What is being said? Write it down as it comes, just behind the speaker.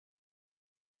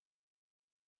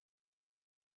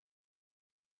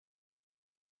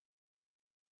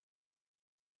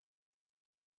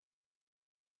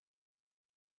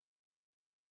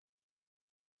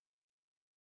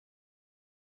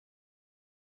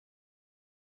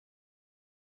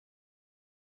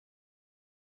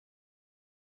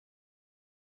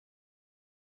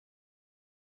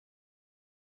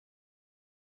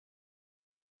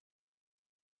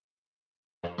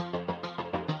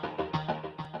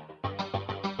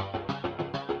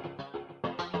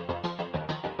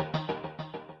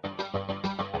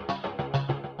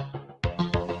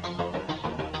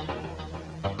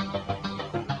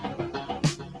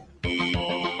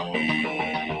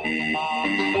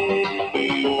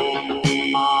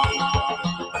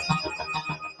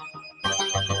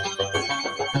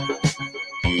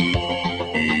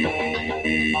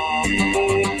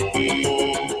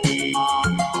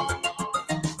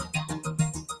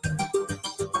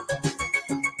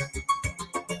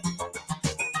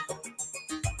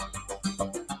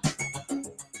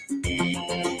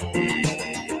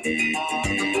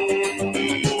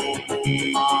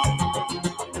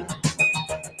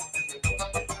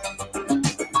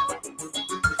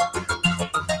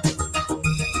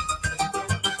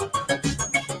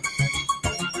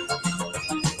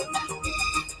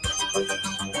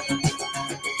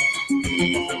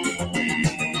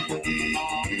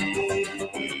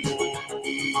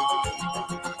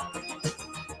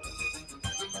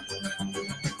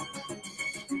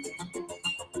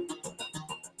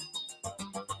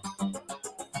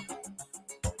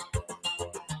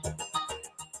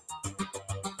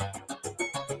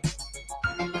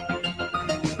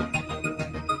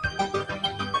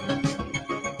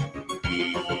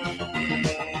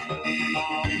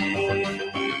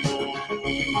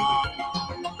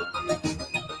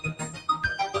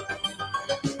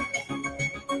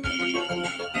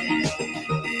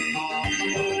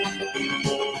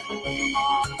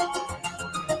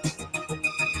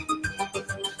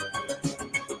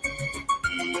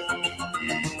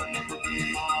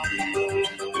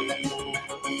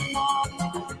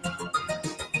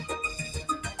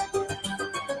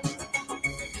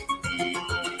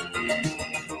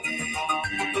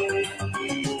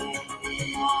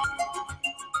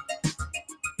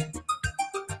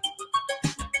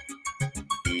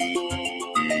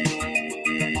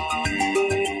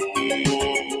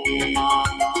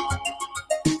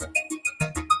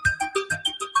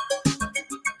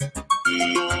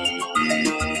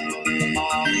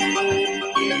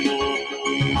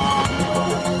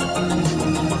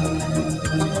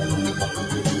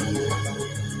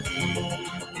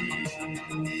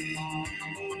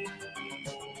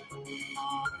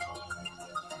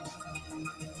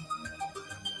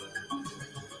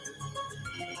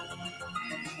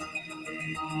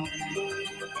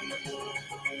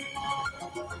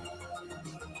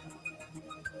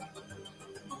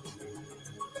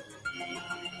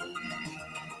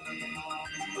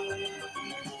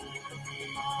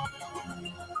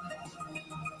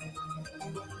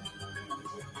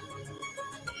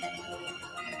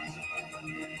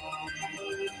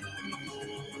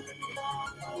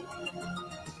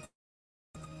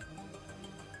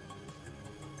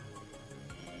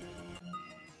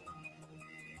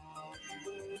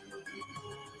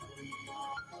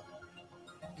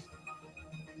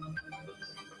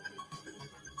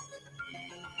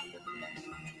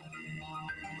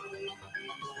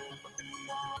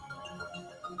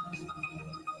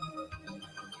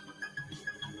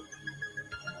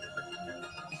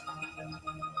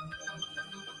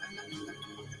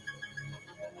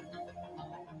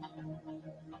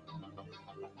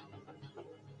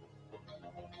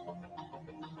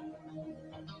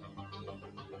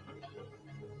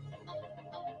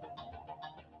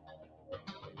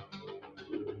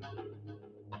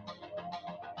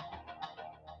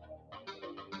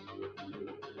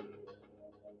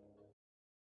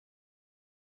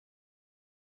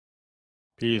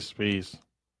Peace, peace.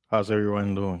 How's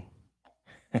everyone doing?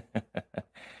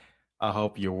 I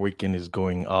hope your weekend is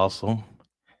going awesome.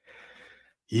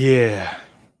 Yeah.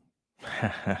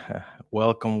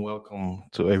 welcome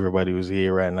to everybody who's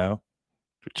here right now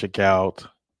to check out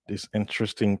this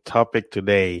interesting topic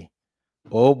today.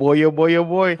 Oh boy, oh boy, oh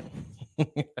boy.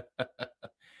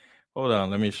 Hold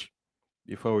on,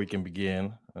 before we can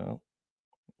begin,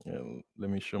 yeah,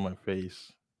 let me show my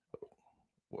face.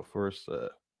 Well, first,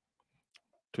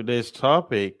 today's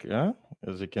topic,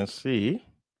 as you can see,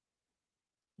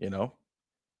 you know,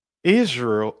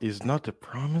 Israel is not the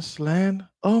promised land.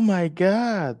 Oh my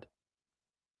God.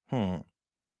 Hmm.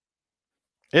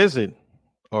 Is it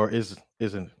or isn't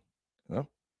it? You know?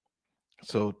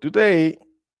 So today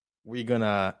we're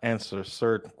gonna answer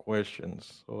certain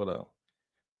questions. Hold on.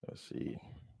 Let's see.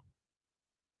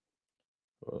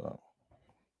 Hold on.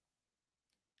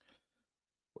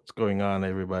 What's going on,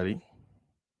 everybody?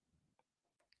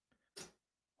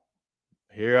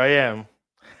 Here I am.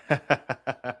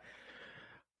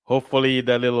 Hopefully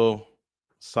that little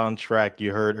soundtrack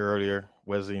you heard earlier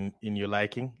was in your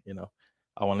liking.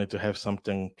 I wanted to have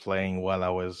something playing while I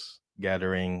was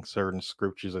gathering certain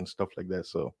scriptures and stuff like that.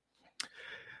 So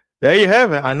there you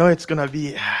have it. I know it's gonna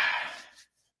be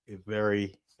a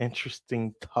very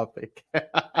interesting topic.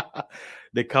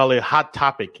 They call it hot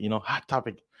topic, hot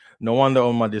topic. No wonder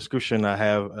on my description I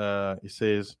have it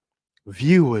says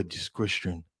viewer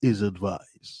discretion is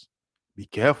advised. Be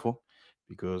careful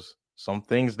because some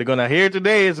things they're gonna hear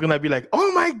today is gonna be like,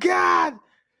 oh my God,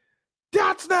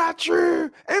 that's not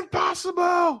true,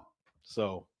 impossible.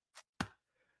 So,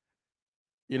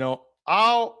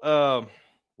 I'll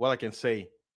what I can say,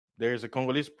 there's a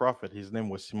Congolese prophet, his name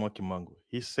was Simon Kimango.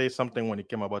 He said something when it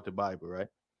came about the Bible, right?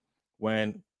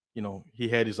 When he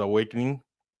had his awakening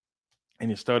and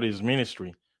he started his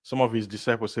ministry. Some of his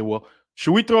disciples say, well,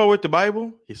 should we throw away the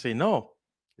Bible? He say, no.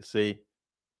 He say,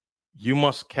 you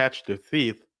must catch the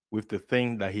thief with the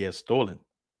thing that he has stolen.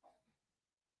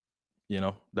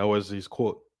 That was his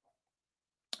quote.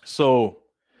 So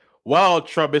what I'll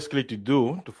try basically to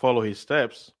do to follow his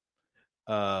steps,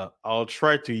 I'll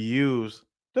try to use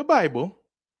the Bible,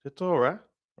 the Torah,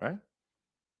 right?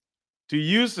 To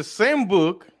use the same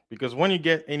book, because when you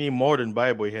get any modern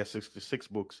Bible, it has 66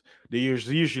 books. There's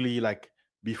usually, like,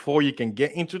 before you can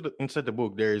get inside the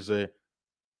book, there is a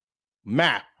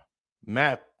map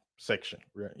section,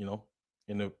 right?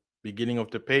 In the beginning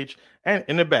of the page and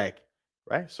in the back,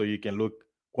 right? So you can look,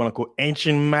 quote unquote,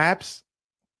 ancient maps,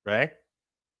 right?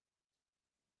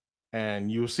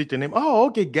 And you see the name. Oh,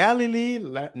 okay, Galilee,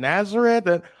 Nazareth,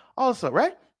 and also,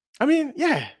 right? I mean,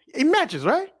 yeah, it matches,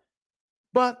 right?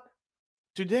 But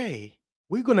today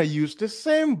we're gonna use the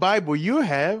same Bible you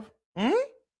have.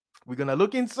 We're gonna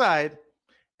look inside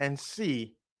and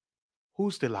see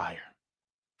who's the liar,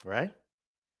 right?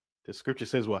 The scripture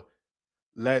says what?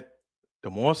 Let the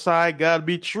Most High God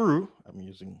be true. I'm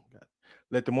using God.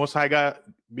 Let the Most High God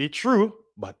be true,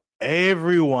 but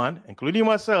everyone, including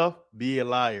myself, be a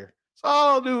liar. So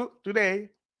I'll do today,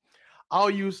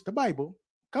 I'll use the Bible,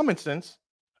 common sense,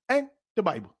 and the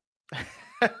Bible.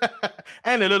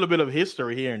 And a little bit of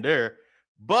history here and there.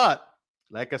 But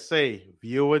like I say,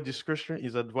 viewer discretion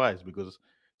is advised, because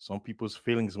some people's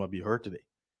feelings might be hurt today.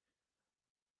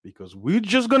 Because we're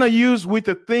just going to use with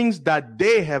the things that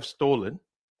they have stolen,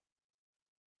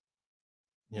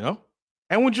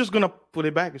 and we're just going to put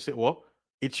it back and say, well,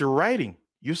 it's your writing.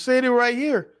 You said it right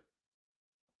here.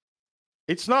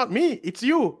 It's not me. It's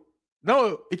you.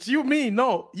 No, it's you, me.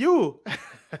 No, you.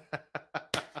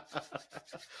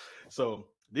 So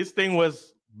this thing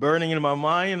was burning in my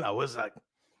mind. I was like,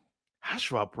 how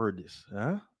should I put this?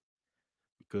 Huh?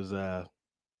 Because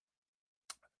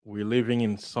we're living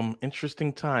in some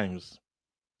interesting times.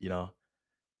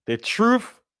 The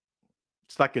truth,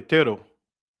 it's like a turtle,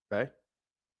 right?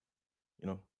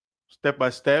 Step by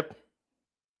step,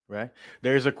 right?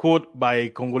 There is a quote by a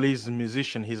Congolese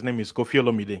musician. His name is Koffi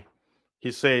Olomide.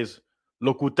 He says,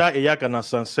 "Lokuta eyaka na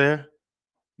sincere,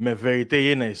 me verite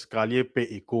ye na escalier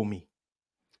pe ekomi."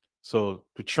 So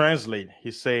to translate,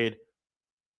 he said,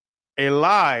 a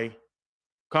lie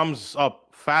comes up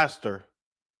faster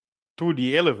through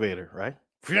the elevator, right?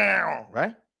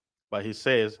 Right? But he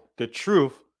says the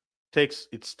truth takes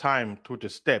its time through the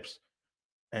steps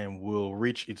and will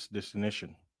reach its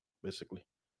destination, basically.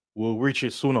 We'll reach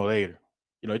it sooner or later.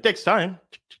 It takes time,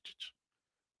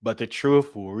 but the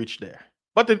truth will reach there.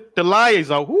 But the lies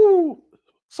are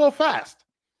so fast.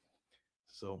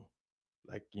 So,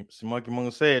 like Simon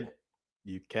Kimon said,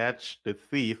 you catch the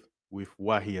thief with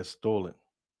what he has stolen.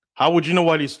 How would you know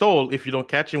what he stole if you don't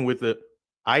catch him with the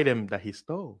item that he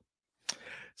stole?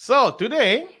 So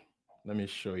today, let me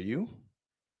show you.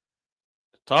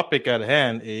 The topic at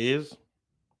hand is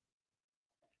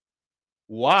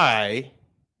why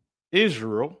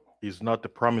Israel is not the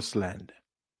promised land.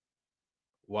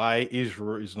 Why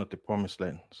Israel is not the promised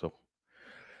land. So,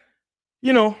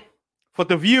 for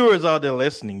the viewers out there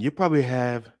listening, you probably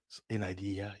have an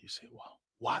idea. You say, well,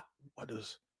 what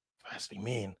does fasting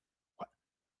mean?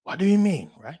 What do you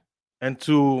mean, right? And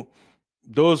to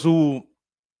those who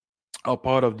are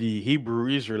part of the Hebrew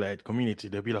Israelite community,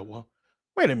 they'll be like, well,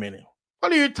 wait a minute.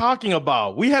 What are you talking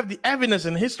about? We have the evidence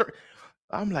in history.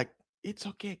 I'm like, it's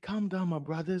okay. Calm down, my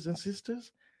brothers and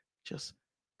sisters. Just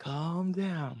calm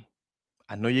down.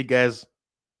 I know you guys,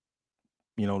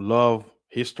 love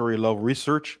history, love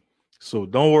research. So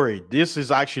don't worry. This is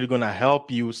actually going to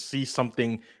help you see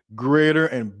something greater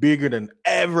and bigger than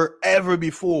ever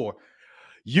before.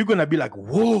 You're going to be like,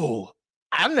 whoa,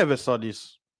 I never saw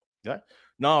this. Yeah.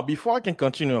 Now, before I can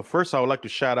continue, first, I would like to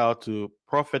shout out to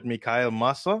Prophet Mikhail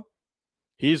Massa.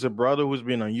 He's a brother who's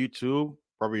been on YouTube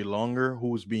probably longer,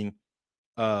 who's been,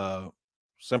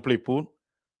 simply put,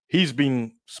 he's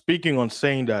been speaking on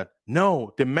saying that,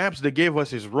 no, the maps they gave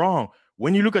us is wrong.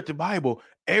 When you look at the Bible,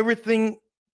 everything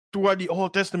throughout the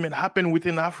Old Testament happened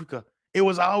within Africa. It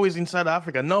was always inside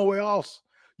Africa, nowhere else.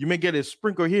 You may get a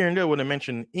sprinkle here and there when they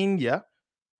mention India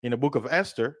in the book of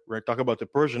Esther, where I talk about the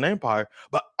Persian Empire,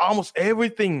 but almost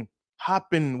everything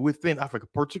happened within Africa,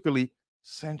 particularly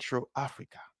Central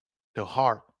Africa, the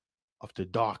heart of the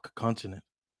dark continent.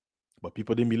 But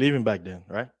people didn't believe in back then,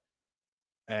 right?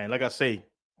 And like I say,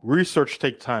 research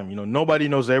takes time. Nobody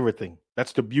knows everything.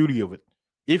 That's the beauty of it.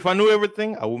 If I knew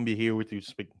everything, I wouldn't be here with you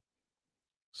speaking.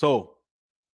 So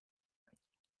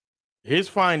his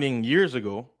finding years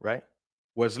ago, right,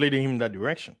 was leading him in that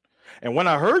direction. And when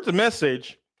I heard the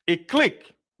message, It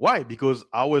clicked. Why? Because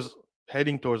I was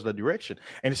heading towards that direction,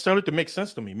 and it started to make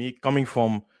sense to me. Me coming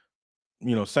from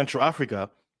Central Africa,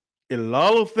 a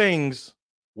lot of things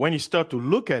when you start to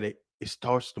look at it, it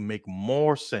starts to make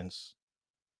more sense,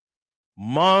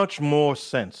 much more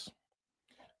sense.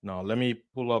 Now let me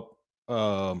pull up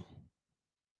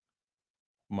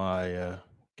my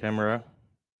camera,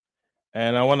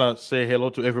 and I want to say hello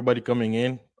to everybody coming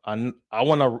in.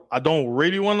 I don't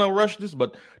really want to rush this,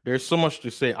 but there's so much to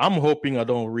say. I'm hoping I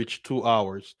don't reach 2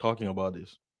 hours talking about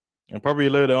this, and probably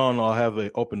later on I'll have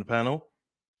an open panel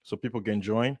so people can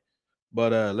join.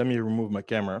 But let me remove my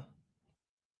camera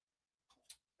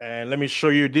and let me show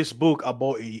you this book I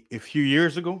bought a few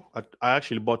years ago. I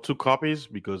actually bought 2 copies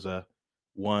because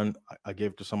one I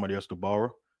gave to somebody else to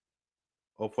borrow.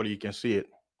 Hopefully you can see it.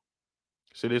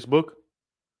 See this book?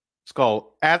 It's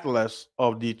called Atlas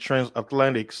of the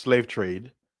Transatlantic Slave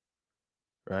Trade.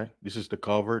 Right? This is the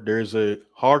cover. There's a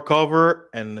hardcover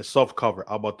and a soft cover.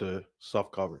 How about the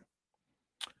soft cover?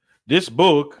 This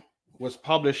book was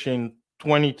published in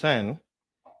 2010,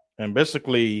 and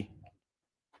basically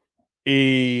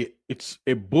it's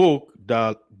a book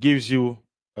that gives you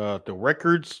the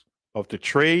records of the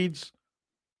trades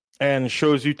and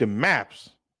shows you the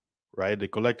maps. Right? They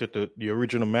collected the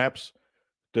original maps,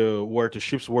 the where the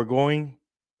ships were going,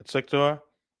 etc.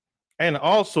 And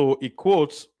also it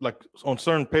quotes, like on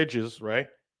certain pages, right?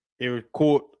 It would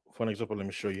quote, for an example, let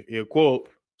me show you. It would quote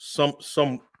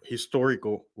some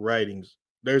historical writings.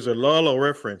 There's a lot of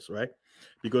reference, right?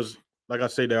 Because like I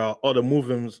say, there are other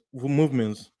movements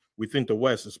within the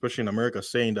West, especially in America,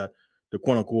 saying that the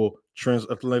quote unquote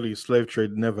transatlantic slave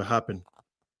trade never happened,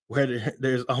 where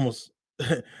there's almost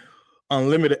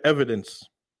unlimited evidence.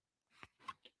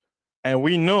 And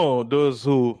we know those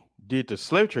who did the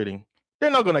slave trading, they're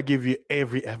not going to give you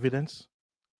every evidence.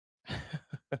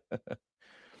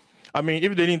 I mean,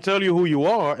 if they didn't tell you who you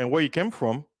are and where you came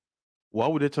from, why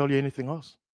would they tell you anything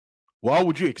else? Why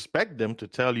would you expect them to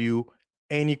tell you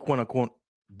any quote unquote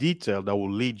detail that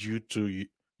will lead you to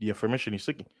the information you're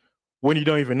seeking when you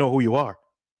don't even know who you are?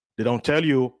 They don't tell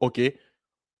you, okay,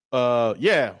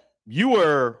 yeah, you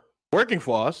were working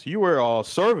for us, you were our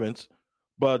servants,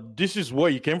 but this is where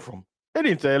you came from. They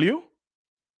didn't tell you.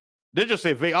 They just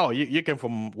say, oh, you came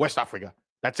from West Africa.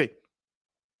 That's it.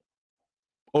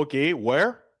 Okay,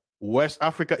 where? West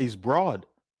Africa is broad.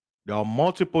 There are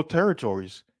multiple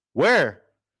territories. Where?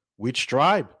 Which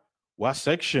tribe? What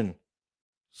section?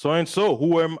 So and so.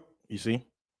 Who am you see?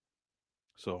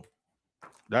 So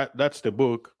that's the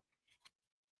book.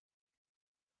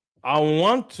 I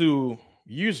want to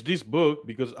use this book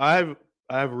because I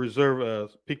have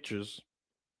reserved pictures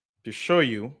to show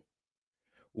you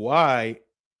why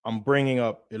I'm bringing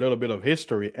up a little bit of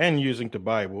history and using the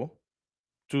Bible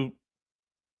to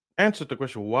answer the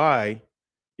question why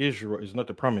Israel is not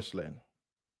the promised land.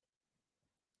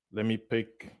 Let me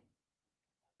pick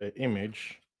an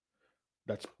image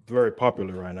that's very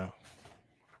popular right now.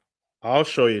 I'll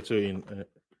show you too.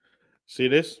 See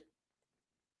this?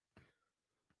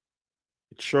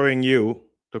 It's showing you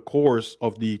the course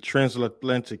of the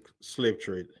transatlantic slave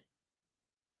trade.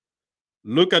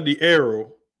 Look at the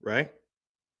arrow, right?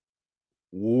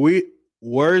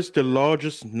 Where's the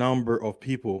largest number of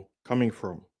people coming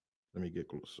from? Let me get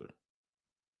closer.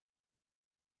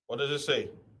 What does it say?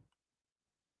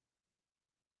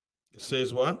 It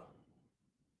says what?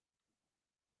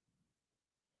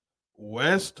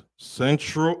 West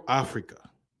Central Africa,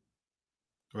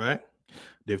 right?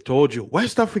 They've told you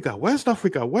West Africa, West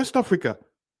Africa, West Africa.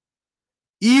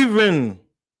 Even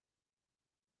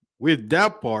with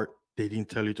that part, they didn't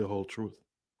tell you the whole truth.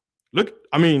 Look,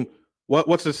 I mean,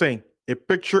 what's the saying? A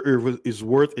picture is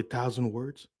worth 1,000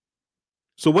 words.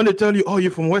 So when they tell you, oh,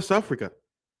 you're from West Africa,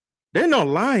 they're not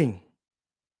lying,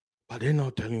 but they're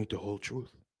not telling you the whole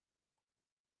truth.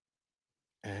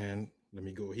 And let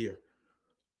me go here.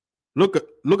 Look at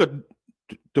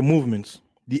the movements.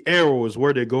 The arrow is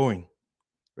where they're going,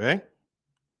 right?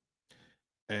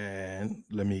 And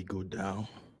let me go down.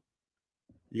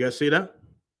 You guys see that?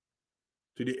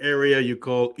 To the area you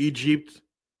call Egypt,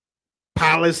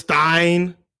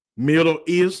 Palestine, Middle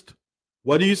East.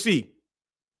 What do you see?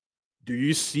 Do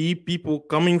you see people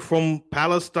coming from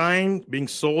Palestine being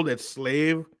sold as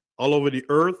slave all over the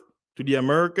earth to the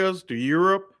Americas, to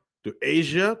Europe, to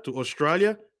Asia, to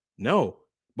Australia? No.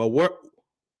 But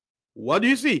what do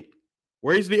you see?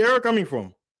 Where is the arrow coming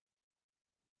from?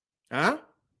 Huh?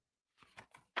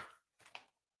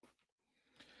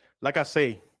 Like I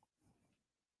say,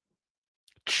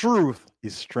 truth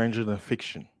is stranger than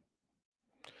fiction.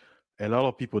 A lot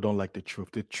of people don't like the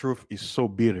truth. The truth is so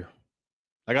bitter.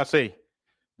 Like I say,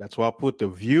 That's why I put the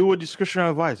viewer discretion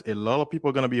advice. A lot of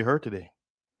people are going to be hurt today.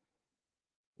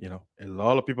 A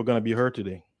lot of people are going to be hurt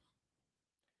today.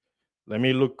 Let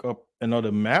me look up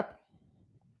another map.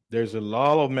 There's a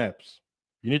lot of maps.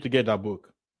 You need to get that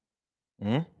book.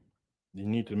 You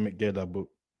need to get that book.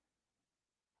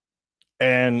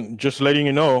 And just letting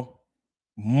you know,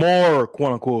 more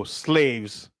quote unquote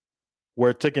slaves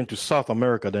were taken to South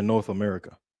America than North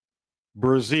America.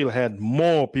 Brazil had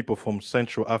more people from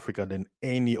Central Africa than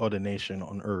any other nation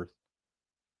on earth.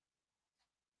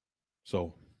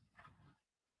 So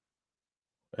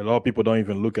a lot of people don't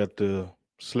even look at the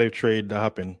slave trade that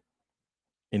happened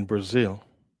in Brazil.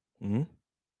 They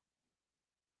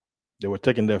were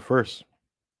taken there first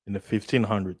in the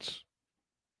 1500s.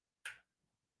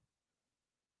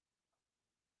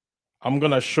 I'm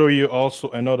going to show you also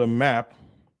another map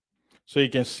so you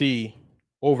can see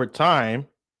over time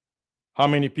how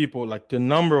many people, like the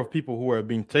number of people who are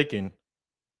being taken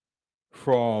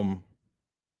from,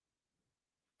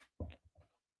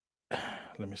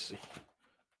 let me see.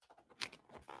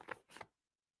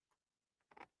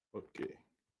 Okay.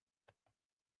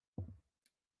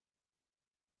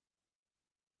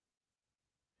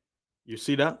 You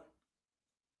see that?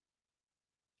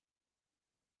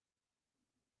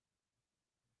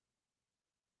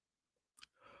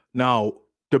 Now,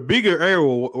 the bigger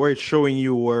arrow where it's showing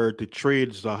you where the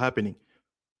trades are happening,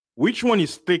 which one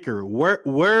is thicker?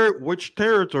 Which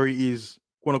territory is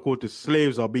quote unquote the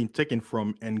slaves are being taken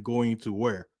from and going to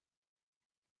where?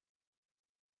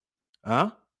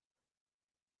 Huh?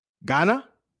 Ghana?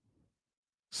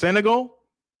 Senegal?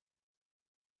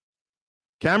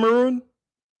 Cameroon?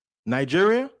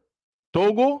 Nigeria?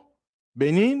 Togo?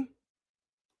 Benin?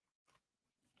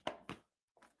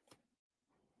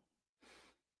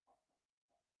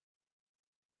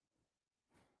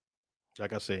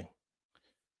 Like I say,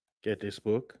 get this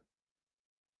book.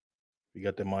 We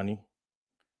got the money.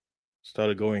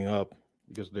 Started going up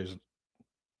because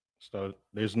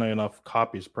there's not enough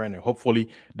copies printed.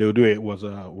 Hopefully they'll do it was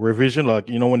a revision, like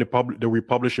when they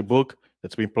republish a book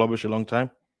that's been published a long time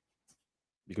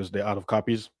because they're out of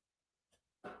copies.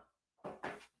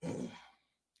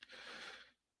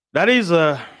 That is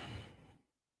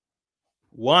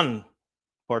one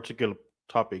particular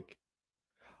topic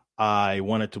I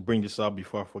wanted to bring this up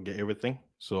before I forget everything.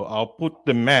 So I'll put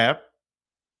the map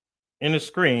in the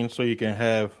screen so you can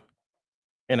have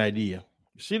an idea.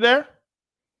 You see there?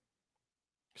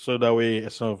 So that way,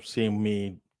 instead of seeing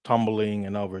me tumbling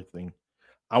and everything,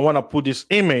 I want to put this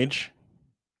image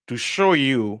to show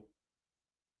you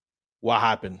what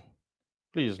happened.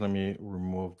 Please let me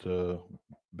remove the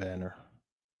banner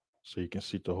so you can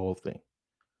see the whole thing.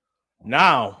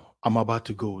 Now, I'm about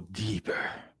to go deeper.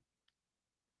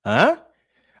 Huh?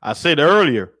 I said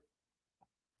earlier,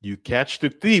 you catch the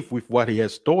thief with what he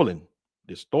has stolen.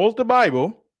 They stole the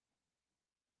Bible,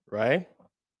 right?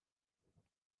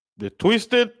 They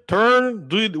twist it, turn,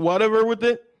 do whatever with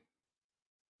it.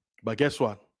 But guess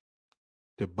what?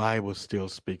 The Bible still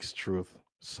speaks truth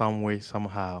some way,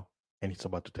 somehow, and it's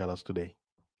about to tell us today.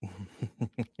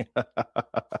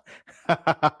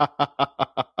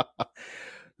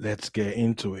 Let's get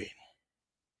into it.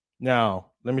 Now,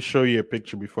 let me show you a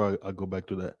picture before I go back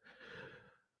to that.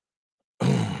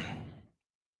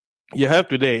 You have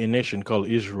today a nation called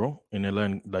Israel in a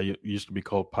land that used to be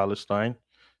called Palestine.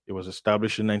 It was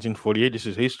established in 1948. This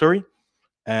is history.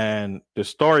 And the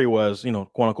story was,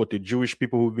 quote unquote, the Jewish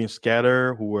people who've been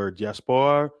scattered, who were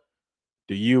diaspora.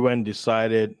 The UN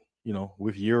decided,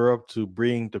 with Europe to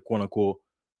bring the quote unquote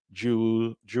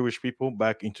Jewish people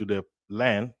back into the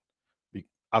land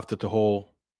after the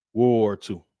whole World War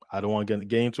II. I don't want to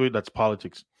get into it. That's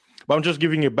politics. But I'm just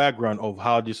giving you a background of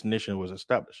how this nation was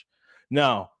established.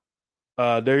 Now,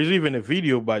 there is even a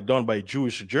video done by a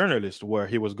Jewish journalist where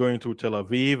he was going to Tel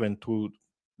Aviv and to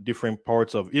different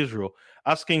parts of Israel,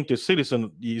 asking the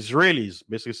Israelis,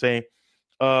 basically saying,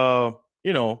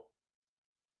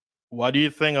 what do you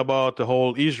think about the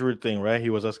whole Israel thing, right? He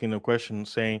was asking a question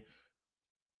saying,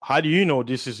 how do you know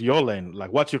this is your land?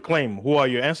 Like, what's your claim? Who are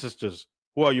your ancestors?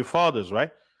 Who are your fathers,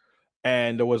 right?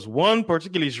 And there was one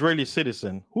particular Israeli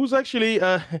citizen who's actually,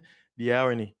 the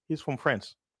irony, he's from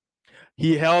France.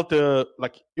 He held it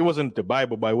wasn't the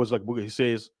Bible, but it was like, he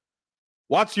says,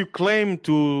 what's your claim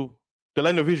to the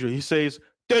land of Israel? He says,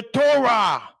 the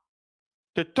Torah.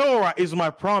 The Torah is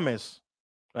my promise.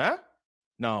 Huh?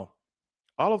 Now,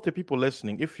 all of the people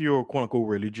listening, if you're quote unquote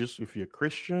religious, if you're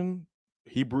Christian,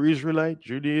 Hebrew Israelite,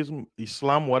 Judaism,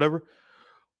 Islam, whatever,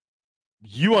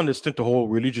 you understand the whole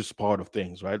religious part of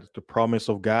things, right? The promise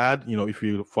of God, if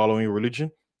you're following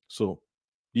religion. So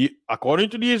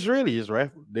according to the Israelis, right,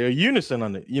 they're unison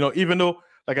on it. Even though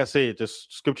like I say, the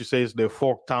scripture says they're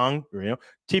forked tongue,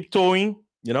 tiptoeing,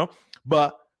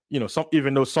 but some,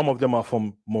 even though some of them are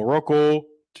from Morocco,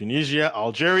 Tunisia,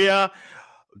 Algeria,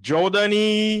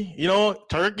 Jordany,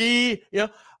 Turkey,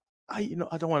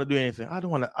 I don't want to do anything.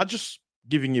 I'm just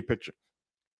giving you a picture.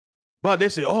 But they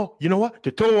say, oh, you know what?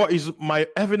 The Torah is my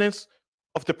evidence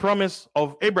of the promise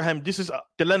of Abraham. This is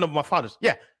the land of my fathers.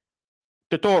 Yeah,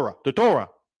 the Torah,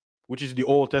 which is the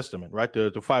Old Testament, right?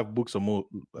 The five books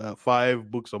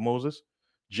of Moses: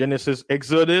 Genesis,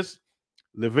 Exodus,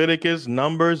 Leviticus,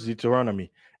 Numbers,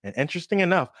 Deuteronomy. And interesting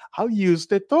enough, I'll use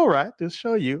the Torah to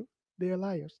show you they're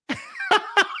liars.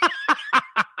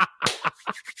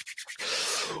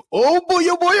 Oh boy,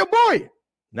 oh boy, oh boy.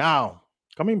 Now,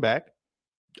 coming back,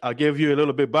 I'll give you a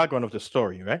little bit background of the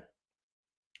story, right?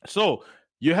 So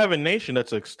you have a nation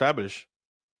that's established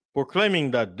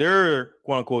proclaiming that they're,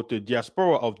 quote unquote, the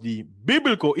diaspora of the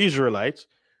biblical Israelites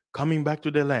coming back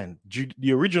to the land,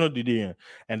 the original Judean.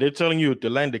 And they're telling you the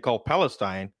land they call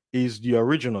Palestine is the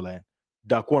original land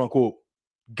that, quote unquote,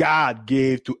 God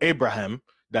gave to Abraham,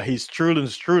 that his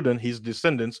children's children, his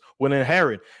descendants, will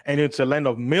inherit. And it's a land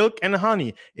of milk and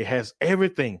honey. It has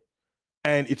everything.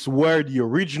 And it's where the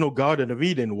original Garden of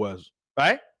Eden was.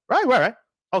 Right? Right.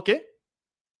 Okay.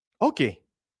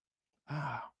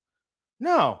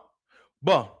 Now,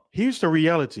 but here's the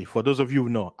reality for those of you who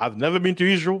know. I've never been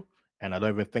to Israel, and I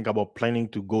don't even think about planning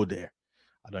to go there.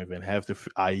 I don't even have to.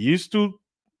 I used to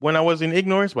when I was in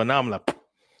ignorance, but now I'm like,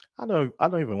 I don't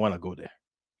even want to go there.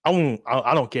 I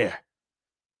don't care.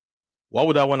 Why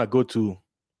would I want to go to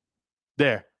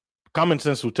there? Common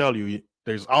sense will tell you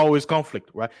there's always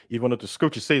conflict, right? Even though the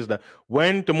scripture says that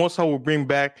when the Most High will bring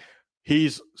back,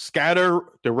 he's scattered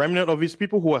the remnant of his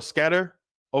people who are scattered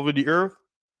over the earth.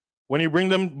 When he bring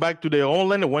them back to their own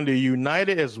land, and when they're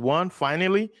united as one,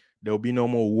 finally, there will be no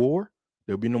more war.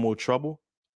 There will be no more trouble.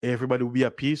 Everybody will be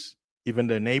at peace, even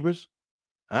their neighbors.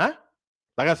 Huh?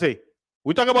 Like I say,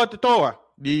 we talk about the Torah,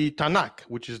 the Tanakh,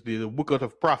 which is the book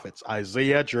of prophets,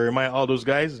 Isaiah, Jeremiah, all those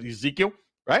guys, Ezekiel,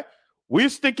 right? We're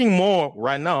sticking more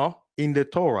right now in the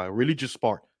Torah, religious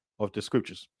part of the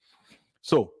scriptures.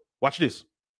 So watch this.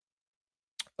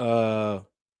 All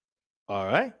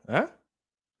right. Huh?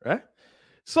 Right?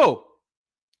 So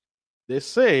they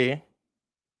say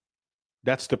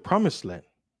that's the promised land.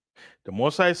 The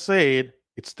Most High said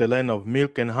it's the land of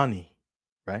milk and honey,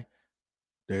 right?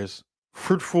 There's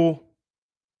fruitful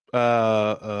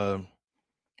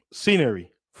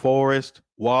scenery, forest,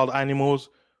 wild animals,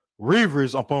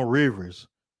 rivers upon rivers.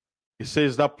 It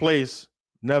says that place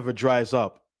never dries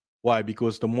up. Why?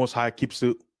 Because the Most High keeps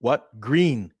it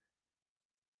green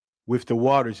with the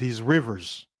waters. His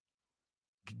rivers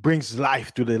brings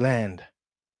life to the land.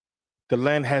 The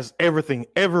land has everything,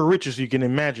 every riches you can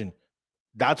imagine.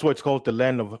 That's why it's called the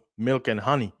land of milk and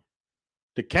honey.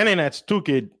 The Canaanites took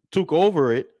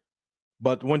over it,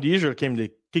 but when the Israel came,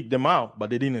 they kicked them out, but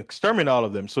they didn't exterminate all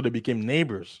of them, so they became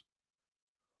neighbors.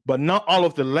 But not all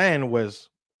of the land was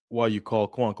what you call,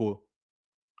 quote unquote,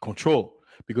 control,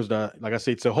 because like I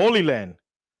said, it's a holy land.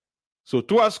 So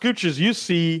throughout scriptures, you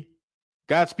see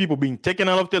God's people being taken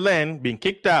out of the land, being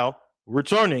kicked out,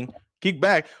 returning, kicked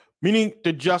back, meaning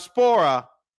the diaspora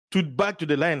back to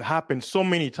the land happened so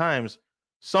many times.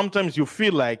 Sometimes you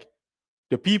feel like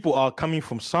the people are coming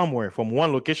from somewhere, from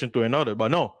one location to another, but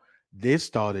no, they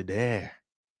started there.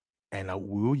 And I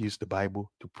will use the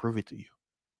Bible to prove it to you.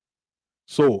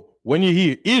 So when you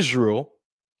hear Israel,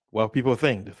 what people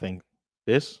think? They think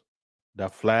this,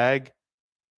 that flag,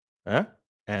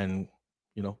 and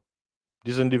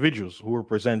these individuals who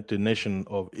represent the nation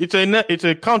of it's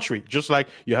a country, just like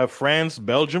you have France,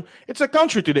 Belgium. It's a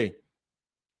country today.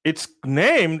 It's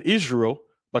named Israel,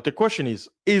 but the question is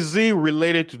it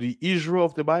related to the Israel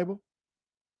of the Bible?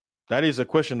 That is a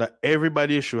question that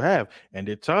everybody should have. And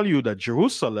they tell you that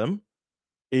Jerusalem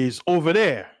is over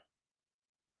there.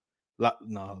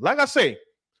 Like I say,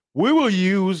 we will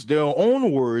use their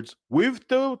own words with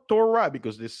the Torah,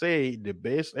 because they say they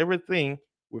base everything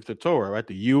with the Torah, right?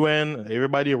 The UN,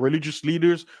 everybody, religious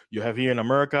leaders you have here in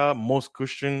America, most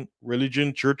Christian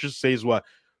religion churches says what?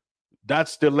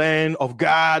 That's the land of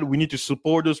God. We need to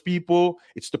support those people.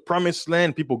 It's the promised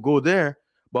land. People go there.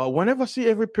 But whenever I see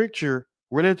every picture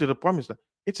related to the promised land,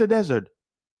 it's a desert.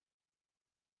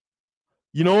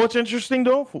 You know what's interesting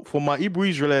though? For my Hebrew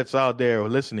Israelites out there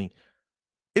listening,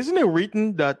 isn't it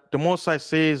written that the Most High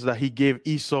says that he gave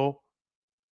Esau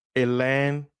a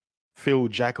land filled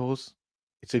with jackals?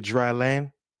 It's a dry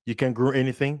land. You can't grow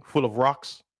anything, full of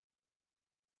rocks.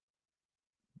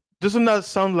 Doesn't that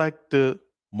sound like the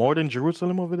modern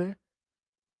Jerusalem over there?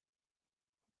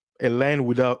 A land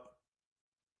without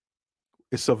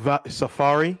a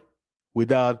safari,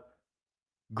 without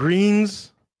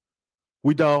greens,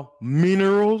 without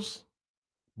minerals,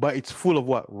 but it's full of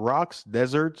what? Rocks,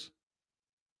 deserts,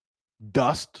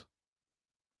 dust.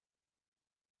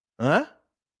 Huh?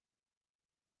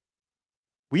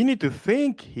 We need to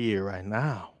think here right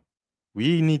now.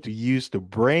 We need to use the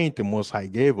brain the Most High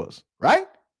gave us, right?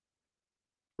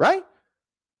 Right?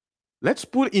 Let's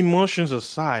put emotions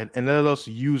aside and let us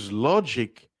use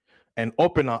logic and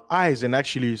open our eyes and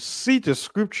actually see the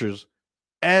scriptures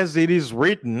as it is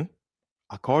written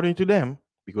according to them,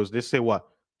 because they say what?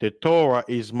 The Torah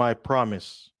is my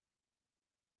promise.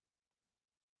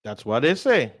 That's what they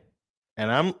say.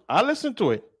 And I listen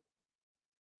to it.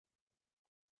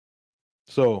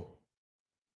 So,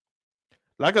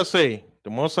 like I say, the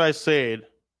Most High said,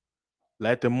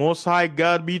 let the Most High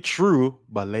God be true,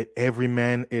 but let every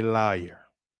man a liar.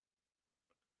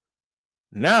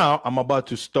 Now, I'm about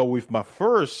to start with my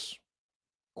first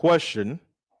question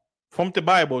from the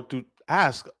Bible to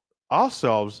ask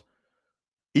ourselves,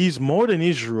 is modern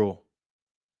Israel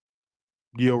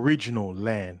the original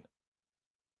land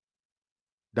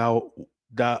that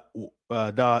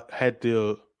had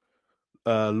the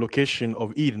location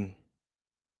of Eden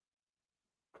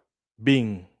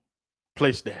being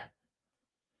placed there?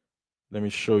 Let me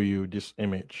show you this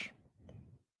image.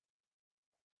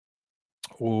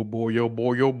 Oh boy, oh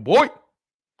boy, oh boy.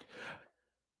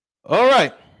 All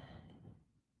right.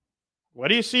 What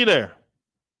do you see there?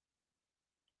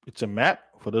 It's a map.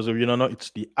 For those of you who don't know, it's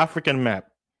the African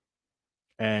map.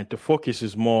 And the focus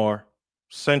is more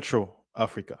Central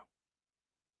Africa.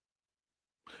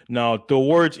 Now,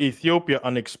 towards Ethiopia,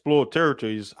 unexplored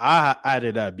territories, I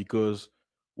added that because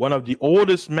one of the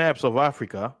oldest maps of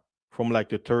Africa from like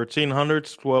the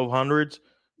 1300s, 1200s,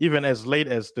 even as late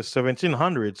as the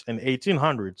 1700s and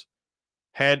 1800s,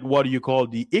 had what you call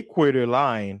the equator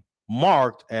line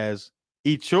marked as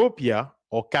Ethiopia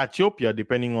or Kathiopia,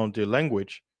 depending on the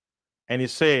language. And it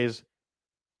says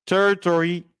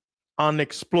territory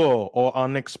unexplored or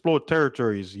unexplored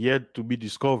territories yet to be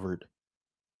discovered.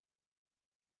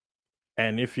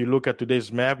 And if you look at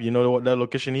today's map, you know what that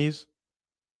location is?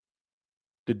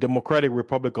 The Democratic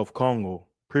Republic of Congo,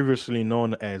 previously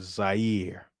known as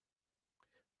Zaire.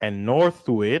 And north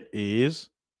to it is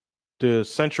the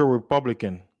Central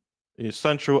African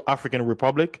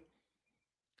Republic.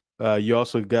 You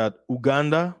also got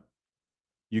Uganda.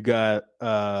 You got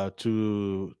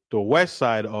to the west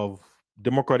side of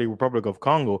Democratic Republic of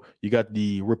Congo, you got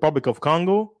the Republic of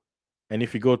Congo. And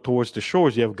if you go towards the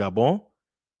shores, you have Gabon.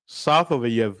 South of it,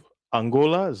 you have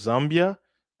Angola, Zambia,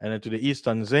 and then to the east,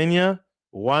 Tanzania,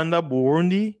 Rwanda,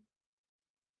 Burundi.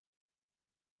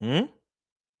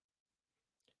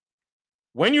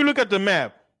 When you look at the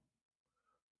map,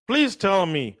 please tell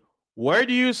me, where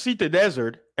do you see the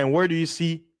desert and where do you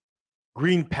see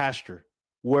green pasture,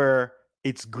 where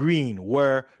it's green,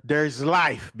 where there's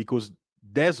life? Because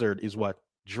desert is what?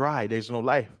 Dry. There's no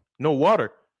life, no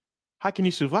water. How can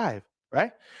you survive,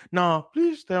 right? Now,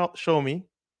 please show me,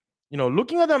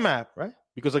 looking at the map, right?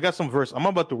 Because I got some verse. I'm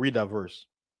about to read that verse.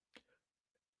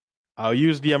 I'll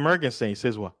use the American saying. It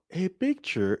says what? A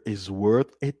picture is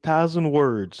worth 1,000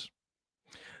 words.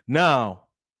 Now,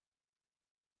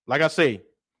 like I say,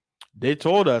 they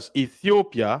told us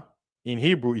Ethiopia in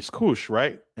Hebrew is Cush,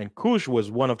 right? And Cush was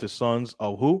one of the sons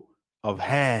of who? Of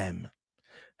Ham.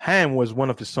 Ham was one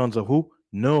of the sons of who?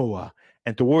 Noah.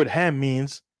 And the word Ham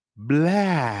means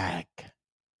black.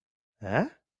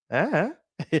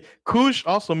 Cush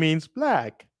also means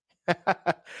black.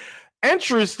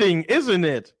 Interesting, isn't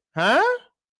it? Huh?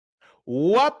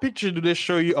 What picture do they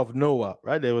show you of Noah?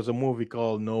 Right? There was a movie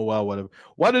called Noah, whatever.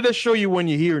 What do they show you when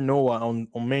you hear Noah on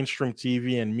mainstream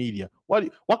TV and media?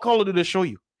 What color do they show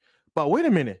you? But wait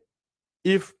a minute.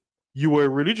 If you were a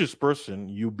religious person,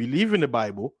 you believe in the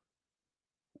Bible,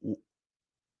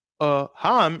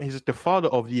 Ham is the father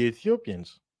of the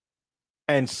Ethiopians.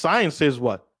 And science says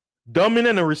what?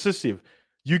 Dominant and recessive.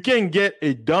 You can't get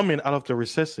a dominant out of the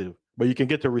recessive, but you can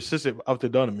get the recessive out of the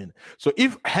dominant. So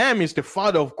if Ham is the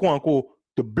father of quote unquote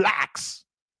the blacks,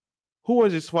 who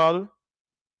was his father?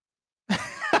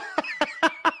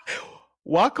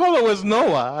 What color was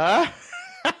Noah?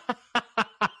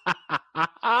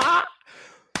 Huh?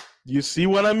 You see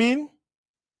what I mean?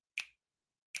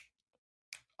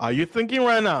 Are you thinking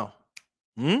right now?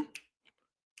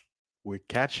 We're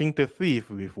catching the thief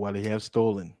with what he has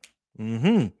stolen.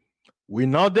 We're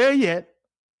not there yet,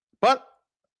 but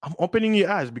I'm opening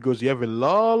your eyes because you have a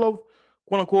lot of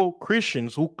quote unquote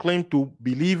Christians who claim to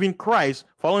believe in Christ,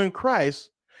 following Christ,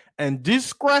 and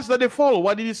this Christ that they follow,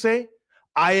 what did he say?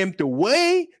 I am the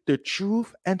way, the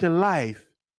truth, and the life.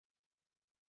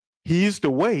 He is the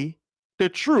way, the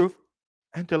truth,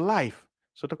 and to life.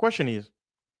 So the question is,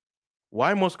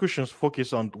 why most Christians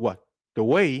focus on what? The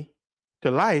way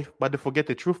to life, but they forget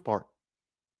the truth part.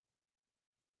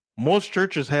 Most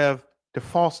churches have the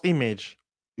false image.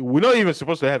 We're not even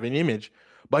supposed to have an image,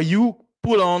 but you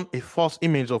put on a false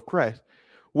image of Christ.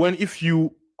 When if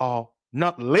you are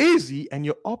not lazy and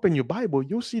you open your Bible,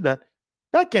 you'll see that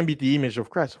that can be the image of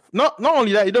Christ. Not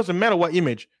only that, it doesn't matter what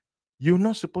image. You're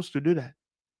not supposed to do that.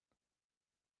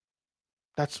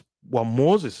 That's what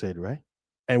Moses said, right?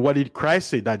 And what did Christ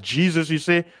say? That Jesus, you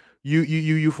say,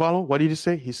 you follow? What did he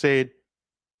say? He said,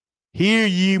 "Hear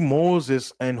ye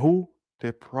Moses and who?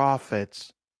 The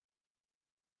prophets."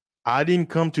 I didn't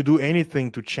come to do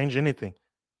anything to change anything.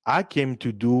 I came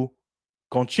to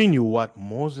continue what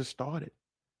Moses started.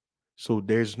 So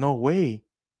there's no way,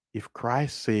 if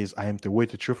Christ says, "I am the way,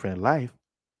 the truth, and life,"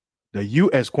 that you,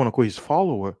 as quote unquote his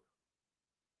follower,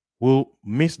 will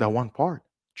miss that one part,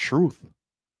 truth.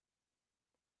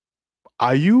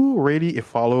 Are you really a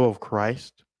follower of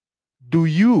Christ? Do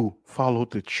you follow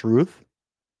the truth?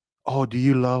 Or do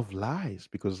you love lies?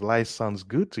 Because lies sounds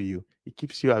good to you. It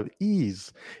keeps you at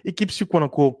ease. It keeps you, quote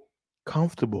unquote,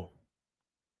 comfortable.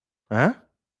 Huh?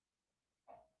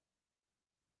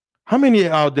 How many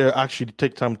out there actually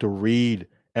take time to read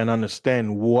and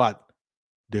understand what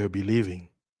they're believing?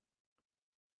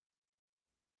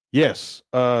 Yes.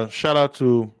 Shout out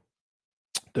to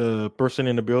the person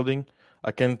in the building.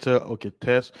 I can tell. Okay,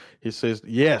 Tess. He says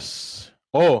yes.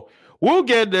 Oh, we'll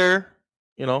get there.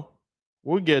 You know,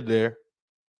 we'll get there.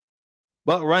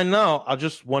 But right now, I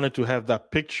just wanted to have that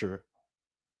picture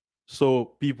so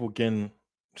people can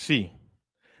see.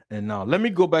 And now let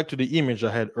me go back to the image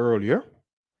I had earlier.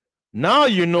 Now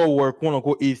you know where quote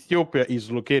unquote Ethiopia is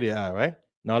located at, right?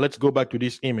 Now let's go back to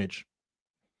this image.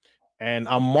 And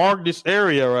I marked this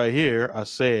area right here. I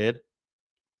said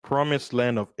promised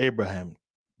land of Abraham,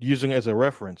 using it as a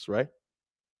reference, right?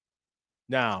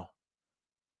 Now,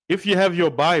 if you have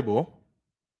your Bible,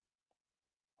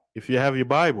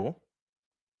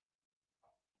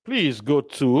 please go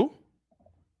to,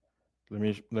 let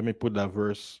me put that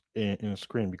verse in the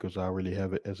screen because I already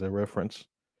have it as a reference.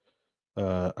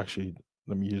 Actually,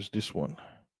 let me use this one.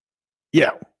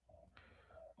 Yeah.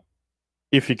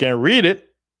 If you can read it,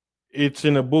 it's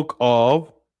in the book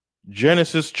of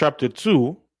Genesis chapter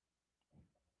 2.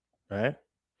 Right?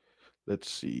 Let's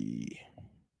see.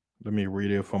 Let me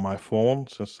read it from my phone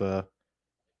since all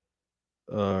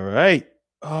right.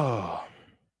 Oh,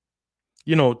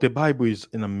 you know, the Bible is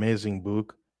an amazing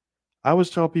book. I always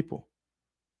tell people,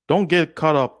 don't get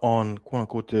caught up on quote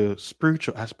unquote the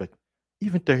spiritual aspect.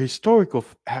 Even the historical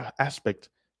aspect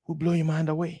will blow your mind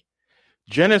away.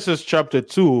 Genesis chapter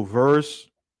 2, verse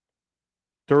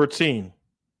 13.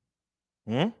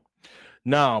 Hmm?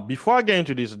 Now, before I get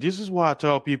into this is why I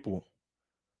tell people,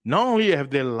 not only have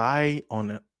they lied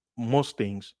on most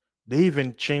things, they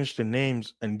even changed the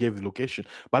names and gave the location.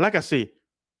 But like I say,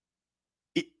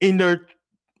 in their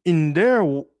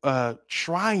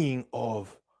trying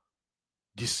of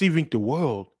deceiving the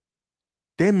world,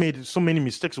 they made so many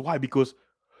mistakes. Why? Because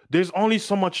there's only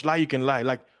so much lie you can lie.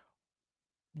 Like,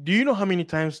 do you know how many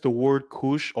times the word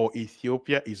Cush or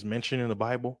Ethiopia is mentioned in the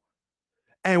Bible?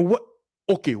 And what?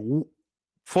 Okay,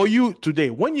 for you today,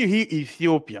 when you hear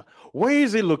Ethiopia, where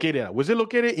is it located at? Was it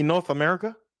located in North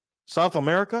America, South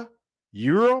America,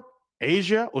 Europe,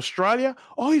 Asia, Australia?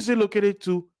 Or is it located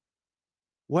to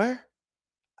where?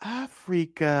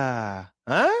 Africa.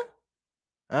 Huh?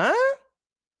 Huh?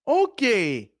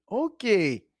 Okay.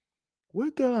 Okay.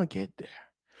 We're gonna get there.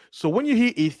 So when you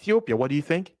hear Ethiopia, what do you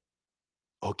think?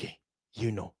 Okay,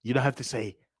 you know. You don't have to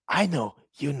say, I know,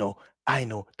 you know, I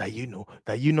know that you know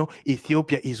that you know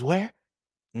Ethiopia is where?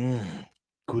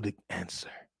 Good answer.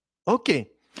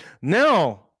 Okay.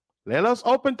 Now let us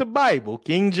open the Bible,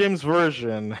 King James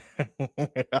Version.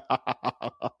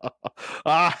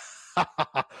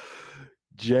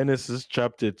 Genesis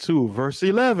chapter 2, verse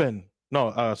 11.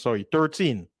 No, sorry,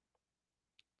 13.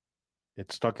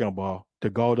 It's talking about the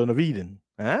Garden of Eden,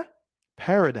 huh?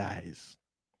 Paradise.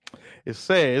 It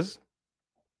says,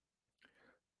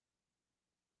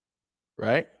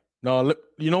 right? Now,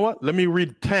 you know what? Let me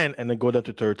read 10 and then go down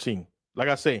to 13. Like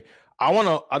I say, I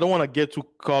don't want to get too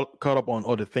caught up on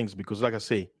other things because, like I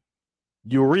say,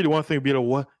 you read one thing, be like,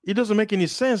 what? It doesn't make any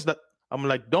sense. That I'm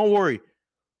like, don't worry.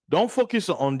 Don't focus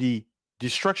on the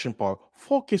destruction part.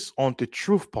 Focus on the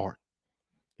truth part.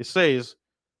 It says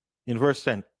in verse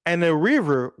 10, and a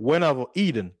river went out of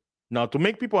Eden. Now, to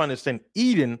make people understand,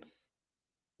 Eden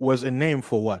was a name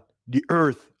for what? The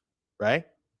earth, right?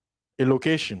 A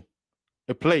location,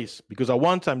 a place, because at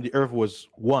one time the earth was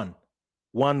one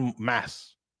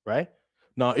mass, right?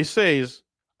 Now it says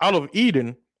out of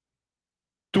Eden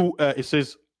to, it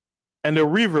says, and the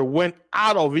river went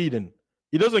out of Eden.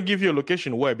 It doesn't give you a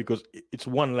location where, because it's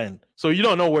one land. So you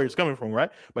don't know where it's coming from, right?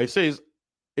 But it says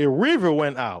a river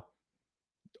went out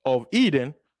of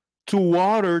Eden to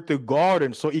water the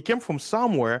garden. So it came from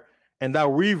somewhere, and that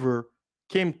river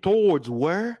came towards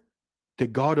where? The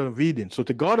Garden of Eden. So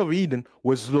the Garden of Eden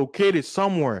was located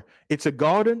somewhere. It's a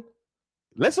garden.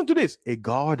 Listen to this. A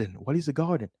garden. What is a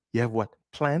garden? You have what?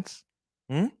 Plants?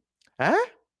 Huh?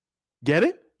 Get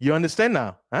it? You understand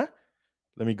now? Huh?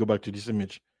 Let me go back to this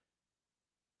image.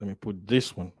 Let me put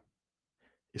this one.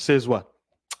 It says what?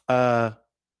 There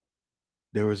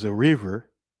is a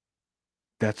river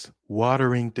that's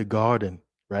watering the garden,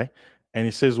 right? And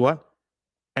it says what?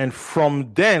 And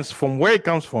from thence, from where it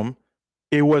comes from,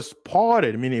 it was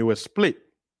parted, meaning it was split,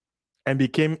 and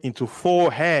became into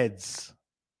 4 heads.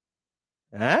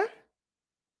 Huh?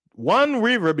 One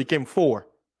river became 4.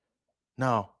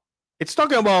 Now, it's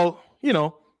talking about,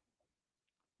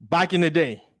 back in the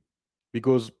day,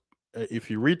 because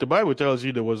if you read the Bible, it tells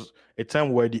you there was a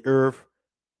time where the earth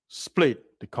split,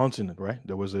 the continent, right?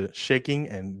 There was a shaking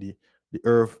and the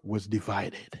earth was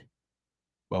divided.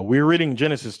 But we're reading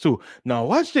Genesis 2. Now,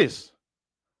 watch this.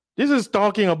 This is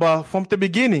talking about from the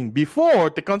beginning, before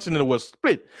the continent was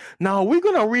split. Now, we're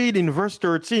going to read in verse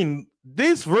 13.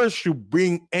 This verse should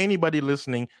bring anybody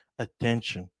listening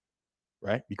attention,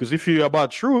 right? Because if you're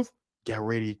about truth, get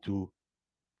ready to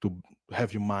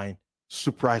have your mind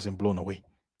surprised and blown away.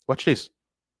 Watch this.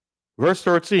 Verse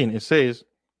 13, it says,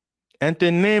 and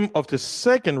the name of the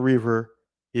second river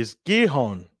is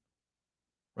Gihon,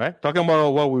 right? Talking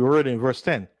about what we read in verse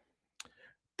 10.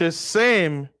 The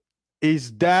same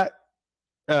is that,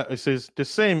 it says, the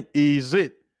same is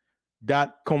it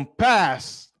that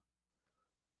compassed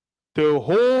the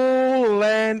whole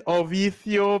land of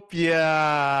Ethiopia.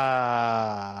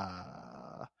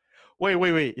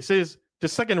 Wait. It says the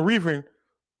second river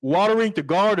watering the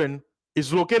garden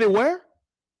is located where?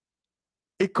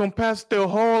 It compassed the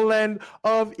whole land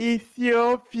of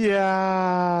Ethiopia.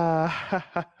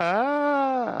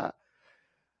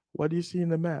 What do you see in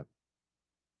the map?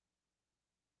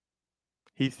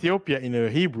 Ethiopia in the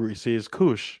Hebrew, it says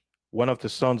Cush, one of the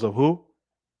sons of who?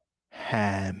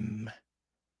 Ham.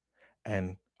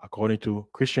 And according to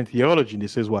Christian theology,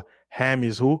 this is what? Ham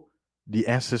is who? The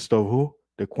ancestor of who?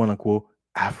 The quote-unquote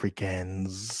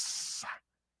Africans.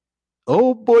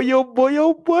 Oh boy, oh boy,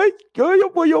 oh boy. Oh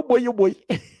boy, oh boy, oh boy.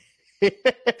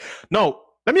 Now,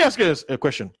 let me ask you a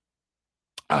question.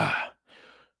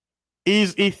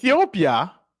 Is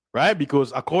Ethiopia, right?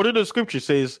 Because according to the scripture, it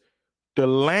says the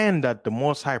land that the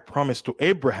Most High promised to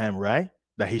Abraham, right?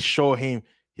 That he showed him.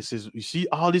 He says, you see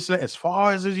all this land, as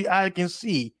far as the eye can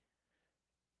see,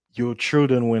 your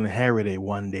children will inherit it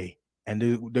one day. And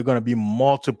they're going to be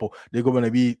multiple. They're going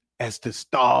to be as the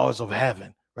stars of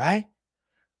heaven, right?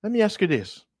 Let me ask you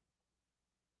this.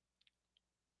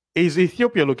 Is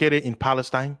Ethiopia located in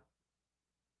Palestine?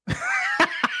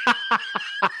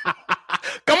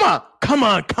 Come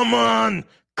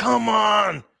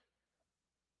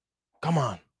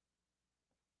on.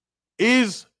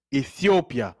 Is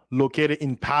Ethiopia located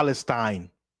in Palestine?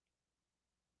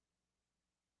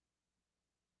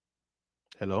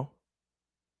 Hello?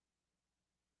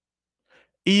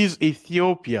 Is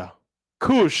Ethiopia,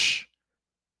 Cush,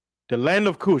 the land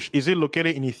of Cush, is it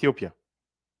located in Ethiopia?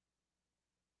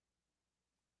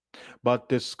 But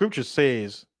the scripture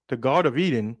says the God of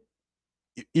Eden,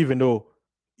 even though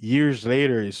years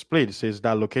later it's split, it says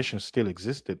that location still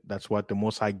existed. That's what the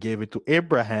Most High gave it to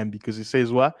Abraham, because it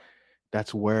says what?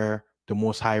 That's where the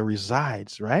Most High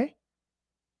resides, right?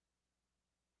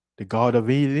 The God of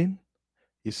Eden.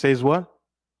 It says what?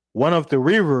 One of the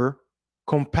river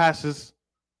compasses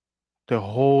the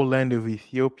whole land of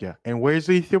Ethiopia. And where is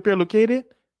Ethiopia located,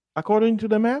 according to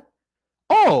the map?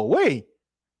 Oh, wait.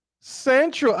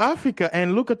 Central Africa.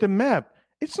 And look at the map.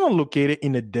 It's not located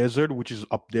in the desert, which is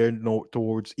up there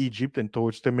towards Egypt and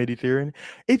towards the Mediterranean.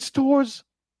 It's towards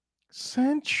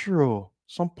central,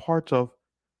 some part of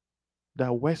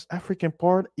the West African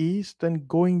part, east, and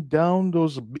going down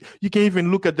those. You can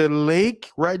even look at the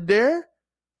lake right there.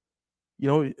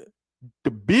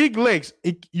 The big lakes.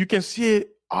 You can see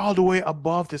it all the way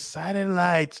above the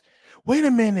satellites. Wait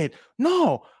a minute.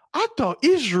 No, I thought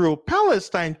Israel,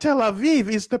 Palestine, Tel Aviv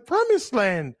is the promised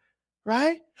land,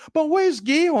 right? But where's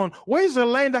Gihon? Where's the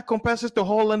land that compasses the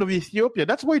whole land of Ethiopia?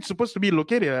 That's where it's supposed to be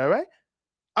located, all right?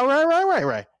 All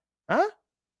right. Huh?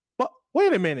 But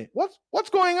wait a minute. What's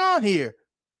going on here?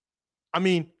 I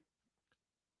mean,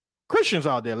 Christians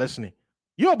out there listening,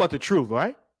 you're about the truth,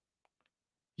 right?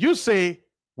 You say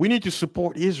we need to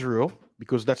support Israel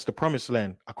because that's the promised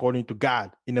land according to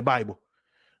God in the Bible.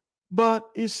 But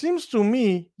it seems to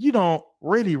me you don't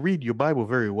really read your Bible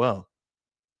very well.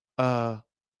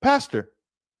 Pastor,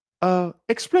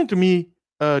 explain to me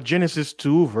Genesis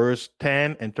 2, verse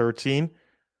 10 and 13.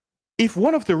 If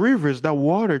one of the rivers that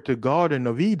watered the Garden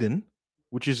of Eden,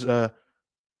 which is the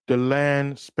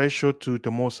land special to the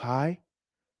Most High,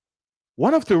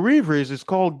 one of the rivers is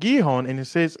called Gihon, and it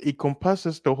says it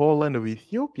compasses the whole land of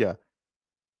Ethiopia.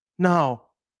 Now,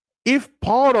 if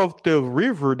part of the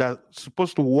river that's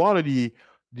supposed to water the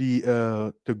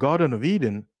Garden of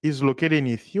Eden is located in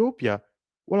Ethiopia,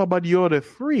 what about the other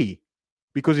three?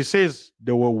 Because it says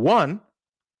there were one,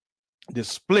 they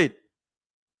split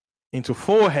into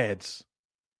four heads.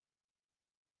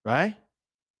 Right?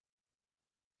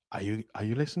 Are you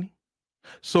listening?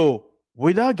 So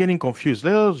without getting confused,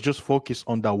 let us just focus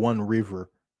on that one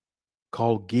river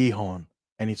called Gihon,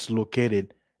 and it's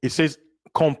located. It says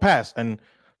compass, and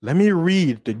let me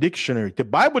read the dictionary, the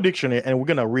Bible dictionary, and we're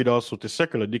gonna read also the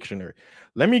secular dictionary.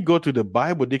 Let me go to the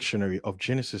Bible dictionary of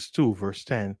Genesis 2, verse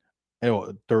 10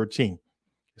 or 13.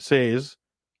 It says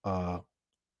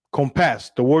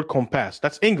compass, the word compass.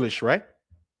 That's English, right?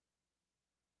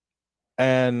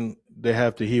 And they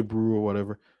have the Hebrew or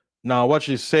whatever. Now, what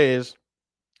it says,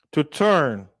 to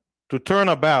turn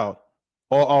about,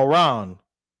 or around,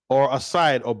 or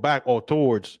aside, or back, or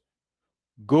towards,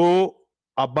 go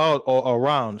about or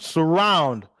around,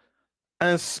 surround,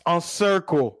 and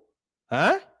encircle.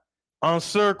 Huh?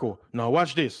 Encircle. Now,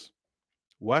 watch this.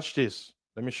 Watch this.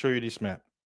 Let me show you this map,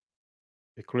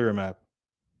 a clear map.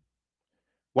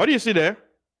 What do you see there?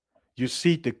 You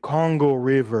see the Congo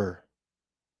River.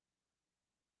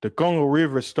 The Congo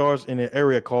River starts in an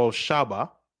area called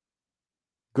Shaba,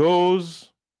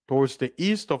 goes towards the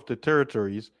east of the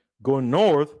territories, go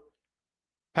north,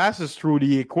 passes through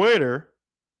the equator,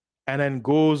 and then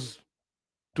goes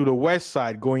to the west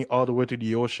side, going all the way to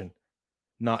the ocean.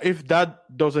 Now, if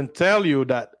that doesn't tell you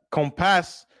that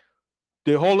compass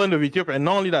the whole land of Ethiopia, and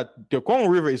not only that, the Congo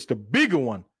River is the bigger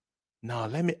one. Now,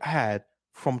 let me add,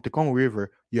 from the Congo River,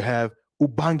 you have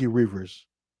Ubangi rivers.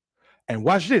 And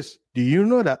watch this. Do you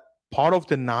know that part of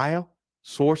the Nile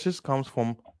sources comes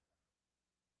from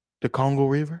the Congo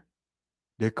River?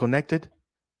 They're connected.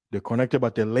 They're connected by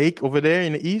the lake over there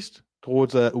in the east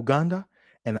towards Uganda,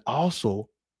 and also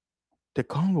the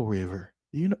Congo River.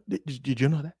 You know? Did you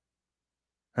know that?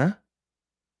 Huh?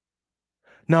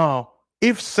 Now,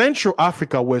 if Central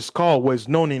Africa was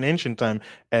known in ancient time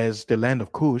as the land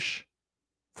of Kush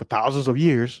for thousands of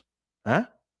years, huh?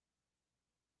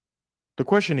 The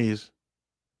question is,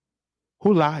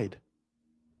 who lied?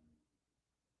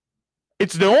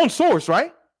 It's their own source,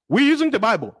 right? We're using the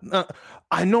Bible.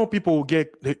 I know people will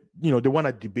get, they want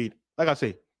to debate. Like I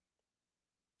say,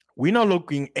 we're not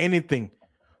looking anything.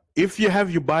 If you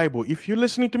have your Bible, if you're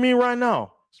listening to me right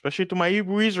now, especially to my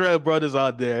Hebrew Israel brothers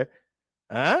out there,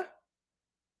 huh?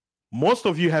 Most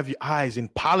of you have your eyes in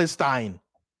Palestine.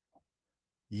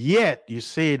 Yet you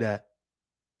say that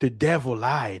the devil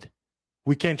lied.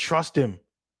 We can't trust him.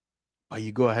 But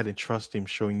you go ahead and trust him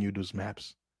showing you those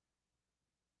maps.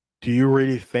 Do you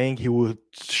really think he will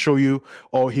show you,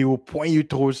 or he will point you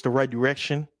towards the right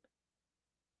direction?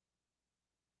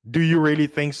 Do you really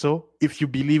think so? If you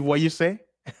believe what you say?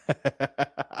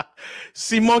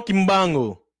 Simon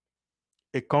Kimbangu,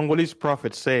 a Congolese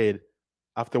prophet, said,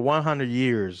 after 100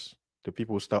 years, the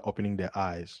people will start opening their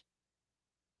eyes.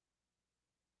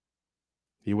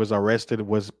 He was arrested,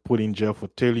 was put in jail for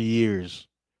 30 years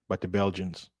by the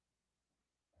Belgians.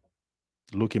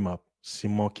 Look him up,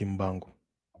 Simon Kimbangu.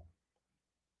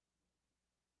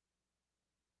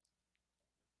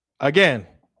 Again,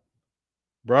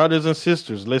 brothers and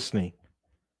sisters listening,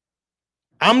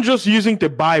 I'm just using the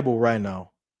Bible right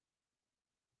now.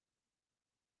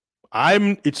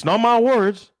 It's not my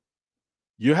words.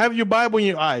 You have your Bible in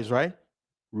your eyes, right?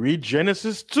 Read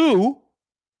Genesis 2,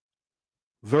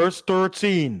 verse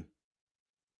 13.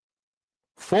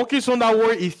 Focus on that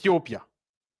word Ethiopia.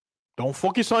 Don't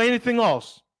focus on anything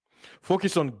else.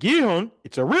 Focus on Gihon.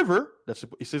 It's a river.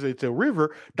 It says it's a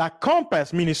river that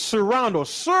compass, meaning surround or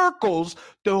circles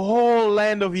the whole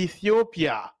land of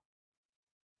Ethiopia.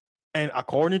 And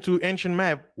according to ancient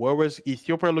map, where was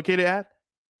Ethiopia located at?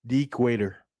 The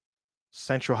equator,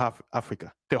 Central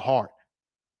Africa, the heart.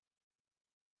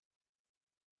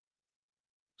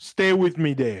 Stay with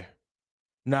me there.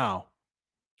 Now,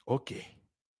 okay.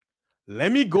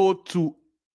 Let me go to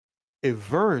a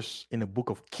verse in the book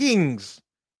of Kings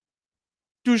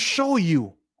to show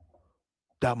you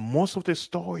that most of the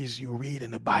stories you read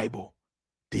in the Bible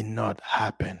did not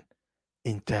happen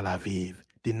in Tel Aviv,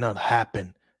 did not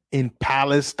happen in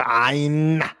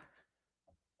Palestine.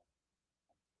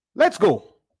 Let's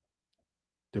go.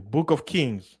 The book of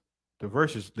Kings, the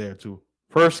verses there too.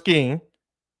 First King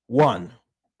 1.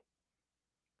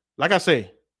 Like I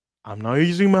say, I'm not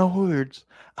using my words.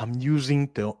 I'm using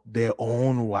their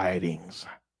own writings,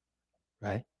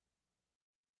 right?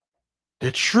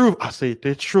 The truth, I say,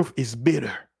 the truth is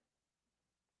bitter.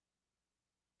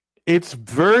 It's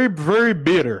very, very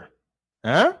bitter.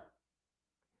 Huh?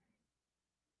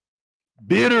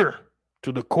 Bitter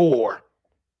to the core.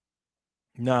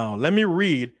 Now, let me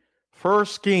read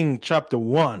First King chapter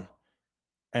 1.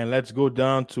 And let's go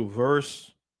down to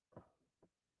verse,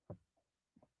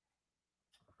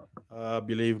 I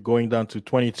believe, going down to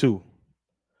 22.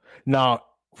 Now,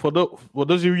 for those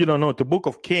of you who don't know, the book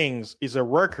of Kings is a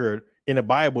record in the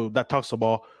Bible that talks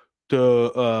about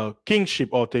the kingship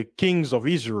of the kings of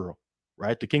Israel,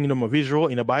 right? The kingdom of Israel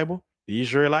in the Bible, the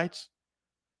Israelites.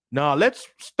 Now, let's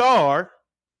start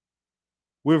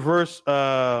with verse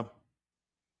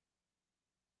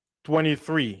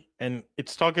 23, and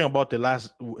it's talking about the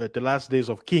last days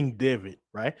of King David,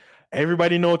 right?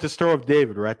 Everybody knows the story of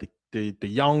David, right? The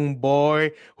young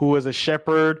boy who was a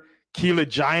shepherd, kill a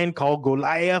giant called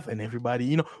Goliath, and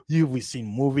everybody, you've seen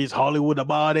movies, Hollywood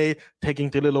about it, taking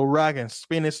the little rock and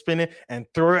spin it, and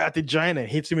throw it at the giant and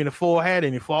hits him in the forehead,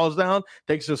 and he falls down,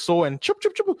 takes the sword and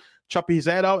chop his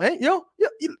head out. And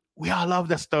we all love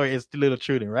that story as the little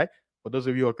children, right? For those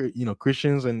of you who are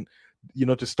Christians and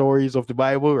the stories of the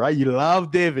Bible, right? You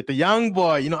love David, the young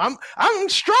boy. I'm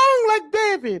strong like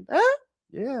David, huh?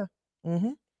 Yeah.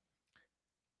 Mm-hmm.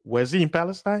 Was he in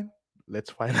Palestine? Let's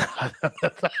find out.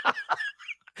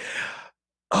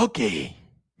 Okay.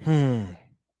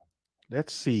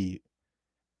 Let's see.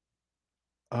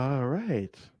 All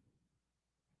right.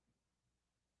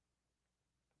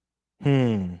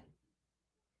 Let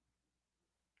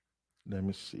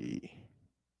me see.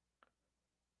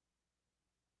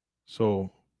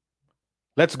 So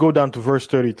let's go down to verse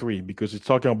 33 because it's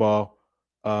talking about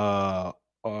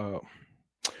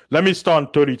let me start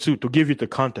on 32 to give you the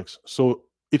context. So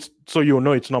you'll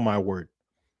know it's not my word.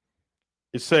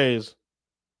 It says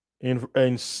in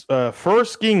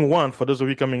First King 1, for those of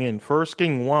you coming in, First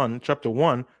King 1, chapter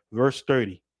 1, verse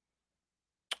 30.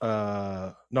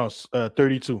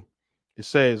 32. It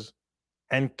says,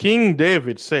 and King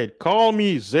David said, call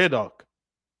me Zadok,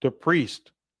 the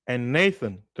priest, and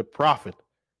Nathan, the prophet,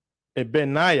 and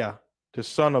Benaiah, the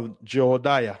son of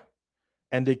Jehoiada.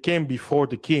 And they came before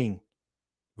the king.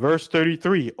 Verse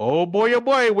 33. Oh boy,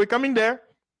 we're coming there.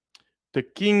 The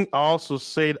king also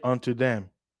said unto them,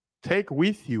 take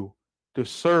with you the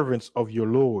servants of your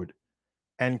Lord,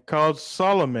 and cause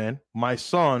Solomon, my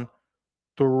son,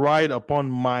 to ride upon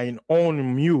mine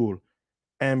own mule,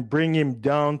 and bring him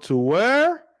down to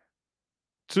where?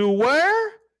 To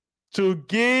where? To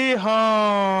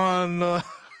Gihon.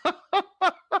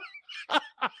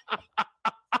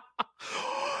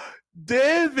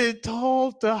 David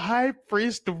told the high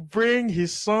priest to bring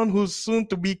his son, who's soon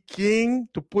to be king,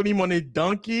 to put him on a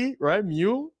donkey, right?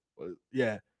 Mule?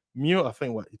 Yeah. Mule, I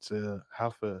think it's a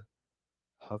half a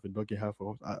donkey, half a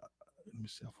horse. Let me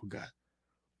see, I forgot.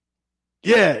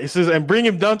 Yeah, it says, and bring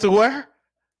him down to where?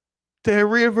 The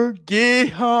river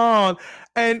Gihon.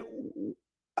 And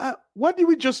what did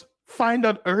we just find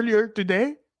out earlier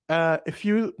today, a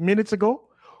few minutes ago?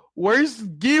 Where's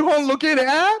Gihon located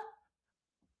at?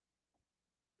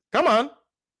 Come on.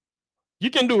 You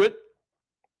can do it.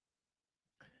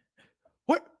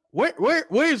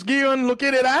 Where is Gihon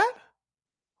located at?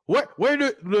 Where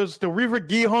does the river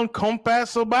Gihon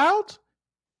compass about?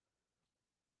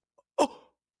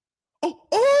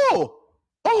 Oh.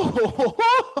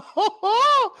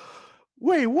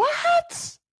 Wait,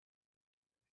 what?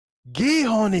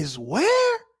 Gihon is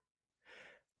where?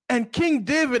 And King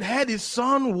David had his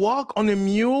son walk on a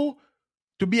mule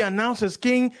to be announced as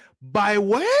king by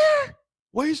where?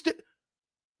 Where is the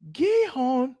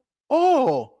Gihon?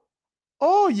 Oh,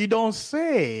 you don't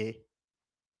say.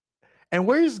 And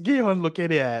where is Gihon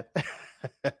located at?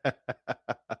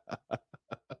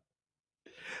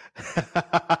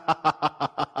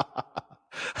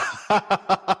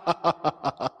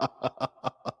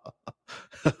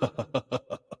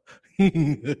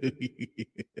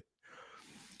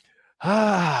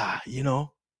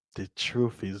 The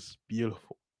truth is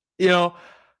beautiful. We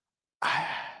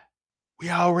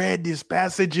all read these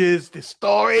passages, the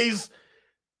stories,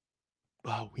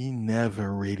 but we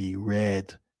never really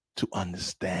read to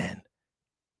understand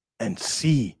and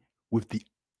see with the,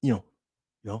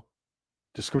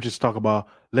 the scriptures talk about,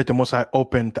 let the Most High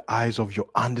open the eyes of your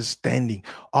understanding.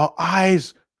 Our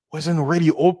eyes wasn't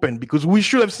already open because we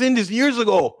should have seen this years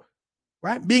ago,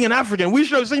 right? Being an African, we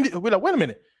should have seen it. We're like, wait a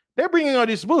minute. They're bringing out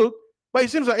this book. But it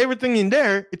seems like everything in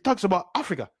there, it talks about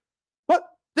Africa. But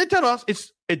they tell us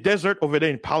it's a desert over there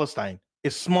in Palestine, a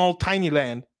small, tiny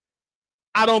land.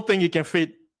 I don't think it can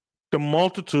fit the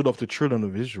multitude of the children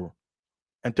of Israel.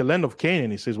 And the land of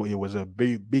Canaan, it says, well, it was a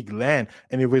big, big land,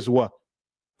 and it was what?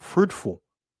 Fruitful.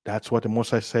 That's what the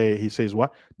Most High say. He says,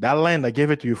 what? That land I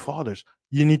gave it to your fathers.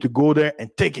 You need to go there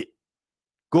and take it.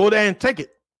 Go there and take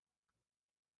it.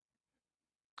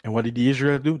 And what did the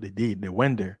Israelites do? They did. They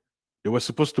went there. They were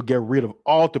supposed to get rid of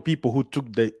all the people who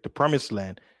took the promised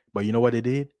land. But you know what they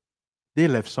did? They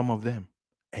left some of them.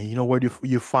 And you know where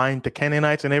you find the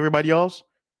Canaanites and everybody else?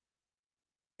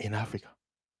 In Africa.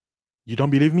 You don't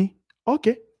believe me?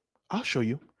 Okay, I'll show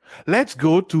you. Let's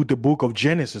go to the book of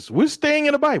Genesis. We're staying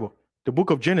in the Bible. The book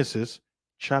of Genesis,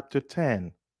 chapter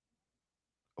 10.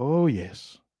 Oh,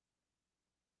 yes.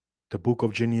 The book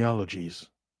of genealogies.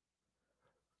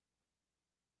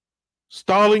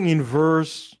 Starting in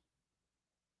verse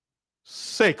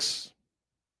 6.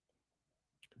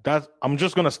 I'm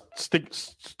just gonna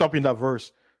stop in that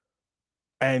verse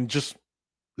and just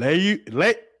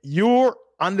let your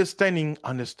understanding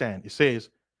understand. It says,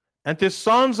 and the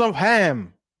sons of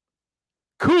Ham,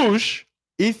 Cush,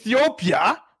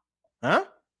 Ethiopia,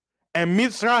 and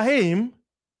Mizraim,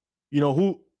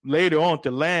 who later on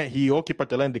the land, he occupied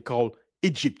the land they called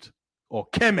Egypt or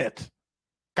Kemet,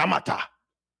 Kamata,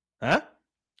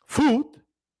 Food,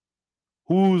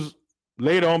 who's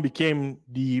later on became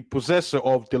the possessor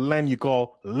of the land you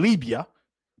call Libya.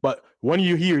 But when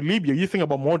you hear Libya, you think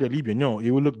about modern Libya. No,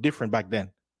 it will look different back then,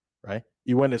 right?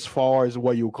 It went as far as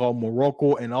what you call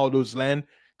Morocco and all those land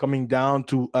coming down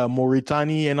to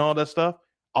Mauritania and all that stuff.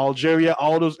 Algeria,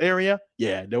 all those area.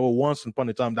 Yeah, there were once upon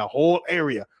a time that whole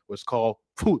area was called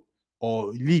Food or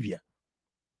Libya,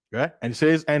 right? And it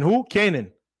says, and who?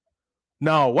 Canaan.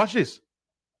 Now, watch this.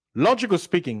 Logical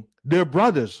speaking, they're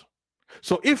brothers.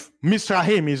 So if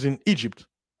Mizraim is in Egypt,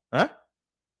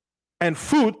 and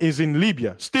Food is in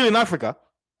Libya, still in Africa,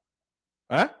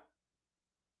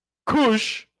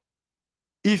 Cush,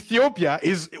 Ethiopia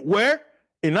is where?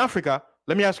 In Africa.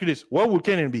 Let me ask you this. Where would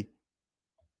Canaan be?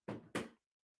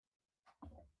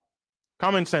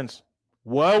 Common sense.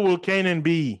 Where will Canaan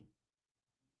be?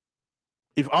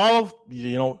 If all of,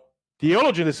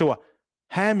 theologians, they say what?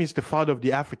 Ham is the father of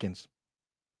the Africans.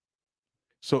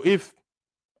 So if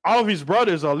all of his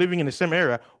brothers are living in the same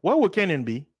area, where would Canaan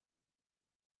be?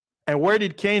 And where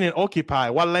did Canaan occupy?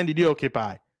 What land did he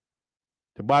occupy?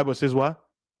 The Bible says what?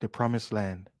 The promised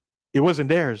land. It wasn't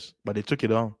theirs, but they took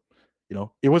it on.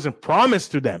 It wasn't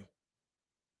promised to them.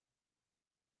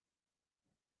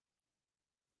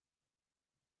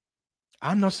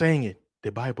 I'm not saying it.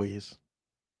 The Bible is.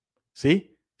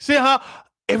 See how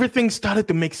everything started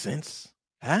to make sense?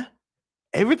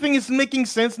 Everything is making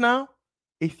sense now.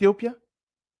 Ethiopia.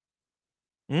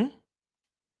 Let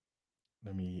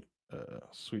me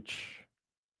switch.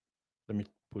 Let me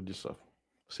put this up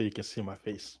so you can see my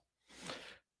face.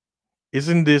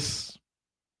 Isn't this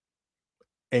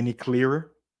any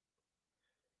clearer?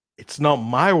 It's not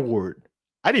my word.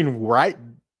 I didn't write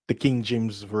the King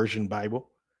James Version Bible.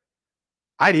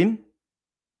 I didn't.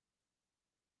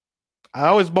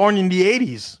 I was born in the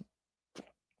 80s.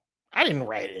 I didn't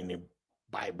write any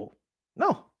Bible.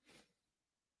 No.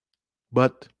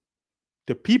 But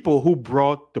the people who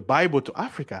brought the Bible to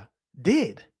Africa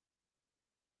did.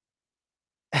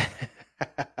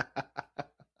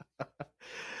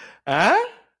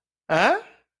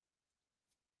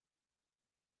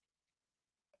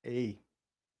 Hey,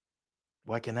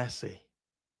 what can I say?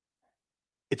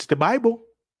 It's the Bible.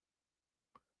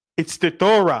 It's the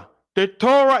Torah. The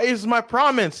Torah is my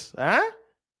promise.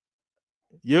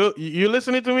 You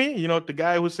listening to me? The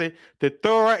guy who say the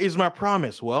Torah is my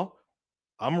promise. Well,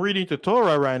 I'm reading the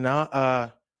Torah right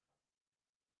now.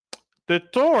 The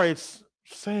Torah is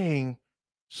saying,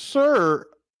 sir,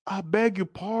 I beg your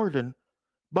pardon,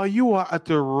 but you are at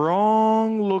the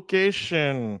wrong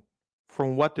location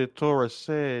from what the Torah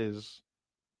says.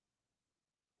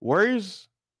 Where is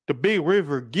the big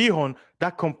river Gihon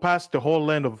that compassed the whole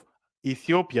land of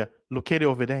Ethiopia located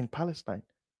over there in Palestine?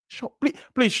 Sure,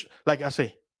 please, like I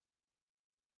say,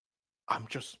 I'm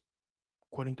just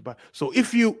quoting the Bible. So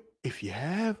if you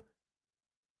have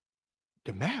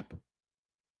the map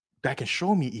that can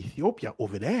show me Ethiopia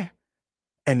over there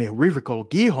and a river called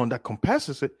Gihon that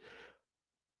compasses it,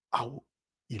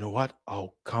 you know what?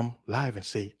 I'll come live and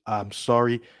say, I'm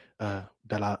sorry that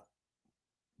I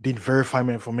didn't verify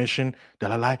my information,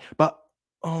 that I lied. But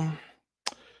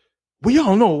we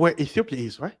all know where Ethiopia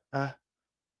is, right?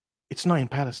 It's not in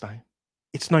Palestine.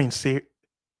 It's not in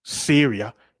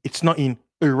Syria. It's not in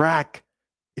Iraq.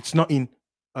 It's not in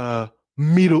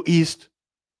Middle East.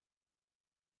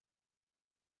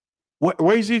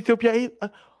 Where is Ethiopia?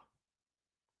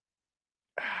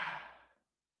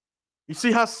 You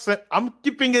see how I'm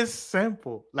keeping it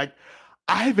simple. Like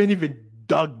I haven't even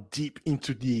dug deep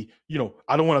into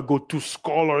I don't want to go too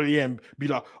scholarly and be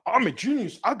like, I'm a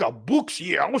genius. I got books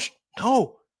here.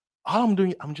 No. All I'm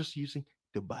doing, I'm just using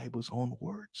the Bible's own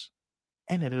words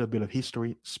and a little bit of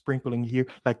history sprinkling here,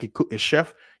 like a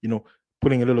chef,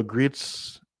 putting a little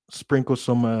grits, sprinkle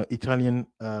some Italian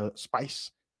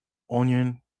spice,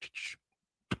 onion,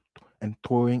 and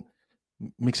throwing,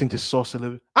 mixing the sauce a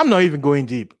little bit. I'm not even going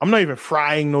deep. I'm not even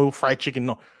frying no fried chicken.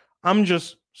 No, I'm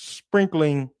just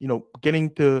sprinkling, getting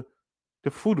the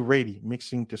food ready,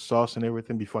 mixing the sauce and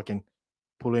everything before I can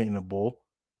put it in a bowl.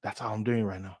 That's how I'm doing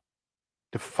right now.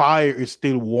 The fire is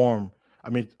still warm. I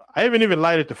mean, I haven't even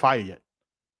lighted the fire yet.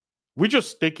 We're just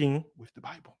sticking with the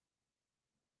Bible.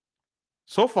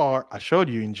 So far, I showed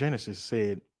you in Genesis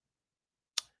said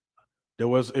there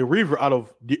was a river out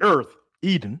of the earth,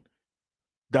 Eden,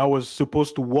 that was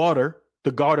supposed to water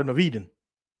the Garden of Eden,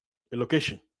 a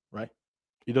location, right?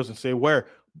 It doesn't say where,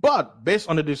 but based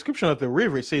on the description of the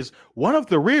river, it says one of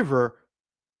the river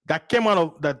that came out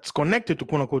of that's connected to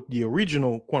quote unquote the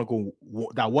original quote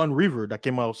unquote that one river that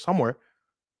came out somewhere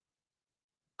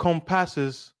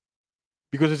compasses,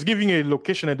 because it's giving a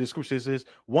location and description. It says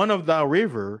one of the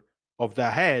river of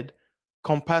the head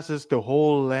compasses the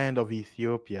whole land of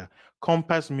Ethiopia.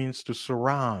 Compass means to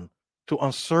surround, to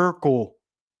encircle.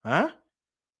 Huh?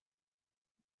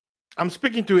 I'm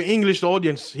speaking to an English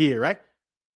audience here, right?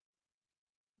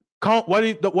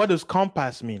 What does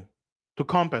compass mean? To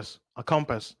compass, a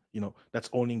compass, that's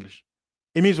all English.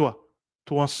 It means what?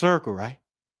 To encircle, right?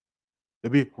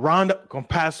 It'd be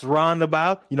compass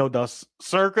roundabout, thus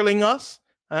circling us.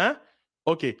 Huh?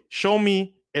 Okay, show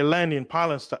me a land in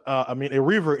Palestine, a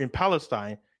river in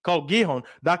Palestine called Gihon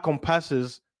that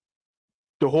compasses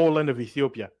the whole land of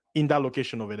Ethiopia in that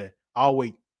location over there. I'll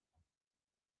wait.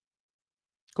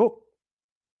 Cool.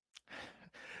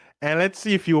 And let's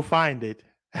see if you'll find it.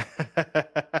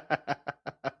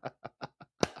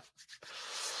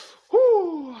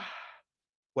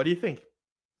 What do you think?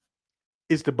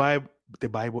 Is the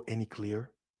Bible any clearer?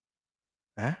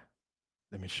 Huh?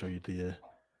 Let me show you the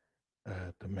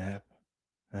map.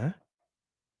 Huh?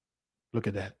 Look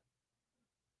at that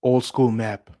old school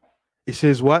map. It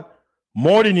says what?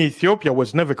 Modern Ethiopia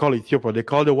was never called Ethiopia. They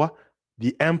called it what?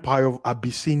 The Empire of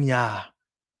Abyssinia.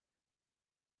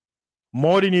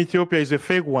 Modern Ethiopia is a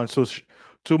fake one. So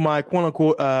to my quote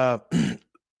unquote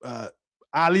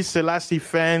Ali Selassie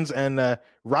fans and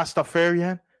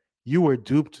Rastafarian, you were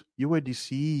duped. You were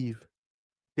deceived.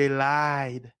 They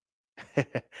lied.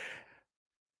 It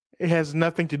has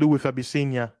nothing to do with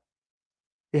Abyssinia.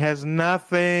 It has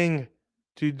nothing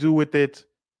to do with it.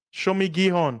 Show me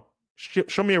Gihon.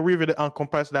 Show me a river that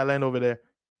encompasses that land over there.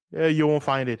 Yeah, you won't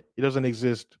find it. It doesn't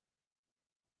exist.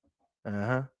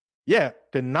 Yeah,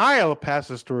 the Nile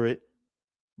passes through it,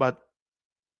 but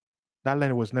that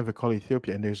land was never called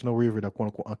Ethiopia, and there's no river that quote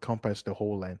unquote encompasses the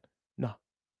whole land. No.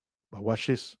 But watch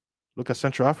this. Look at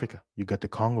Central Africa. You got the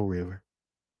Congo River.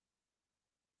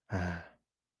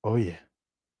 Oh yeah.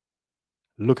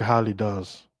 Look how it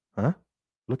does. Huh?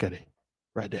 Look at it.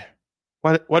 Right there.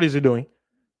 What is it doing?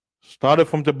 Started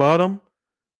from the bottom,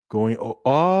 going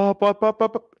up.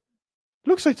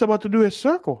 Looks like it's about to do a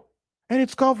circle. And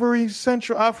it's covering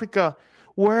Central Africa,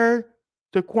 where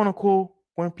the quote unquote,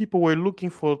 when people were looking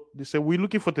for, they said, we're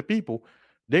looking for the people.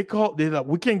 They like,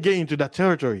 we can't get into that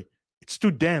territory. It's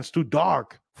too dense, too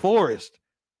dark, forest.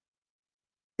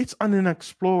 It's an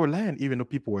unexplored land, even though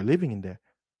people were living in there.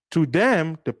 To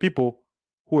them, the people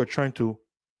who are trying to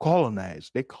colonize,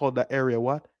 they call that area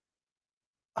what?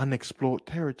 Unexplored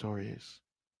territories.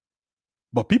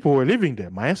 But people were living there.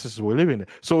 My ancestors were living there.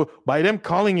 So by them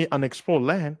calling it unexplored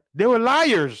land, they were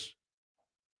liars.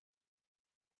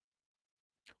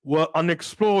 Well,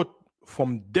 unexplored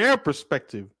from their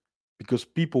perspective because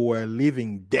people were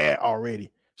living there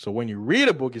already. So when you read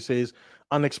a book, it says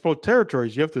unexplored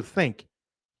territories. You have to think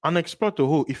unexplored to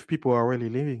who? If people are already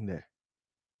living there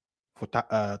for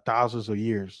thousands of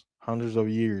years, hundreds of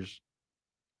years,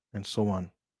 and so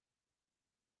on.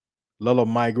 A lot of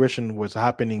migration was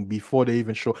happening before they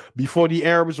even show. Before the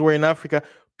Arabs were in Africa,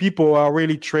 people were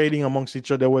already trading amongst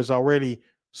each other. There was already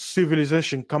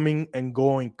civilization coming and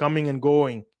going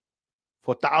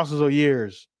for thousands of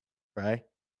years, right?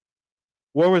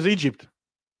 Where was Egypt?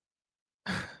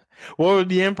 What were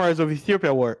the empires of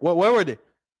Ethiopia were? Where were they?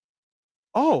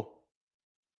 Oh,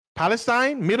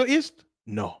 Palestine, Middle East?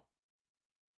 No.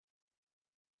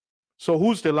 So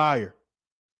who's the liar?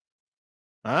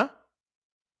 Huh?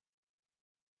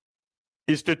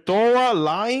 Is the Torah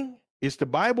lying? Is the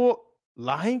Bible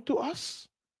lying to us?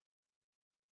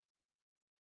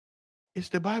 Is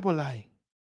the Bible lying?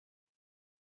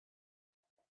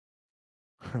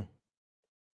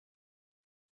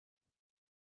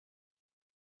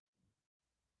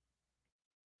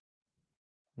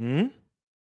 Hmm?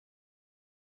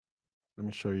 Let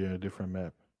me show you a different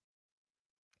map.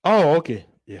 Oh, okay.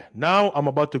 Yeah. Now I'm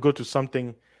about to go to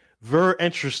something very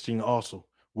interesting also.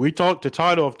 We talked, the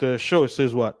title of the show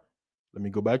says what? Let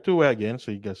me go back to it again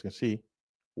so you guys can see.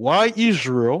 Why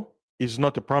Israel is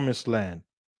not the promised land.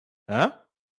 Huh?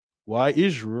 Why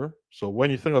Israel? So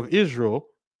when you think of Israel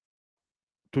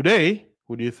today,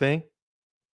 who do you think?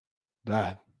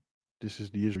 That. This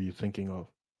is the Israel you're thinking of.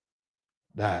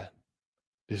 That.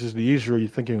 This is the Israel you're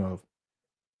thinking of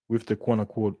with the quote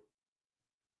unquote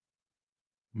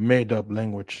made up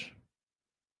language.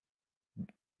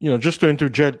 Just to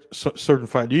interject certain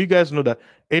fact, do you guys know that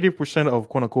 80% of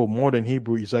quote unquote modern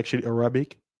Hebrew is actually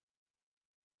Arabic?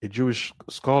 A Jewish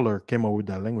scholar came up with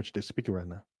that language they're speaking right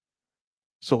now.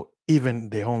 So even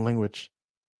their own language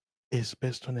is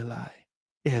based on a lie.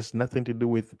 It has nothing to do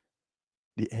with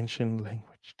the ancient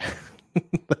language.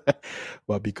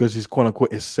 But because it's quote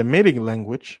unquote a Semitic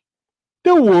language,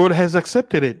 the world has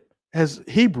accepted it as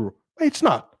Hebrew. It's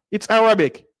not. It's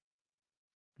Arabic.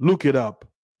 Look it up.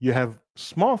 You have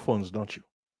smartphones, don't you?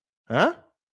 Huh?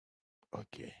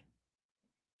 Okay.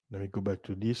 Let me go back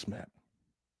to this map.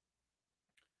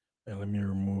 And let me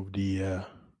remove the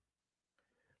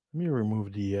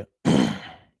the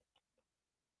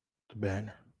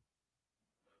banner.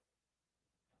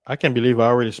 I can't believe I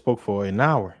already spoke for an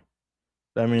hour.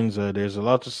 That means there's a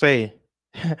lot to say.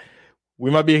 We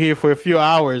might be here for a few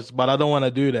hours, but I don't want to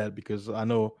do that because I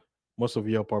know most of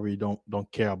you probably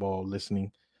don't care about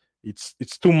listening. It's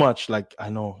too much. Like I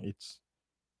know it's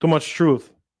too much truth.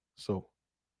 So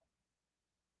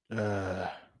uh,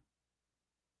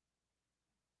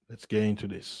 let's get into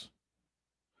this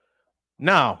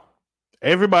now.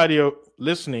 Everybody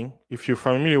listening, if you're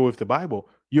familiar with the Bible,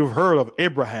 you've heard of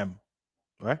Abraham,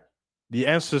 right? The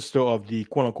ancestor of the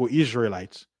quote unquote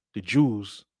Israelites, the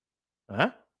Jews,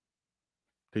 huh?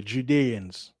 The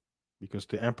Judeans, because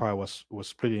the empire was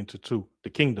split into two. The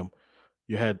kingdom,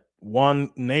 you had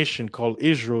one nation called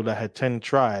Israel that had 10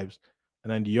 tribes,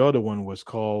 and then the other one was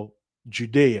called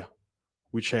Judea,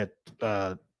 which had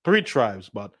three tribes.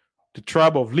 But the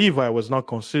tribe of Levi was not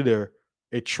considered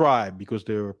a tribe because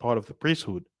they were part of the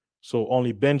priesthood. So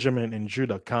only Benjamin and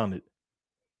Judah counted,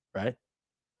 right?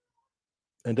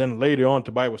 And then later on,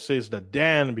 the Bible says that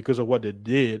Dan, because of what they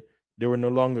did, they were no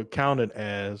longer counted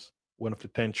as one of the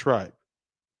 10 tribes.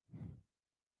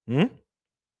 Hmm?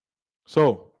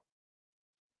 So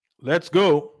let's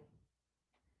go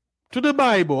to the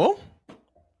Bible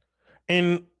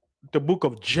in the book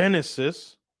of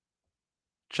Genesis,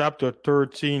 chapter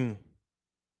 13.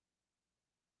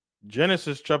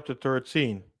 Genesis chapter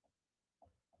 13.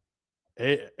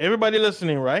 Hey, everybody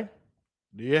listening, right?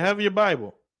 Do you have your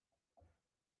Bible?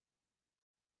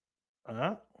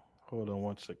 Uh-huh. Hold on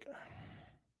one second.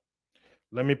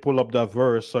 Let me pull up that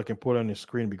verse so I can put it on the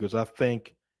screen because I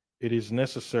think it is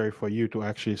necessary for you to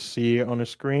actually see it on the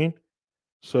screen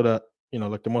so that,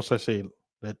 like the most I say,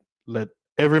 let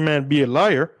every man be a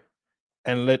liar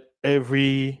and let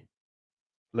the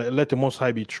most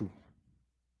high be true.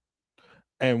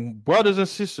 And brothers and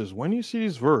sisters, when you see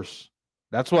this verse,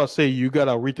 that's why I say you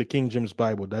gotta read the King James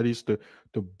Bible. That is the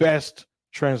best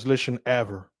translation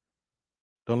ever.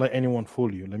 Don't let anyone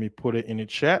fool you. Let me put it in the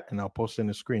chat and I'll post it in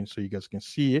the screen so you guys can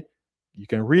see it. You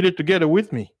can read it together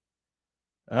with me.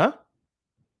 Huh?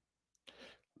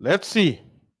 Let's see.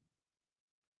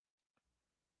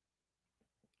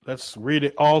 Let's read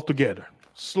it all together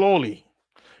slowly.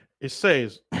 It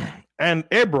says, and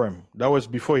Abram, that was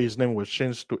before his name was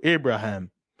changed to Abraham.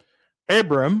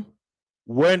 Abram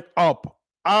went up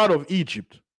out of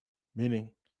Egypt, meaning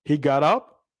he got up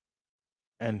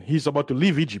and he's about to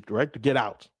leave Egypt, right? To get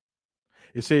out.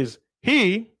 It says,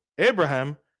 he,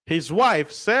 Abraham, his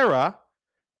wife, Sarah,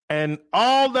 and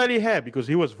all that he had, because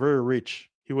he was very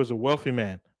rich. He was a wealthy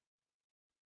man.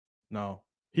 Now,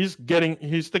 he's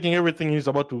taking everything he's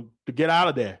about to get out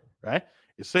of there, right?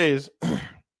 It says,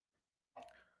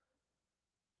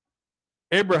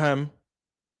 Abraham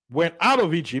went up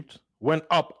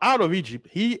out of Egypt,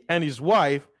 he and his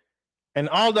wife, and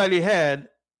all that he had,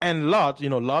 and Lot,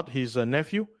 Lot, his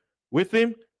nephew, with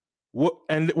him.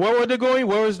 And where were they going?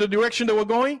 Where was the direction they were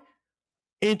going?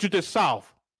 Into the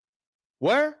south.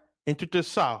 Where? Into the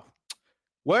south.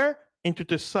 Where? Into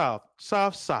the south.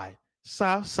 South side.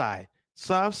 South side.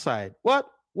 South side. What?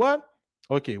 What?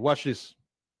 Okay, watch this.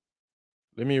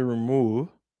 Let me remove.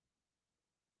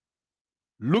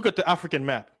 Look at the African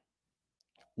map.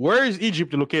 Where is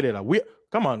Egypt located at? We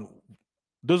come on,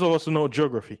 those of us who know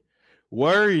geography.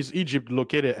 Where is Egypt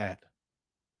located at?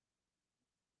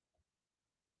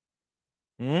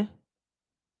 Hmm?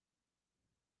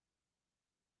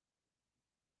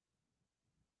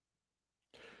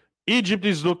 Egypt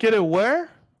is located where?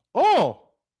 Oh,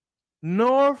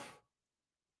 North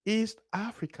East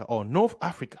Africa or North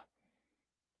Africa.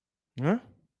 Huh?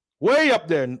 Way up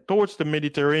there towards the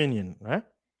Mediterranean, right?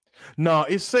 Now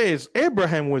it says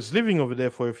Abraham was living over there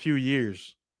for a few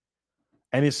years.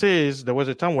 And it says there was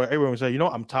a time where Abraham said,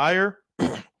 I'm tired.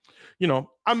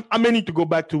 I may need to go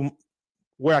back to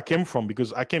where I came from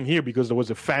because I came here because there was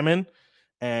a famine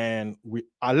and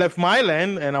I left my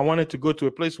land and I wanted to go to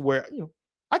a place where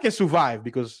I can survive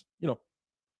because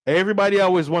everybody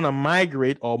always want to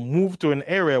migrate or move to an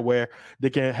area where they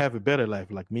can have a better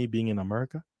life, like me being in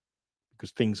America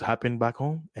because things happen back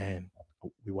home and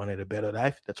we wanted a better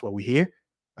life. That's why we're here,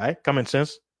 right? Common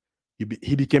sense. He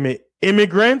became an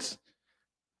immigrant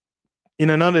in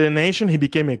another nation. He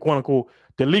became a quote unquote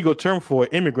the legal term for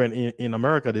immigrant in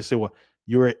America. They say, well,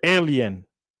 you're an alien,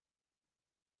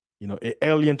 an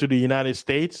alien to the United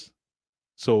States.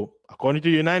 So according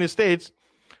to the United States,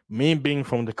 me being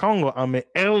from the Congo, I'm an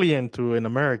alien to an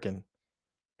American.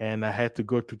 And I had to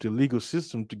go through the legal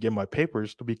system to get my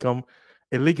papers to become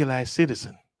a legalized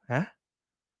citizen. Huh?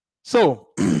 So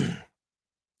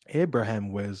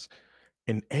Abraham was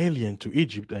an alien to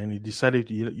Egypt and he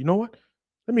decided, you know what?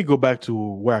 Let me go back to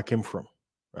where I came from,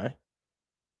 right?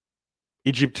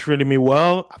 Egypt treated me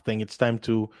well. I think it's time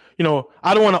to,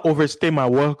 I don't want to overstay my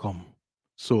welcome.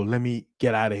 So let me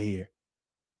get out of here.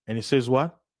 And he says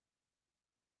what?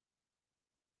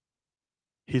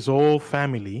 His whole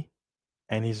family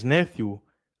and his nephew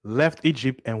left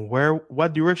Egypt and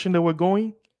what direction they were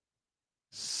going?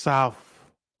 South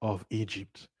of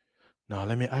Egypt. Now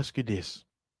let me ask you this.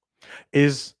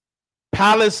 Is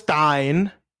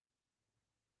Palestine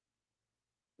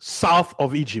south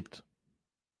of Egypt?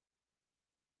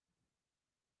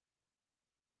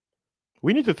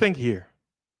 We need to think here.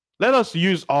 Let us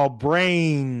use our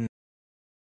brain.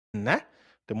 Nah?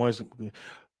 The more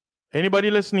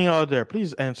anybody listening out there,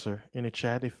 please answer in the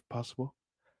chat if possible.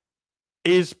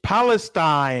 Is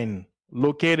Palestine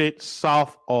located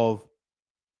south of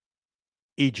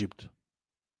Egypt?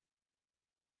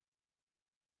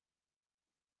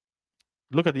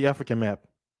 Look at the African map.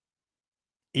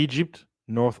 Egypt,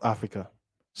 North Africa.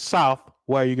 South,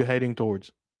 where are you heading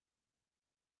towards?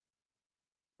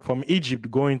 From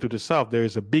Egypt going to the south, there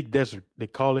is a big desert. They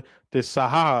call it the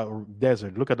Sahara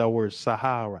Desert. Look at that word,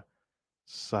 Sahara.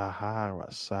 Sahara.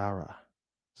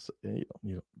 You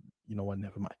know what?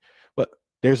 Never mind. But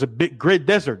there's a great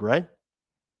desert, right?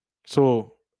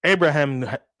 So Abraham,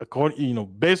 according,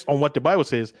 based on what the Bible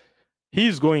says,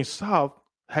 he's going south,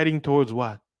 heading towards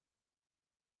what?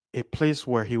 A place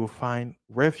where he will find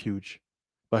refuge.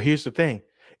 But here's the thing: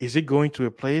 is it going to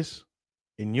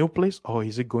a new place, or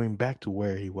is it going back to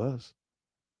where he was?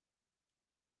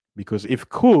 Because if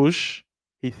Cush,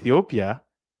 Ethiopia,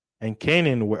 and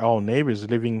Canaan were all neighbors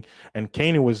living, and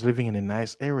Canaan was living in a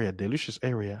nice area, delicious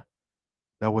area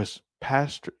that was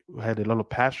pasture, had a lot of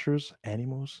pastures,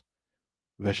 animals,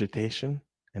 vegetation,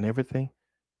 and everything.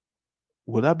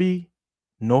 Will that be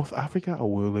North Africa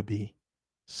or will it be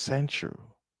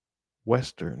Central,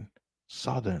 Western,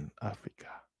 Southern Africa?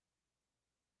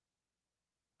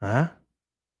 Huh?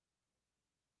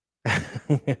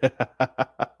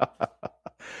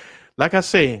 Like I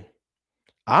say,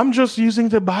 I'm just using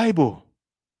the Bible.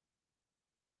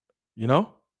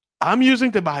 I'm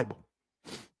using the Bible.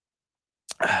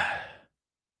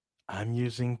 I'm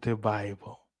using the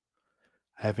Bible.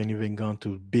 I haven't even gone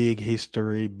to big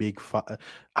history,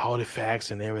 all the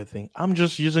facts and everything. I'm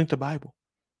just using the Bible.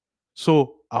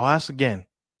 So I'll ask again,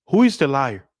 who is the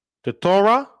liar? The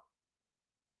Torah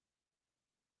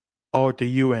or the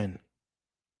UN?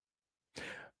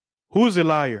 Who's the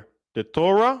liar? The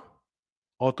Torah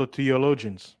or the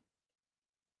theologians?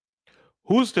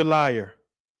 Who's the liar?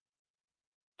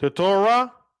 The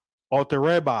Torah or the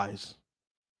rabbis?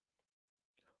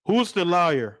 Who's the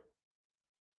liar?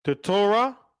 The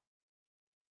Torah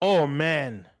or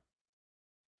man?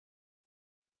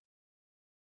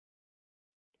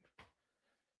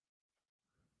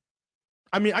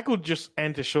 I mean, I could just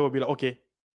end the show and be like, okay,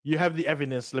 you have the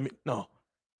evidence. No,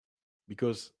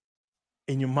 because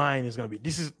in your mind it's gonna be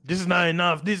this is not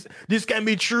enough. This can't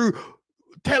be true.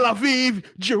 Tel Aviv,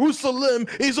 Jerusalem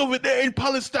is over there in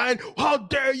Palestine. How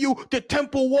dare you? The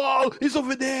temple wall is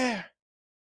over there.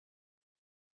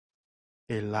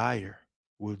 A liar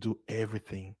will do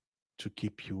everything to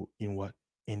keep you in what?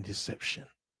 In deception.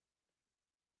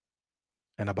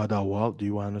 And about that wall, do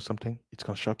you want to know something? It's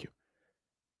going to shock you.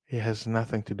 It has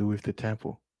nothing to do with the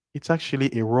temple. It's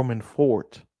actually a Roman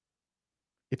fort.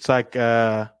 It's like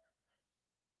a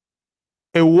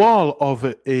wall of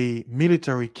a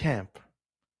military camp.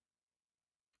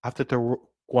 After the,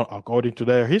 well, according to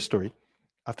their history,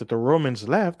 after the Romans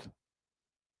left,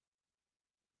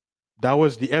 that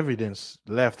was the evidence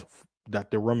left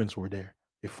that the Romans were there.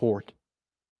 A fort.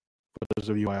 For those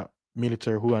of you who are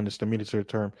military who understand military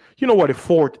term, you know what a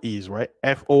fort is, right?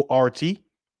 FORT.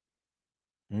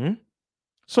 Hmm?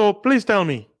 So please tell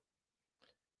me,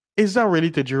 is that really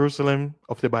the Jerusalem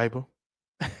of the Bible?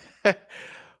 But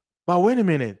wait a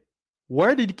minute.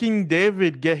 Where did King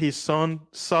David get his son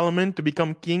Solomon to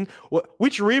become king?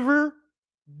 Which river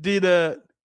did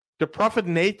the prophet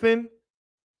Nathan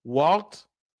walked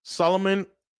Solomon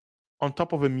on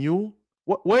top of a mule?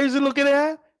 Where is he looking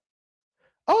at?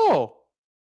 Oh,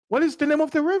 what is the name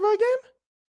of the river again?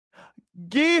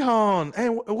 Gihon.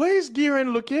 And where is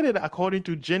Gihon located according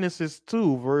to Genesis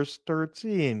 2, verse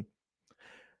 13?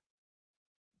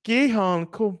 Gihon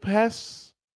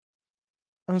compass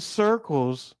and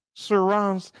circles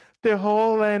surrounds the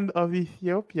whole land of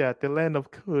Ethiopia, the land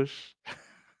of Cush.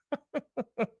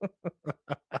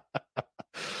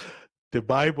 The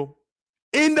Bible.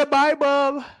 In the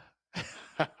Bible.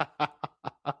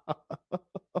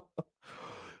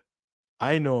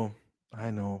 I know.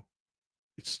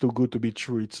 It's too good to be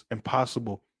true. It's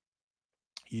impossible.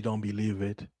 You don't believe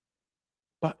it.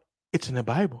 But it's in the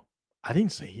Bible. I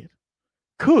didn't say it.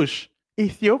 Cush,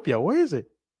 Ethiopia. Where is it?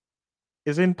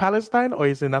 Is it in Palestine or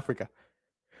is it in Africa?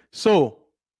 So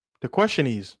the question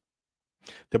is,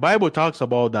 the Bible talks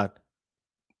about that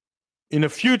in the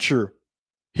future,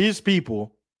 his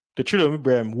people, the children of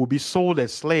Abraham, will be sold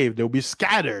as slaves. They will be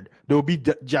scattered. They will be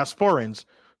diasporans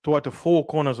throughout the four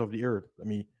corners of the earth. Let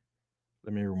me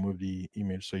remove the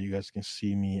image so you guys can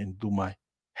see me and do my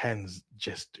hands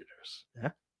gestures.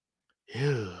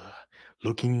 Yeah,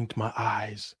 looking into my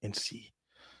eyes and see.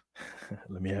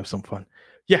 Let me have some fun.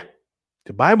 Yeah,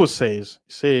 the Bible says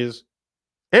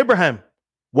Abraham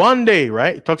one day,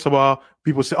 right? It talks about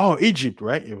people say, "Oh, Egypt,"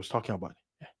 right? It was talking about it.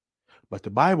 Yeah. But the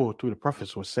Bible through the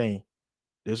prophets was saying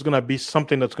there's gonna be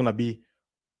something that's gonna be,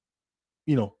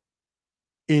 you know,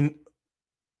 in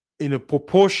a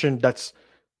proportion that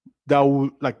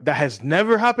has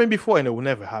never happened before and it will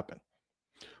never happen.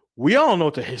 We all know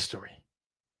the history.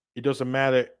 It doesn't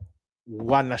matter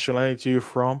what nationality you're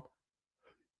from.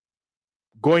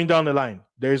 Going down the line,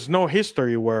 there's no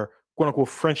history where quote unquote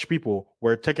French people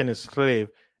were taken as slave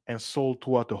and sold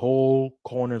throughout the whole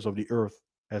corners of the earth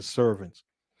as servants.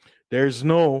 There's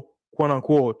no quote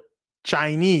unquote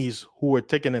Chinese who were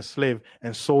taken as slave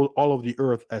and sold all of the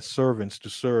earth as servants to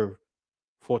serve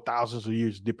for thousands of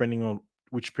years, depending on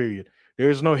which period.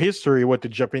 There is no history where the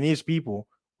Japanese people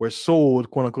were sold,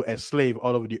 quote unquote, as slave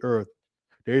all over the earth.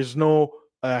 There is no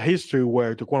history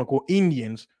where the quote unquote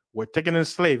Indians were taken as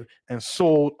slave and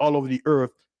sold all over the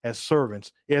earth as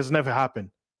servants. It has never happened.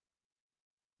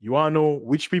 You want to know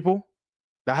which people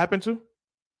that happened to?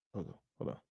 Hold on.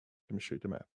 Let me show you the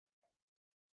map.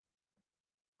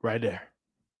 Right there.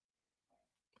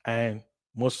 And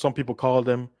some people call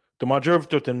them, the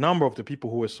majority of the number of the people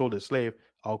who were sold as slave,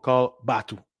 I'll call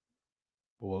Batu.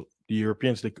 Well, the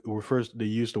Europeans they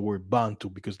use the word Bantu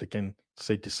because they can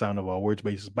say the sound of our words,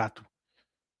 but it's Batu.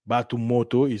 Batu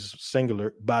Moto is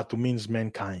singular. Batu means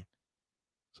mankind.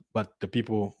 But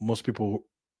most people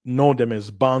know them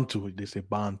as Bantu. They say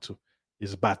Bantu.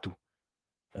 It's Batu.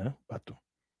 Batu.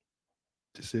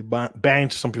 They say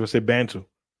Bantu. Some people say Bantu.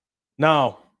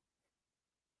 Now,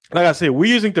 like I said,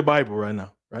 we're using the Bible right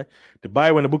now, right? The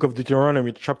Bible in the book of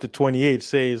Deuteronomy, chapter 28,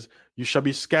 says, "You shall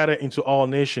be scattered into all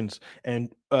nations,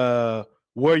 and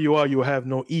where you are, you have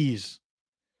no ease."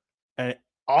 And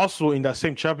also in that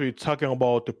same chapter, you're talking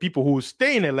about the people who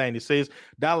stay in the land. It says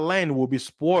that land will be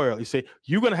spoiled. It says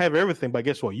you're gonna have everything, but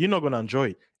guess what? You're not gonna enjoy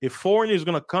it. A foreigner is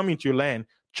gonna come into your land,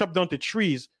 chop down the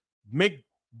trees, make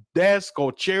desks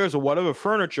or chairs or whatever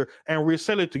furniture, and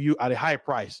resell it to you at a high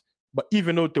price. But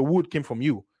even though the wood came from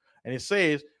you, and it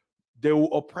says they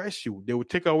will oppress you, they will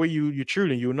take away your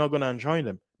children. You're not gonna enjoy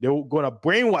them. They're gonna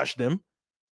brainwash them,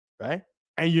 right?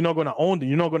 And you're not going to own them.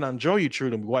 You're not going to enjoy your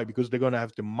children. Why? Because they're going to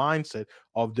have the mindset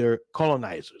of their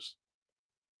colonizers,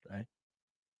 right?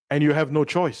 And you have no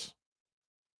choice,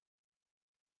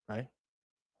 right?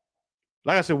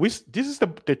 Like I said, this is the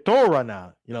Torah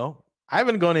now. I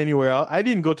haven't gone anywhere else. I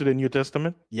didn't go to the New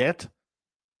Testament yet,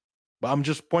 but I'm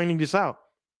just pointing this out.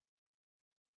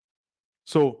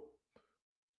 So,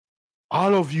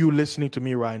 all of you listening to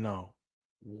me right now,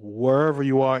 wherever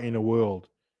you are in the world,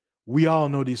 we all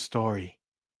know this story.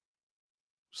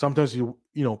 Sometimes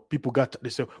people they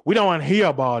say we don't want to hear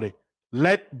about it.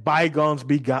 Let bygones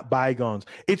be bygones.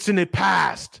 It's in the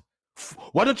past.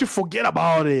 Why don't you forget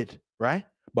about it, right?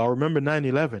 But remember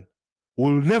 9/11.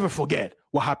 We'll never forget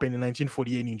what happened in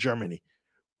 1948 in Germany.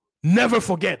 Never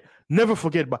forget. Never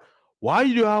forget. But why do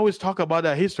you always talk about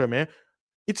that history, man?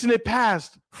 It's in the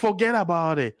past. Forget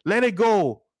about it. Let it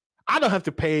go. I don't have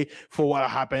to pay for what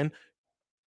happened.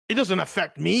 It doesn't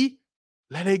affect me.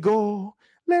 Let it go.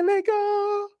 Let it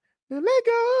go. Let it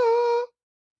go.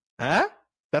 Huh?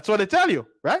 That's what they tell you,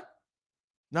 right?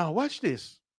 Now watch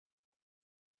this.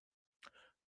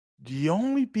 The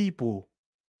only people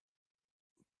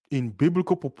in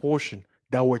biblical proportion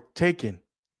that were taken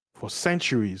for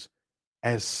centuries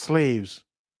as slaves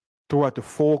throughout the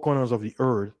four corners of the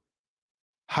earth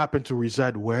happened to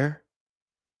reside where?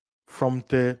 From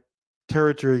the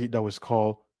territory that was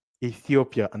called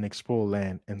Ethiopia, an explored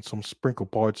land, and some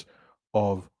sprinkled parts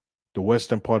of the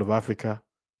western part of Africa,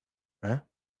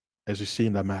 as you see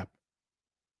in the map.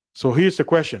 So here's the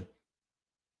question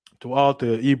to all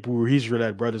the Hebrew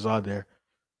Israelite brothers out there.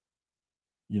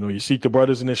 You see the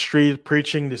brothers in the street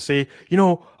preaching. They say,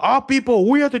 our people,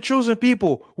 we are the chosen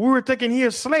people. We were taken here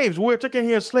as slaves. We were taken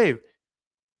here as slaves.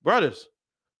 Brothers,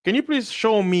 can you please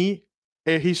show me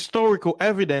a historical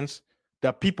evidence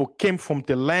that people came from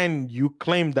the land you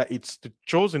claim that it's the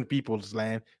chosen people's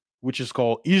land, which is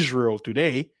called Israel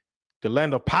today, the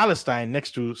land of Palestine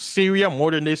next to Syria,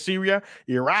 modern day Syria,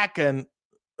 Iraq, and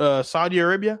Saudi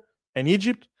Arabia and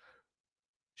Egypt?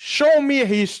 Show me a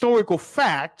historical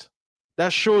fact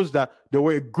that shows that there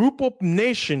were a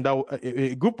nation of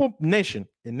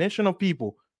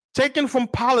people taken from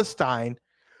Palestine,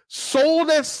 sold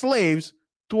as slaves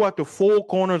throughout the four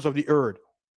corners of the earth.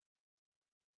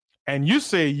 And you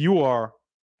say you are,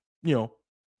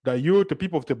 that you're the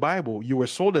people of the Bible, you were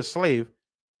sold as slave,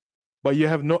 but you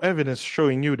have no evidence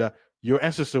showing you that your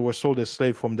ancestors were sold as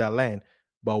slave from that land.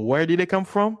 But where did they come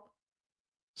from?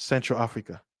 Central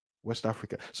Africa, West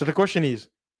Africa. So the question is,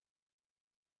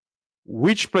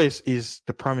 which place is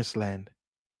the promised land?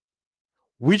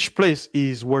 Which place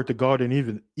is where the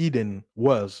Garden Eden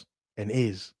was and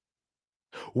is?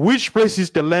 Which place is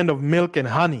the land of milk and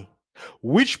honey?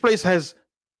 Which place has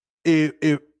a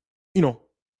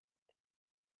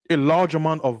large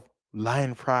amount of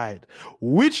lion pride?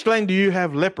 Which land do you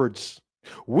have leopards?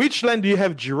 Which land do you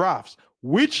have giraffes?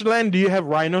 Which land do you have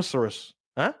rhinoceros?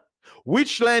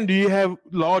 Which land do you have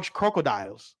large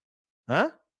crocodiles?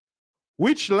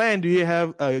 Which land do you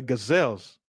have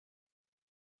gazelles,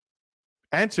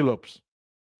 antelopes?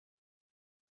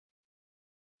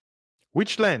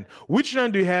 Which land? Which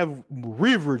land do you have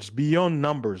rivers beyond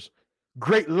numbers,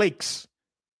 great lakes,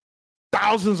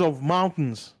 thousands of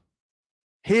mountains,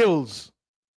 hills,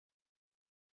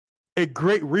 a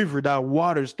great river that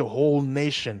waters the whole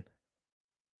nation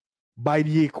by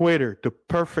the equator, the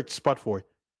perfect spot for it,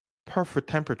 perfect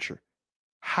temperature,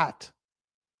 hot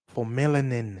for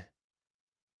melanin.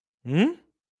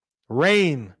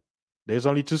 Rain. There's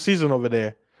only two seasons over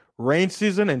there. Rain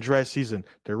season and dry season.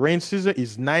 The rain season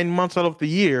is 9 months out of the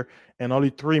year and only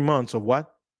 3 months of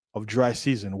what? Of dry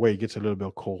season, where it gets a little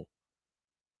bit cold.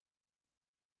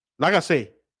 Like I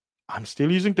say, I'm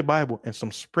still using the Bible and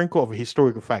some sprinkle of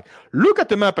historical fact. Look at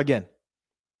the map again.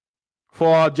 For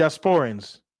our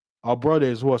diasporans, our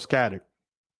brothers who are scattered.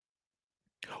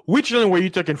 Which land were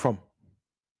you taken from?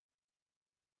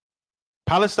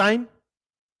 Palestine?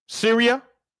 Syria?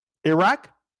 Iraq?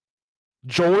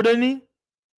 Jordany?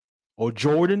 Or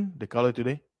Jordan, they call it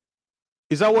today.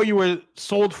 Is that where you were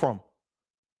sold from?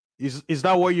 Is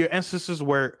that where your ancestors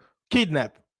were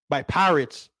kidnapped by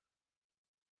pirates?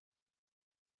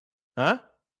 Come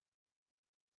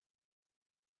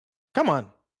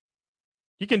on.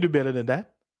 You can do better than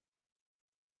that.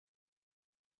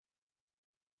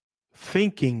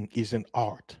 Thinking is an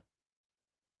art.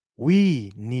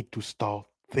 We need to start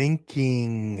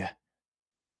thinking.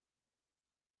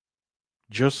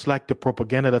 Just like the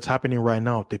propaganda that's happening right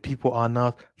now, the people are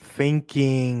not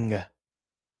thinking.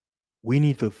 We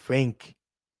need to think.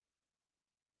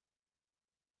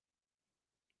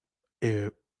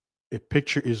 A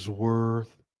picture is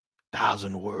worth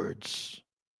 1,000 words.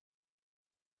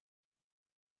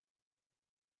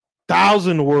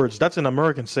 1,000 words. That's an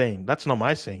American saying. That's not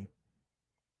my saying.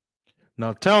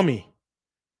 Now tell me,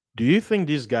 do you think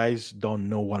these guys don't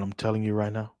know what I'm telling you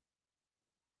right now?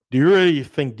 Do you really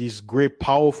think these great,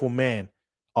 powerful men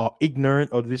are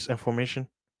ignorant of this information?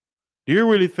 Do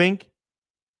you really think?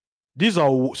 These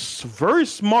are very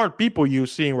smart people you're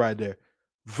seeing right there.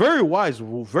 Very wise,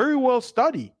 very well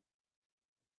studied.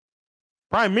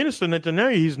 Prime Minister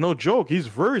Netanyahu, he's no joke. He's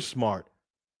very smart.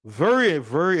 Very,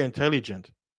 very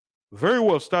intelligent. very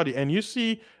well studied. And you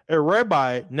see a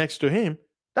rabbi next to him,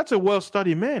 that's a well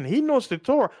studied man. He knows the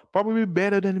Torah probably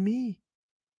better than me.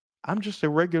 I'm just a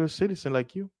regular citizen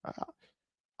like you.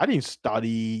 I didn't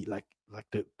study like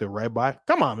the rabbi.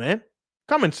 Come on, man.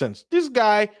 Common sense. This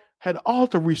guy had all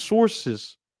the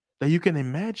resources that you can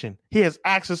imagine. He has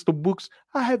access to books.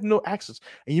 I have no access.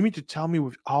 And you mean to tell me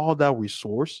with all that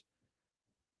resource,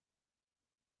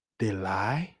 they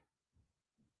lie?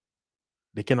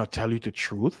 They cannot tell you the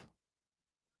truth?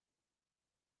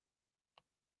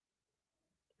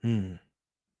 Hmm.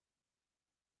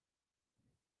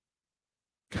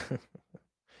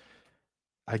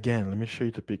 Again, let me show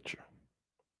you the picture.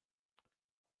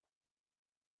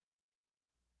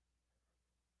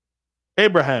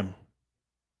 Abraham,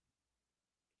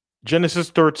 Genesis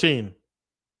 13.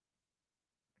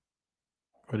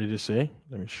 What did it say?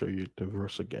 Let me show you the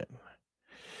verse again.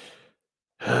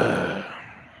 Let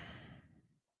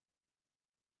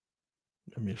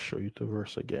me show you the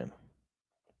verse again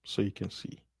so you can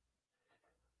see.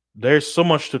 There's so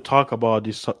much to talk about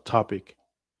this topic.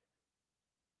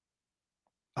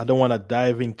 I don't want to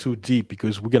dive in too deep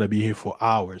because we're going to be here for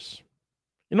hours.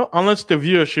 Unless the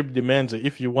viewership demands it,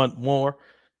 if you want more.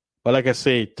 But like I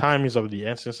say, time is of the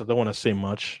essence. I don't want to say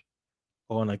much.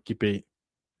 I want to keep it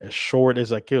as short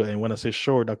as I can. And when I say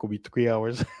short, that could be 3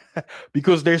 hours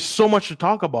because there's so much to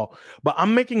talk about. But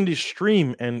I'm making this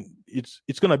stream and it's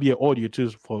gonna be an audio too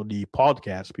for the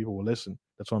podcast. People will listen.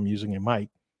 That's why I'm using a mic.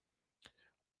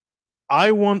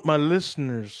 I want my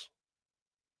listeners,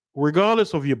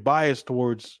 regardless of your bias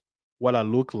towards what I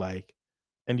look like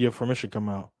and the information come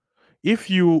out, if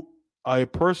you are a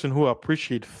person who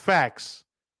appreciate facts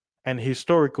and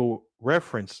historical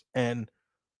reference and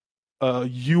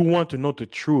you want to know the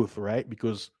truth, right?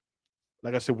 Because,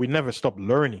 like I said, we never stop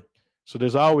learning. So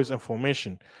there's always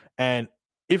information. And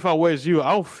if I was you,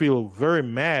 I'll feel very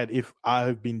mad if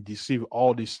I've been deceived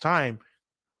all this time,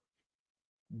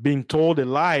 being told a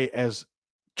lie as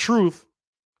truth,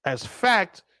 as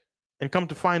fact, and come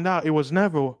to find out it was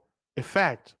never a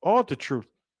fact or the truth.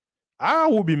 I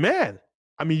will be mad.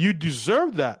 I mean, you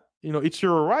deserve that. It's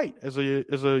your right as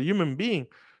a human being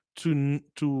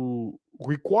to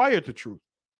require the truth.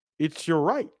 It's your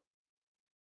right.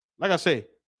 Like I say,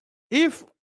 if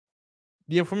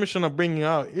the information I'm bringing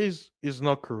out is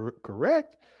not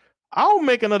correct, I'll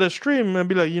make another stream and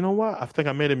be like, you know what? I think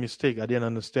I made a mistake. I didn't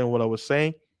understand what I was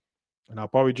saying, and I'll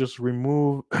probably just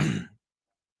remove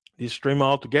this stream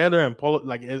altogether and pull it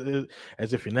like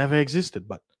as if it never existed.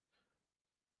 But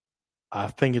I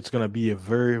think it's gonna be a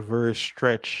very, very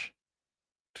stretch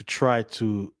to try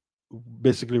to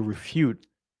basically refute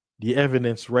the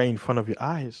evidence right in front of your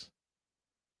eyes.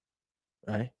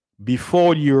 Right?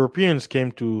 Before the Europeans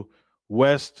came to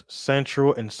West,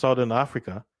 Central, and Southern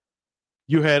Africa,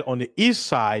 you had on the east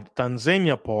side,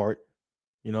 Tanzania part,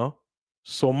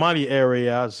 Somali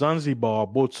area, Zanzibar,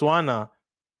 Botswana,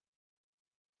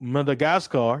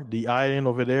 Madagascar, the island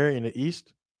over there in the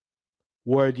east,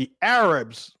 where the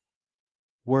Arabs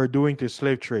were doing the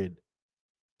slave trade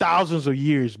thousands of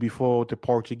years before the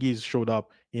Portuguese showed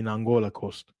up in Angola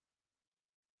coast.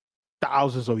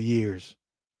 Thousands of years.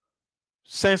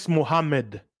 Since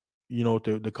Muhammad,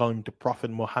 they call him the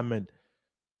Prophet Muhammad,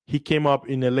 he came up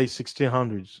in the late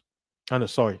 1600s.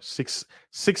 Sorry,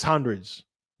 600s,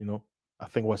 I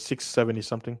think it was 670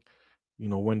 something,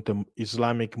 when the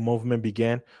Islamic movement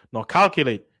began. Now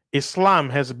calculate, Islam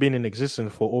has been in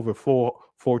existence for over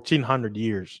 1400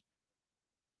 years.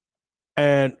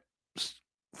 And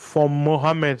from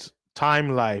Muhammad's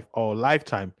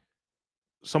lifetime,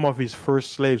 some of his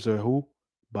first slaves are who?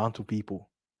 Bantu people.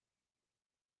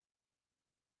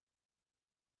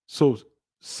 So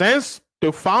since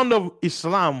the founder of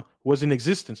Islam was in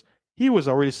existence, he was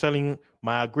already selling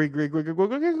my great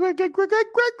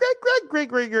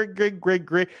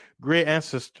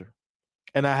ancestor,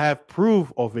 and I have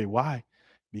proof of it. Why?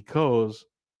 Because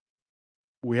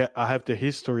I have the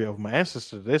history of my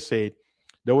ancestors. They said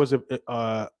there was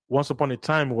a once upon a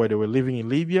time where they were living in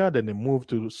Libya, then they moved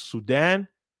to Sudan,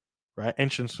 right?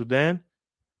 Ancient Sudan,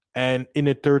 and in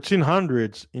the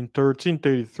 1300s, in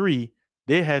 1333,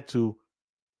 they had to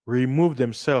remove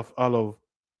themselves out of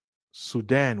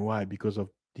Sudan. Why? Because of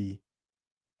the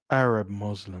Arab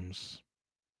Muslims.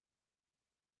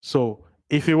 So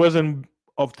if it wasn't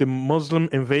of the Muslim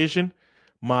invasion,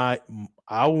 I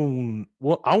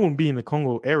wouldn't be in the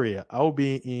Congo area. I would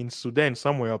be in Sudan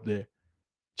somewhere up there,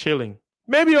 chilling.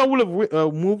 Maybe I would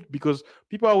have moved because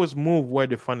people always move where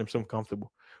they find themselves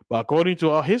comfortable. But according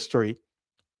to our history,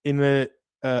 in the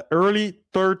early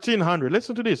 1300s,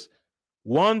 listen to this: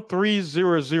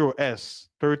 1300s,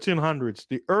 1300s,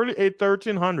 the early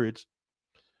 1300s,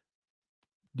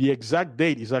 The exact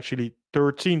date is actually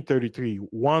 1333,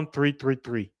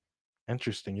 1333.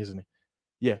 Interesting, isn't it?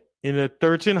 Yeah. In the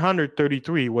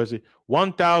 1333, was it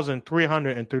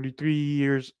 1333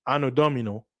 years Anno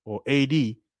Domino or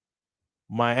AD,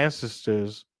 my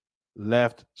ancestors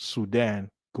left Sudan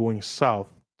going south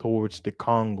towards the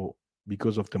Congo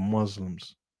because of the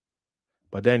Muslims.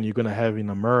 But then you're going to have in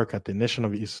America, the Nation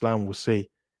of Islam will say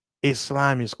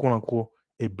Islam is quote unquote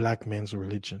a black man's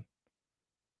religion.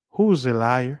 Who's a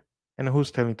liar and who's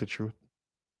telling the truth?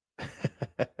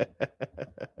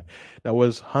 That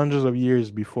was hundreds of years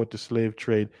before the slave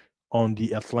trade on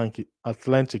the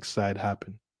Atlantic side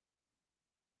happened.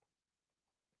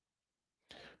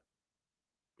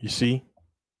 You see,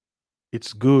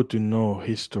 it's good to know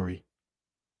history,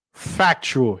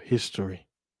 factual history,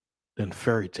 than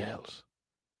fairy tales.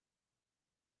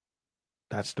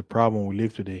 That's the problem we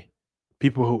live today.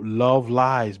 People who love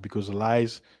lies because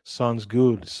lies sounds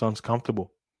good, sounds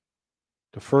comfortable.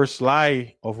 The first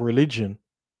lie of religion,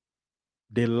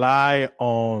 they lie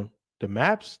on the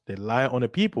maps, they lie on the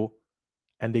people,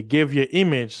 and they give you an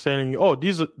image saying, "Oh,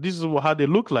 this is how they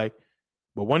look like."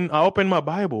 But when I open my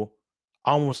Bible,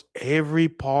 almost every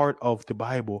part of the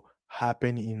Bible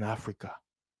happened in Africa.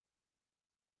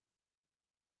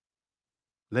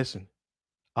 Listen,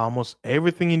 almost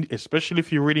everything, especially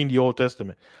if you're reading the Old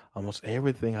Testament, almost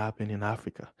everything happened in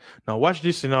Africa. Now, watch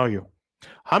this scenario.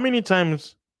 How many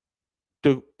times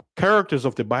the characters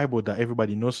of the Bible that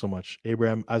everybody knows so much,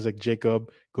 Abraham, Isaac,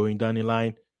 Jacob, going down the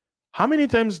line, how many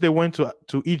times they went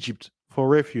to Egypt for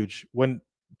refuge when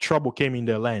trouble came in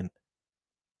their land?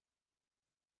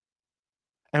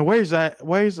 And where is that?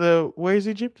 Where is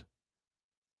Egypt?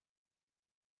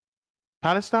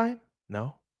 Palestine?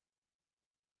 No.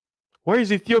 Where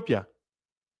is Ethiopia?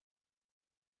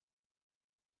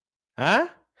 Huh?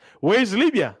 Where is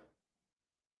Libya?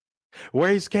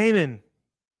 Where is Canaan?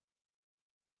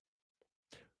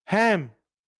 Ham,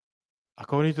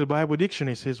 according to the Bible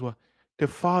dictionary, says what? The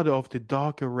father of the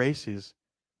darker races,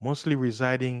 mostly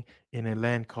residing in a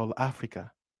land called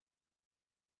Africa.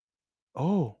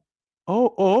 Oh,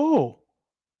 oh, oh,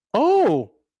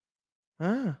 oh.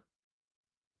 Ah,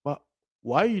 but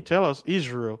why you tell us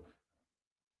Israel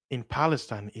in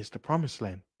Palestine is the promised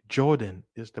land? Jordan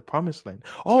is the promised land.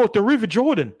 Oh, the River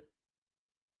Jordan.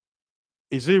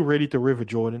 Is it really the River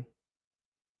Jordan?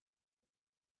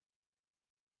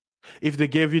 If they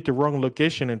gave you the wrong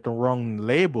location and the wrong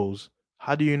labels,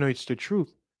 how do you know it's the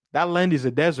truth? That land is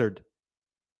a desert.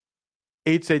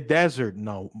 It's a desert.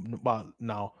 No,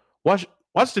 now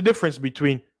what's the difference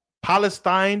between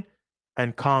Palestine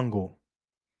and Congo?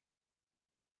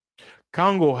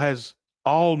 Congo has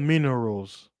all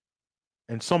minerals,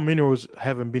 and some minerals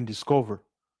haven't been discovered.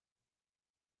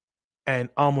 And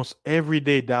almost every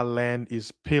day that land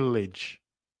is pillaged.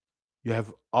 You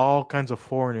have all kinds of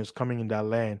foreigners coming in that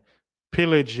land,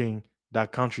 pillaging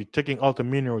that country, taking all the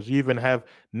minerals. You even have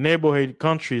neighborhood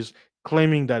countries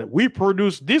claiming that we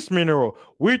produce this mineral.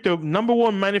 We're the number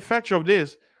one manufacturer of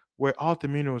this, where all the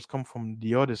minerals come from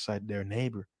the other side, their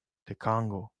neighbor, the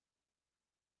Congo.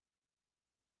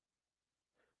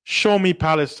 Show me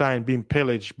Palestine being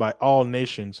pillaged by all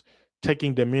nations,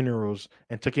 taking the minerals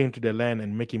and taking into the land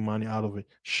and making money out of it.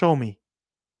 Show me.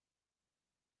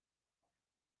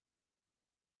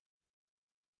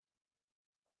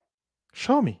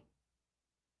 Show me.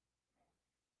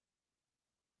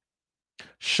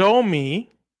 Show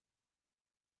me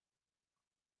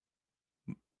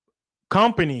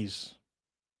companies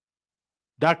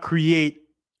that create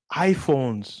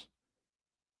iPhones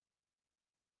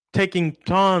taking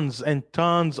tons and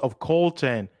tons of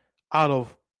coltan out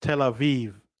of Tel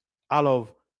Aviv, out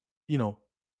of, you know,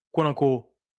 quote unquote,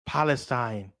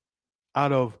 Palestine,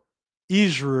 out of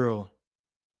Israel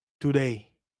today.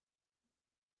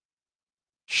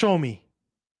 Show me.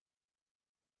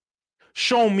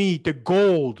 Show me the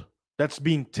gold that's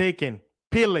being taken,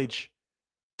 pillaged,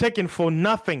 taken for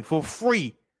nothing, for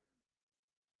free.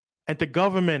 And the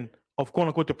government of quote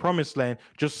unquote the promised land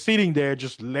just sitting there,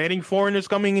 just letting foreigners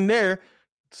coming in there,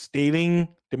 stealing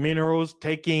the minerals,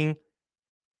 taking,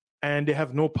 and they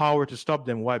have no power to stop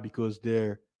them. Why? Because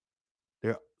they're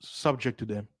subject to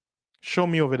them. Show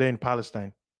me over there in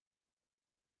Palestine.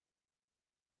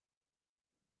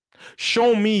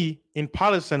 Show me in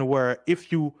Palestine where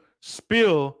if you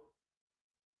spill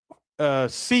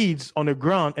seeds on the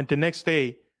ground and the next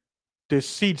day the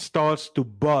seed starts to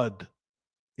bud,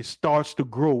 it starts to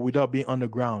grow without being on the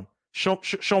ground. Show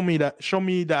me that. Show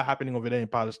me that happening over there in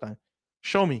Palestine.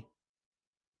 Show me.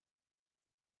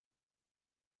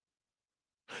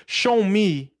 Show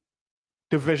me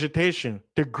the vegetation,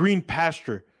 the green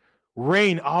pasture,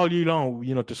 rain all year long.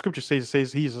 You know, the scripture says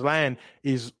his land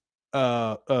is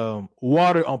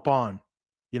water upon.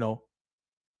 You know,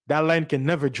 that land can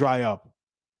never dry up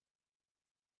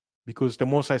because the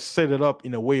Most High set it up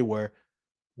in a way where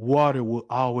water will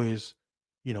always,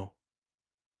 you know,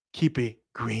 keep it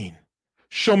green.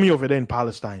 Show me over there in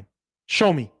Palestine.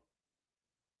 Show me.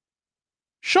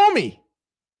 Show me.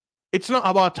 It's not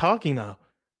about talking now.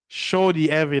 Show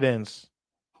the evidence.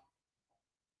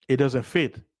 It doesn't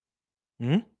fit.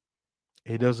 Hmm?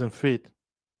 It doesn't fit.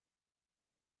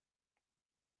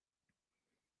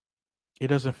 It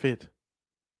doesn't fit.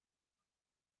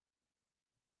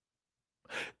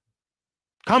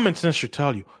 Common sense should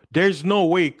tell you there's no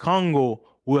way Congo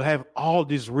will have all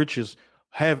these riches,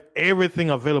 have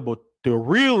everything available, the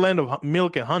real land of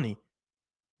milk and honey,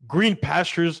 green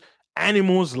pastures,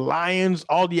 animals, lions,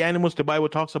 all the animals the Bible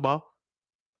talks about,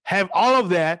 have all of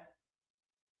that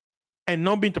and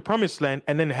not being to promised land,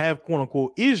 and then have quote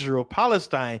unquote Israel,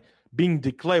 Palestine being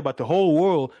declared by the whole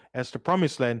world as the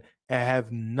promised land and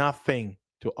have nothing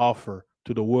to offer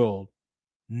to the world.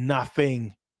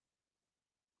 Nothing.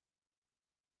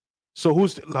 So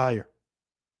who's the liar?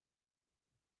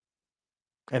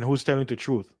 And who's telling the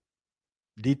truth?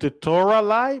 Did the Torah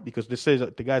lie? Because they say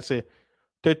the guy said,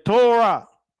 the Torah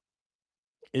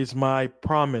is my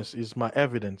promise, is my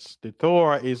evidence. The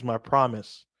Torah is my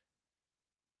promise.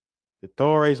 The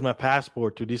Torah is my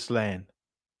passport to this land.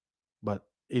 But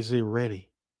is it ready?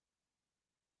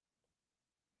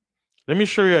 Let me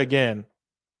show you again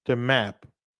the map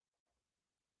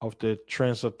of the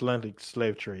transatlantic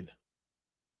slave trade.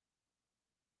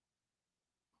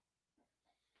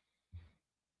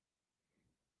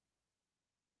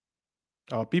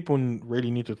 People really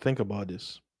need to think about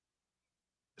this,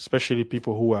 especially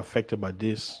people who are affected by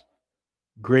this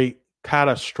great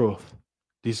catastrophe,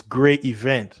 this great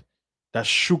event that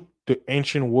shook the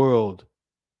ancient world.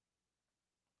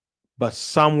 But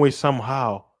some way,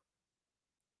 somehow,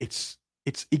 it's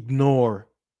ignored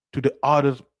to the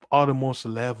uttermost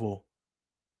level.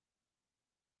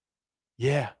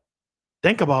 Yeah,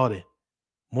 think about it.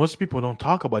 Most people don't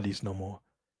talk about this no more.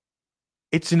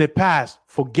 It's in the past.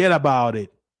 Forget about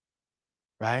it.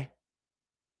 Right?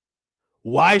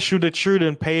 Why should the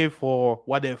children pay for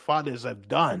what their fathers have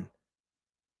done?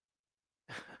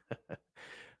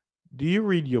 Do you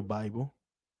read your Bible,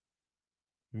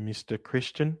 Mr.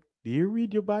 Christian? Do you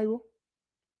read your Bible?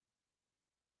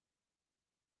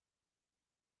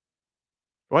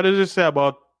 What does it say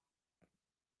about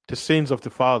the sins of the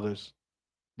fathers,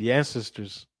 the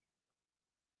ancestors?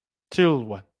 Till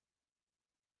what?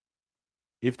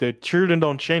 If the children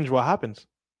don't change, what happens?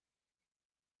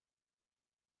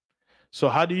 So,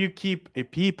 how do you keep a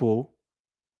people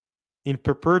in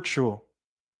perpetual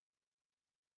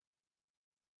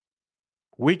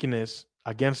weakness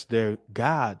against their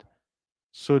God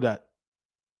so that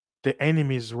the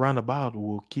enemies roundabout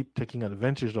will keep taking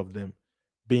advantage of them,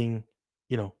 being,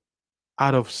 you know,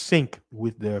 out of sync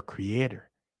with their creator?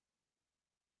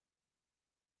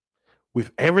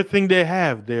 With everything they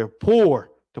have, they're poor,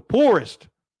 the poorest.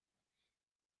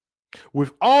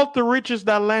 With all the riches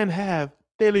that land have,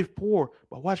 they live poor.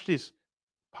 But watch this.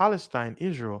 Palestine,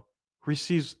 Israel,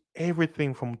 receives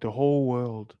everything from the whole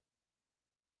world.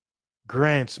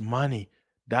 Grants, money.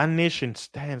 That nation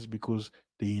stands because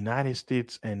the United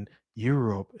States and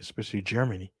Europe, especially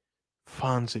Germany,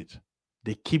 funds it.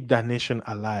 They keep that nation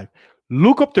alive.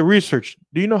 Look up the research.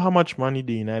 Do you know how much money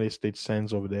the United States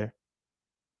sends over there?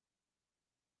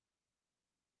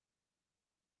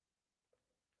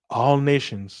 All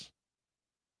nations,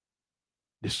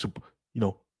 this, you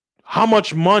know, how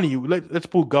much money, let's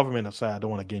put government aside. I don't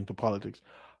want to get into politics.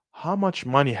 How much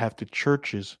money have the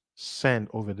churches sent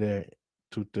over there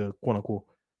to the quote unquote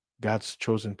God's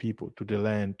chosen people, to the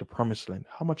land, the promised land?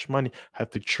 How much money have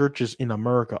the churches in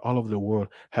America, all over the world,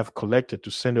 have collected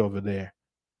to send over there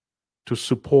to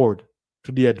support,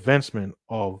 to the advancement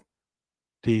of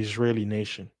the Israeli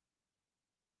nation?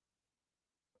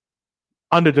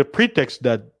 Under the pretext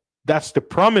that that's the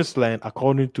promised land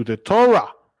according to the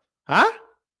Torah. Huh?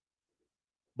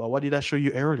 But what did I show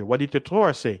you earlier? What did the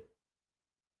Torah say?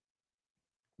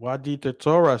 What did the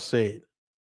Torah say?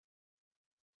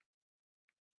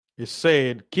 It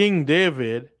said King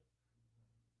David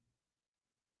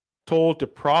told the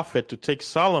prophet to take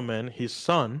Solomon, his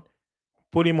son,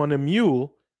 put him on a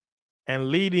mule, and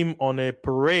lead him on a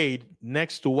parade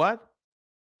next to what?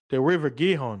 The river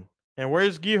Gihon. And where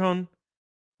is Gihon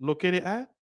located at?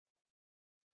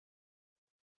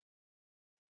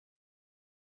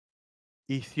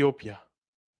 Ethiopia.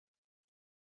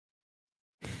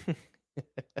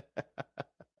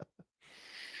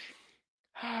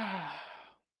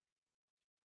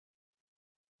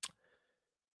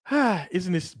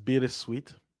 Isn't this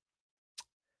bittersweet?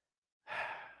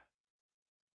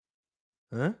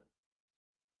 Huh?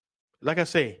 Like I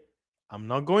say, I'm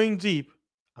not going deep.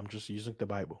 I'm just using the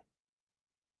Bible.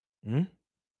 Hmm?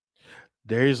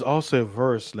 There is also a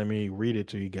verse. Let me read it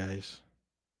to you guys.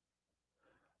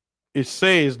 It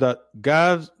says that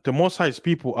God, the Most High's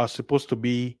people, are supposed to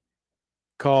be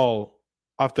called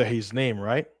after His name,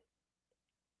 right?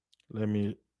 Let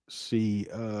me see.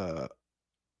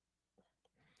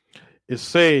 It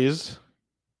says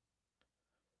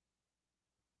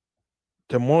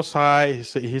the Most High.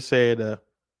 He said,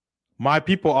 "My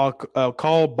people are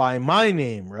called by my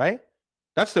name." Right?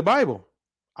 That's the Bible.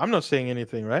 I'm not saying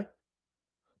anything, right?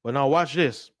 But now watch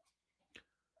this.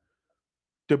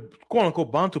 The quote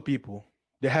unquote Bantu people,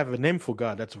 they have a name for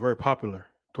God that's very popular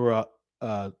throughout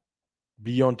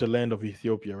beyond the land of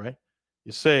Ethiopia, right?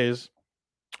 It says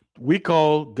we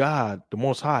call God the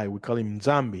Most High. We call Him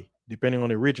Nzambi, depending on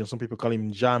the region. Some people call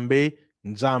Him Njambe,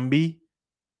 Nzambi,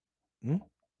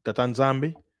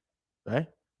 Tatanzambi, right?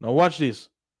 Now watch this.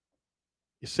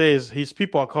 It says His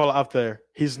people are called after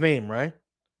His name, right?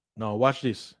 Now watch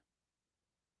this.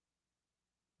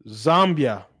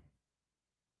 Zambia,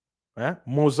 right?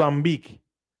 Mozambique,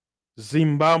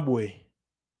 Zimbabwe.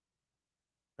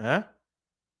 Huh?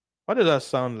 What does that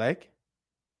sound like?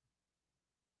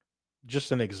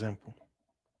 Just an example.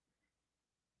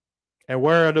 And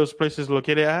where are those places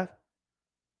located at?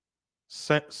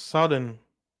 Southern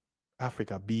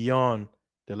Africa, beyond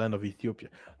the land of Ethiopia.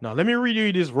 Now, let me read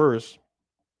you this verse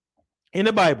in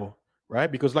the Bible,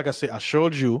 right? Because, like I said, I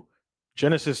showed you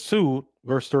Genesis 2,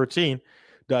 verse 13,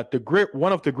 that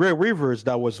one of the great rivers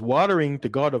that was watering the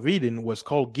Garden of Eden was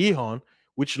called Gihon,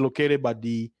 which is located by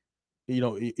the,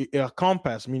 a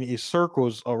compass, meaning it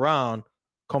circles around,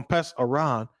 compass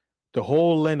around the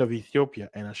whole land of Ethiopia.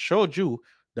 And I showed you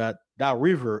that that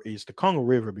river is the Congo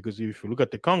River, because if you look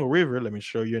at the Congo River, let me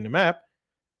show you in the map.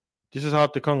 This is how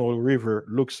the Congo River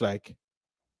looks like.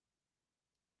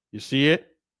 You see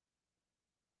it?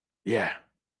 Yeah.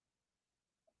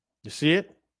 You see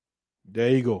it? There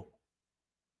you go.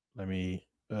 Let me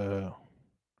yeah,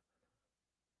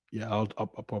 I'll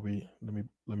probably let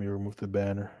me remove the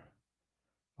banner.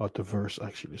 Out the verse,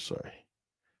 actually, sorry.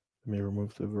 Let me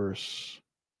remove the verse.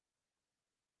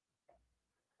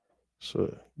 So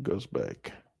it goes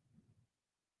back.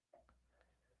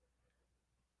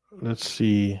 Let's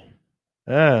see.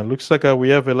 Looks like we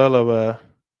have a lot of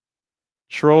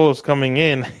trolls coming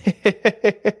in.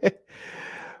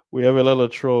 We have a lot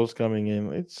of trolls coming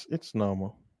in. It's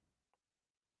normal.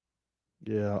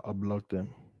 Yeah, I'll block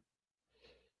them.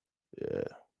 Yeah.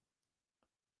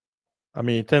 I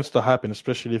mean, it tends to happen,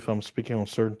 especially if I'm speaking on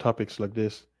certain topics like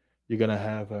this. You're gonna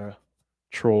have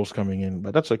trolls coming in,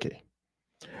 but that's okay.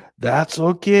 That's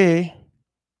okay.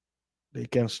 They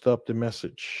can stop the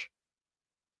message.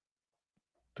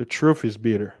 The truth is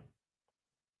bitter.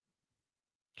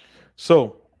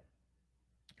 So,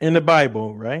 in the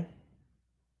Bible, right?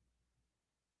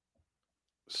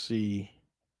 See,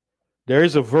 there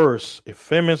is a verse, a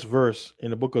famous verse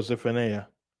in the book of Zephaniah.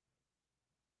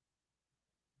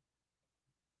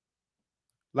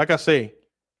 Like I say,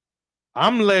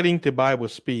 I'm letting the Bible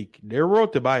speak. They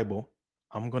wrote the Bible.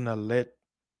 I'm going to let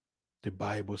the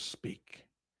Bible speak.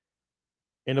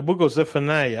 In the book of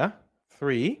Zephaniah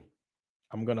 3,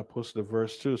 I'm going to post the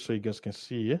verse too so you guys can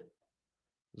see it.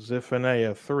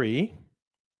 Zephaniah 3.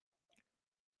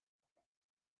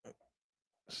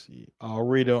 See, I'll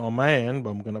read it on my end,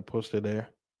 but I'm going to post it there.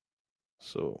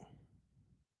 So,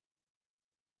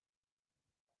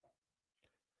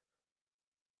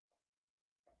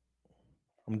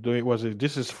 I'm doing,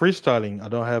 this is freestyling. I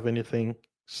don't have anything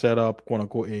set up, quote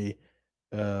unquote, a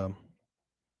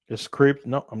script.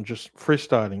 No, I'm just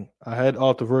freestyling. I had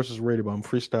all the verses ready, but I'm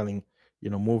freestyling,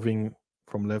 moving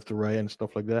from left to right and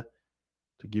stuff like that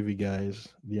to give you guys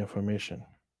the information.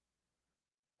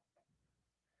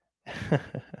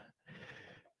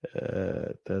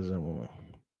 Doesn't.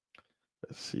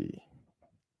 Let's see.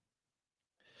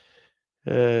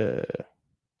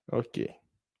 Okay.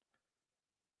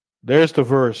 There's the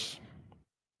verse.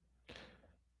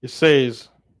 It says,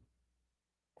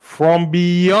 "From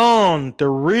beyond the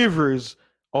rivers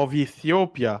of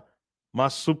Ethiopia, my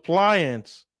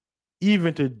suppliants,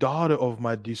 even the daughter of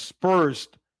my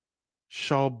dispersed,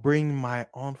 shall bring my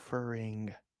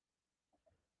offering."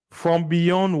 From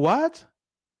beyond what?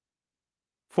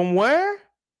 From where?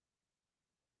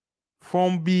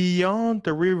 From beyond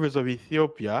the rivers of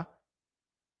Ethiopia,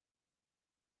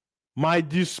 my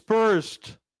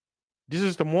dispersed. This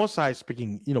is the Most High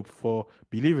speaking, for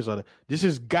believers. This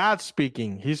is God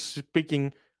speaking. He's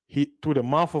speaking. he through the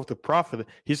mouth of the prophet,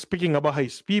 he's speaking about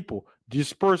his people.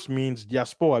 Dispersed means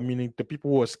diaspora, meaning the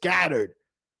people who are scattered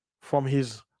from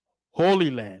his holy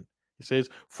land. He says,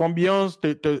 from beyond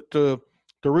the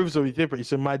rivers of Ethiopia, he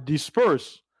said, my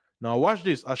dispersed. Now watch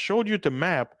this. I showed you the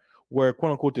map where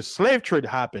quote unquote the slave trade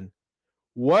happened.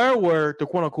 Where were the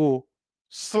quote unquote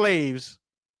slaves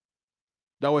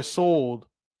that were sold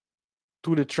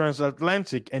to the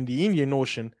transatlantic and the Indian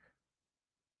Ocean?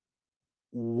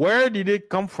 Where did it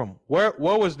come from? Where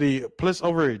was the place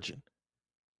of origin?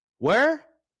 Where?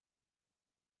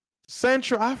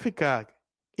 Central Africa,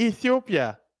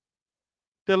 Ethiopia,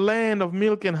 the land of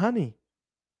milk and honey.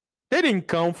 They didn't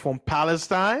come from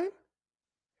Palestine.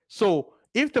 So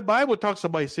if the Bible talks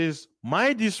about, it says,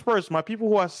 my dispersed, my people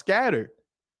who are scattered,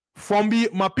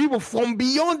 my people from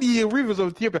beyond the rivers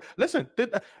of Ethiopia. Listen,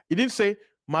 it didn't say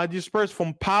my dispersed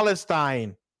from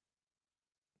Palestine.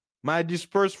 My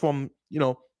dispersed from,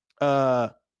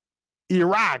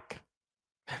 Iraq.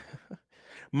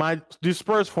 My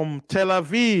dispersed from Tel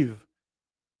Aviv.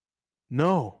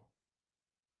 No.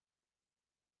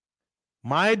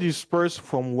 My dispersed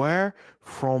from where?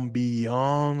 From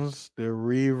beyond the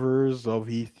rivers of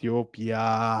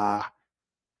Ethiopia.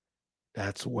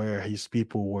 That's where his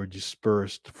people were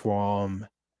dispersed from.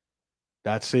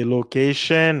 That's a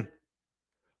location.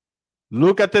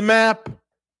 Look at the map.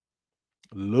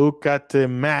 Look at the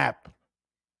map.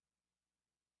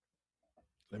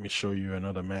 Let me show you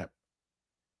another map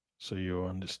so you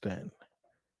understand.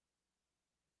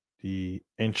 The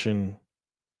ancient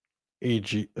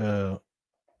age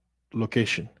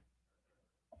location.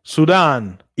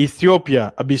 Sudan,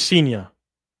 Ethiopia, Abyssinia.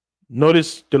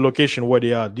 Notice the location where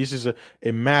they are. This is a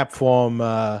map from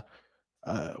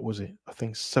was it? I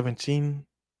think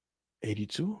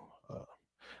 1782.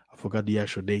 I forgot the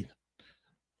actual date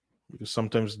because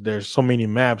sometimes there's so many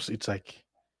maps. It's like,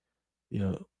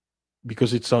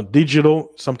 because it's on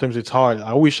digital. Sometimes it's hard.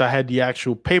 I wish I had the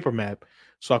actual paper map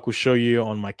so I could show you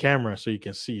on my camera so you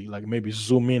can see. Like maybe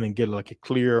zoom in and get like a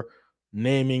clear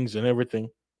namings and everything.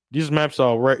 These maps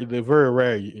are rare. They're very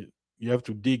rare. You have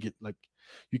to dig it. Like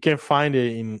you can't find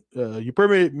it in. You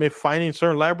probably may find it in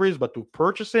certain libraries, but to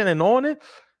purchase it and own it,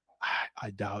 I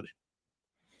doubt it.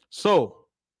 So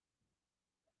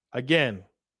again,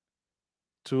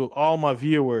 to all my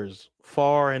viewers,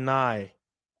 far and nigh,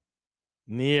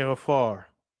 near or far,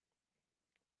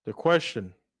 the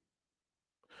question: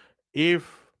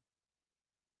 if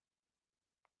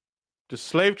the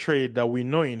slave trade that we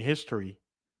know in history,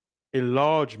 a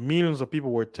large millions of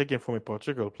people were taken from a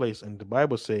particular place, and the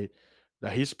Bible said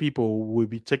that his people will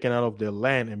be taken out of their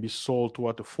land and be sold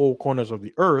throughout the four corners of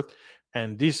the earth.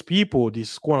 And these people,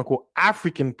 these quote unquote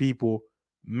African people,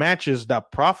 matches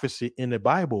that prophecy in the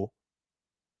Bible.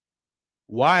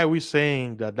 Why are we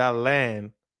saying that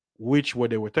land, which where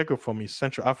they were taken from, is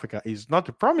Central Africa, is not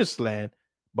the promised land,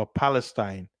 but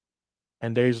Palestine?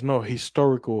 And there is no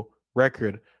historical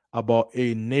record about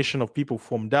a nation of people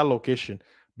from that location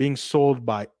being sold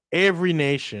by every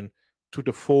nation to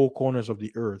the four corners of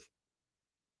the earth.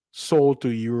 Sold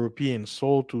to Europeans,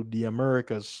 sold to the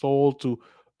Americas, sold to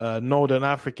Northern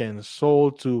Africans,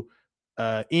 sold to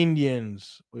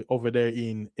Indians over there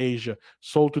in Asia,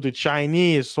 sold to the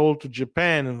Chinese, sold to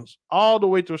Japan, all the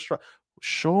way to Australia.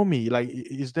 Show me, like,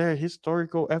 is there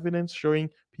historical evidence showing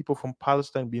people from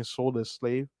Palestine being sold as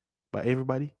slave by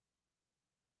everybody?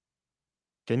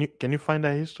 Can you find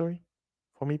that history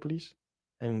for me, please,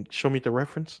 and show me the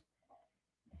reference?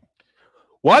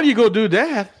 While you go do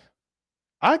that,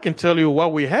 I can tell you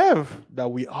what we have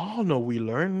that we all know we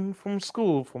learn from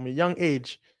school from a young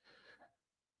age.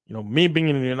 Me being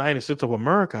in the United States of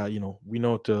America, we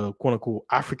know the quote unquote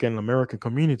African American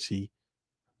community,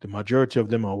 the majority of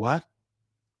them are what?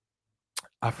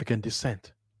 African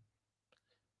descent.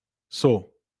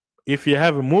 So if you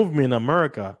have a movement in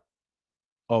America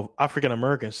of African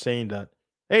Americans saying that,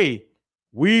 hey,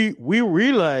 we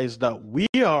realize that we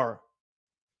are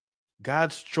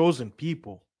God's chosen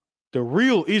people, the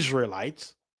real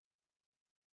Israelites,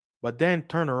 but then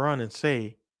turn around and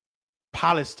say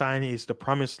Palestine is the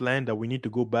promised land that we need to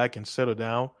go back and settle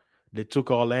down. They took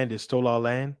our land, they stole our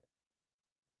land.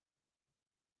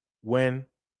 When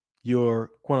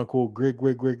your quote unquote great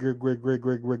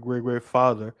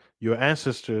father, your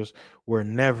ancestors were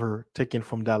never taken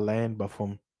from that land, but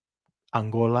from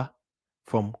Angola,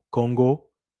 from Congo,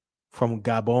 from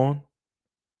Gabon,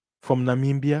 from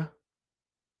Namibia,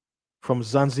 from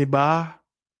Zanzibar,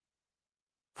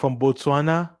 from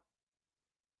Botswana,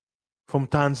 from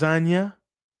Tanzania,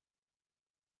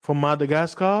 from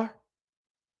Madagascar,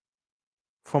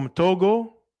 from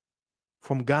Togo,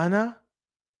 from Ghana,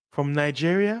 from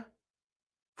Nigeria,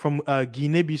 from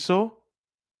Guinea-Bissau,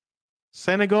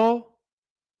 Senegal.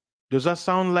 Does that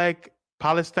sound like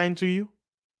Palestine to you?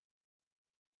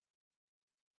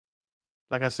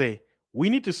 Like I say,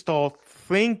 we need to start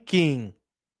thinking.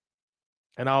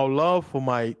 And our love for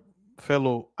my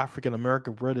fellow African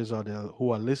American brothers out there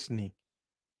who are listening,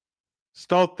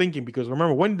 start thinking, because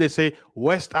remember, when they say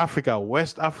West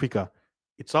Africa,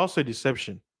 it's also a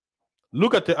deception.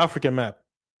 Look at the African map.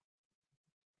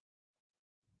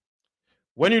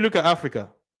 When you look at Africa,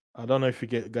 I don't know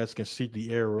if guys can see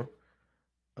the arrow,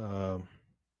 um,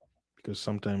 because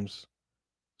sometimes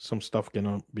some stuff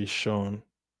cannot be shown.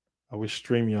 I wish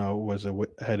StreamYard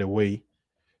had a way.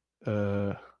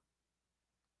 Uh,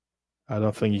 I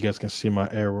don't think you guys can see my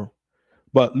arrow.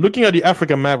 But looking at the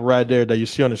African map right there that you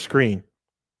see on the screen,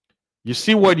 you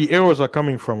see where the arrows are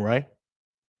coming from, right?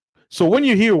 So when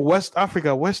you hear West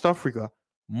Africa,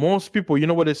 most people, you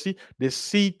know what they see? They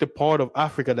see the part of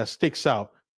Africa that sticks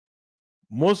out.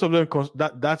 Most of them,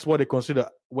 that's what they consider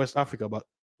West Africa. But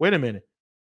wait a minute.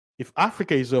 If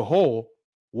Africa is a whole,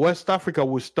 West Africa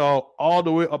will start all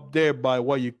the way up there by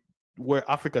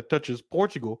where Africa touches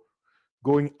Portugal,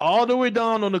 going all the way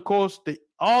down on the coast,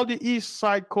 all the east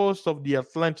side coast of the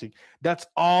Atlantic. That's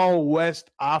all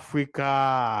West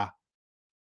Africa.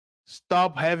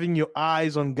 Stop having your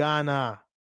eyes on Ghana,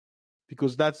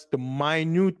 because that's the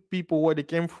minute people where they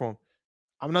came from.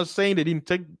 I'm not saying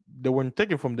they weren't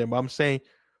taken from them, but I'm saying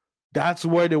that's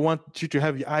where they want you to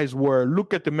have your eyes. Where,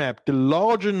 look at the map. The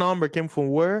larger number came from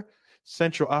where?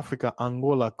 Central Africa,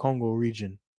 Angola, Congo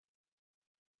region.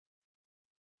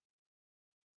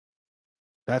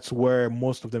 That's where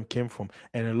most of them came from.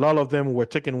 And a lot of them were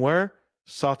taken where?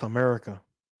 South America.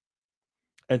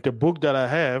 And the book that I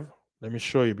have, let me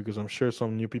show you, because I'm sure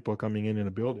some new people are coming in the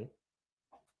building.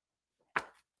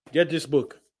 Get this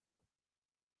book.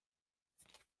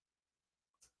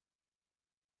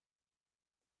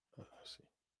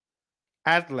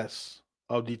 Atlas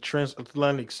of the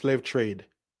Transatlantic Slave Trade,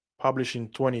 published in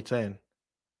 2010.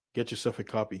 Get yourself a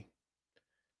copy.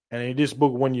 And in this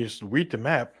book, when you read the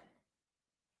map,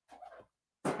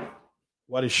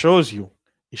 what it shows you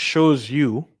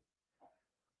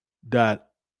that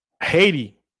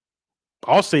Haiti,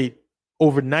 I'll say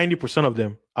over 90% of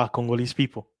them are Congolese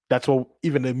people. That's what,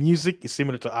 even the music is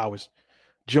similar to ours.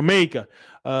 Jamaica,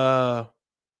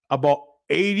 about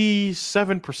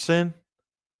 87%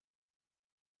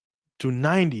 to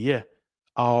 90, yeah,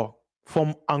 are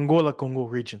from Angola, Congo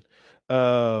region.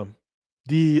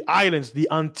 The islands, the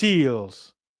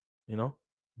Antilles,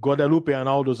 Guadeloupe and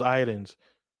all those islands.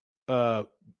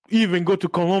 Even go to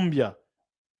Colombia,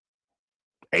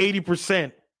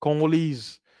 80%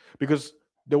 Congolese. Because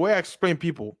the way I explain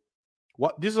people,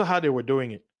 this is how they were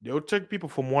doing it. They would take people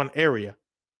from one area,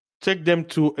 take them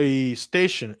to a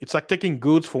station. It's like taking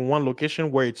goods from one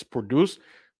location where it's produced,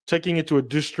 taking it to a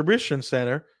distribution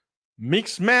center,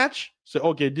 mix match. Say,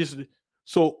 okay,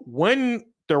 so when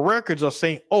the records are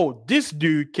saying, oh, this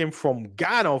dude came from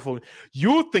Ghana,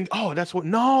 you think, oh, that's what?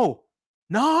 No.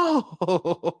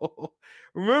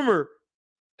 Remember,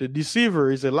 the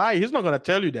deceiver is a lie. He's not going to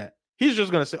tell you that. He's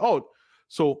just going to say, oh,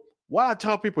 so what I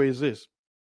tell people is this.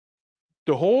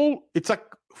 It's like,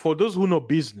 for those who know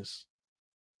business,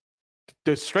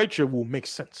 the structure will make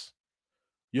sense.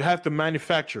 You have to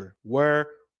manufacture where,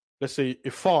 let's say, a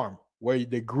farm where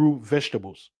they grew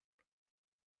vegetables.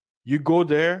 You go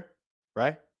there,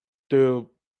 right? The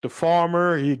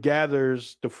farmer, he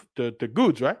gathers the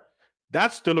goods, right?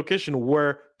 That's the location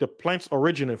where the plants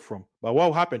originate from. But what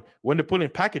will happen when they put in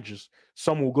packages?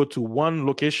 Some will go to one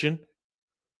location,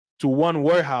 to one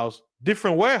warehouse,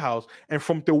 different warehouse, and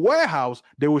from the warehouse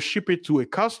they will ship it to a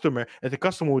customer, and the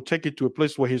customer will take it to a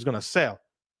place where he's going to sell.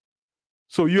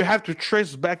 So you have to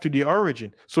trace back to the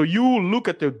origin. So you look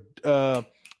at the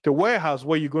warehouse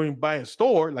where you're going to buy a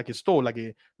store, like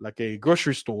a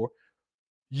grocery store.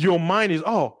 Your mind is,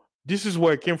 oh, this is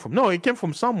where it came from. No, it came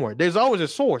from somewhere. There's always a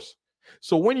source.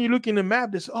 So when you look in the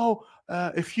map, there's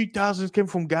a few thousands came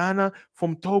from Ghana,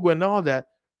 from Togo, and all that.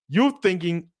 You're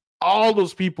thinking all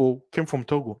those people came from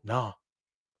Togo. No,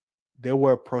 there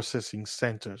were processing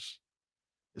centers,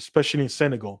 especially in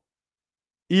Senegal.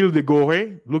 Ile de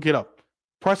Gorée, look it up.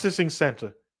 Processing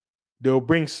center. They'll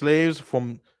bring slaves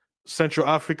from Central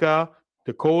Africa,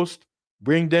 the coast,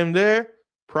 bring them there,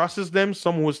 process them.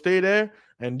 Some will stay there.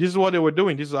 And this is what they were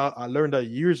doing. I learned that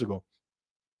years ago.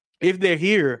 If they're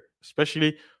here,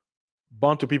 especially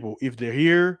Bantu people, if they're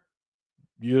here,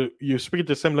 you speak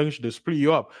the same language, they split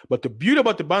you up. But the beauty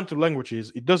about the Bantu language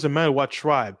is it doesn't matter what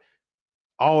tribe.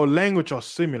 Our language are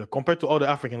similar compared to other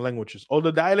African languages. All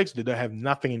the dialects, they don't have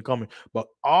nothing in common. But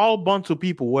all Bantu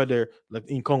people, whether like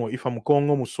in Congo, if I'm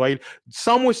Congo, Muswahili,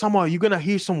 somewhere, somehow, you're gonna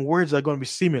hear some words that are gonna be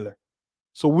similar.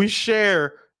 So we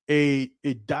share a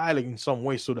dialect in some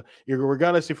way. So that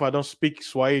regardless if I don't speak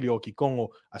Swahili or Kikongo,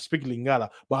 I speak Lingala,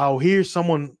 but I'll hear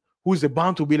someone who's a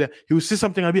Bantu be like, he will say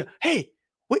something, I'll be like, hey,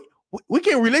 we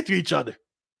can relate to each other.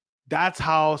 That's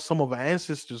how some of our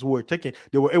ancestors were taken.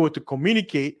 They were able to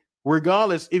communicate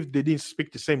regardless if they didn't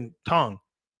speak the same tongue.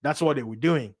 That's what they were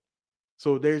doing.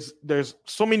 So there's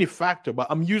so many factors, but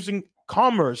I'm using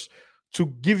commerce to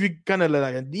give you kind of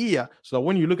like an idea. So that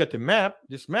when you look at the map,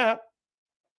 this map,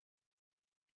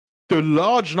 the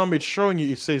large number it's showing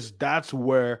you, it says that's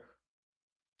where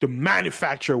the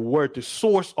manufacturer, where the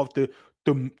source of the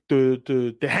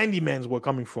handymans were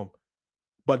coming from.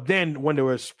 But then when they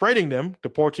were spreading them, the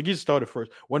Portuguese started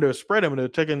first. When they were spreading them, they were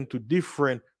taken to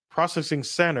different processing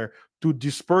center to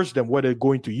disperse them, whether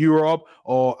going to Europe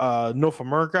or North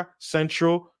America,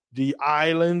 Central, the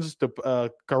islands,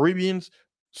 the Caribbeans,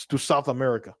 to South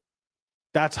America.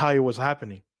 That's how it was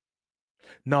happening.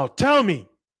 Now tell me,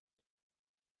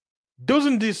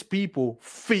 doesn't these people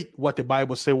fit what the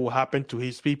Bible says will happen to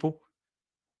his people?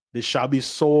 They shall be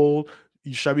sold.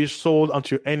 You shall be sold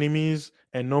unto your enemies,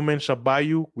 and no man shall buy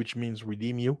you, which means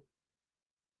redeem you.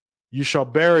 You shall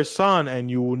bear a son, and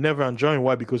you will never enjoy him.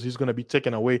 Why? Because he's going to be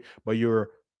taken away by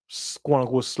your quote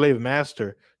unquote slave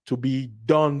master to be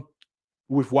done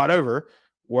with whatever.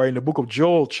 Where in the book of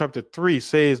Joel, chapter 3,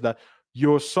 says that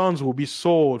your sons will be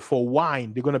sold for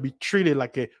wine. They're going to be treated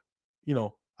like a,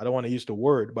 I don't want to use the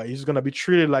word, but he's going to be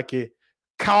treated like a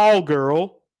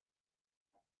cowgirl,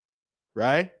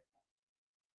 right?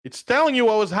 It's telling you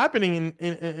what was happening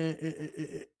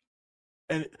and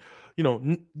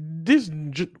this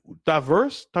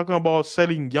diverse talking about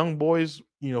selling young boys,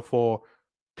 for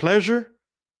pleasure.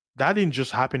 That didn't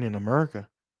just happen in America.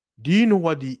 Do you know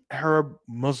what the Arab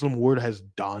Muslim world has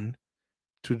done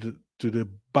to the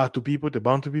Bantu people, the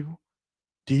Bantu people?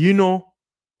 Do you know?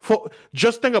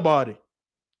 Just think about it.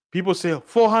 People say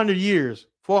 400 years,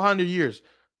 400 years.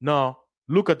 Now,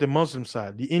 look at the Muslim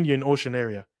side, the Indian Ocean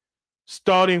area,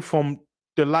 starting from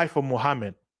the life of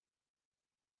Muhammad.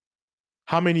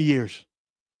 How many years?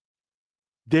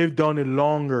 They've done it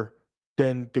longer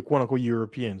than the quote unquote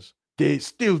Europeans. They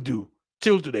still do,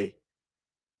 till today.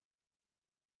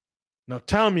 Now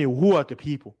tell me, who are the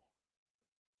people?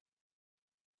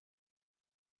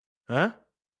 Huh?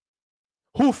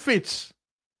 Who fits?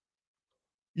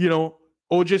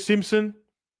 O.J. Simpson.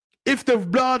 If the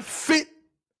blood fit,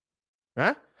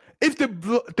 huh? If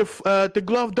the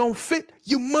glove don't fit,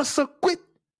 you must acquit.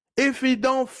 If it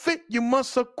don't fit, you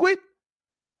must acquit.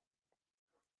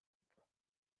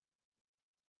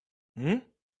 Hmm?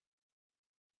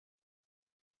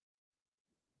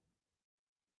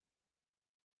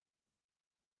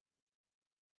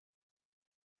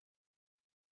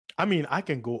 I mean, I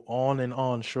can go on and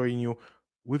on showing you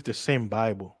with the same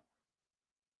Bible.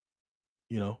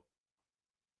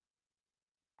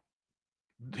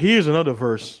 Here's another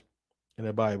verse in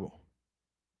the Bible.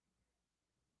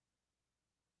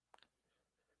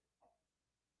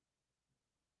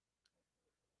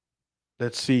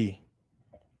 Let's see.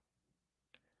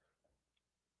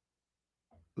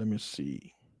 Let me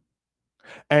see.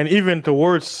 And even the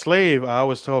word slave, I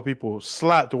always tell people,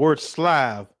 the word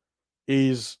Slav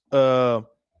is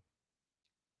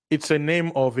it's a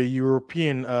name of a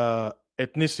European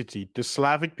ethnicity, the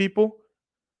Slavic people.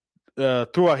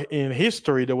 In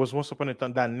history, there was once upon a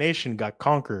time that nation got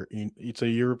conquered. It's a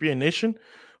European nation.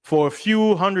 For a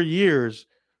few hundred years,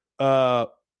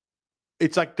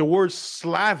 it's like the word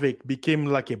Slavic became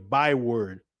like a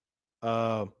byword.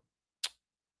 How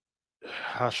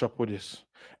should I put this?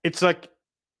 It's like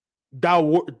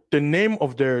the name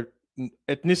of their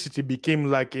ethnicity became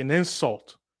like an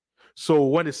insult. So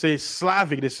when they say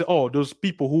Slavic, they say, "Oh, those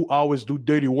people who always do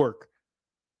dirty work,"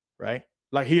 right?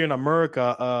 Like here in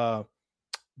America,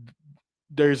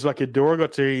 there's like a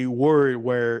derogatory word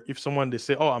where if they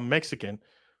say, "Oh, I'm Mexican,"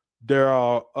 there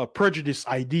are a prejudice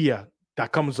idea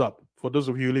that comes up. For those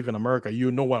of you who live in America,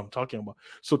 you know what I'm talking about.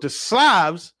 So the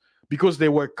Slavs, because they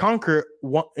were conquered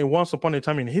once upon a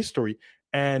time in history,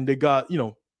 and they got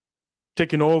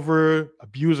taken over,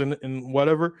 abused, and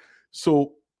whatever.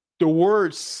 So the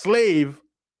word slave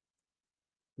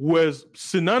was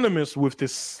synonymous with the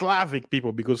Slavic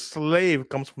people because slave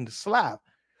comes from the Slav,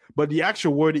 but the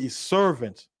actual word is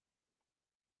servant.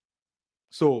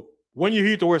 So when you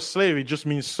hear the word slave, it just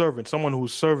means servant, someone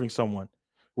who's serving someone,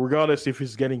 regardless if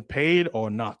he's getting paid or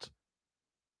not.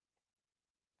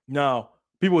 Now,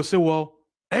 people say, well,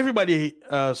 everybody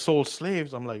sold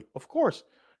slaves. I'm like, of course.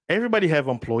 Everybody have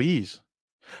employees,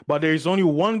 but there is only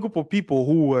one group of people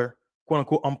who were quote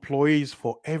unquote employees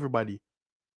for everybody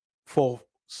for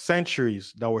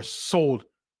centuries that were sold.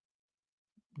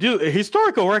 Dude,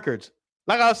 historical records.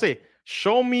 Like I say,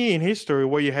 show me in history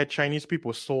where you had Chinese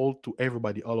people sold to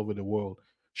everybody all over the world.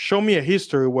 Show me a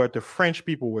history where the French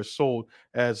people were sold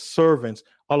as servants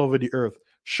all over the earth.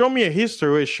 Show me a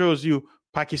history where it shows you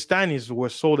Pakistanis were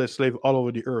sold as slaves all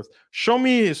over the earth. Show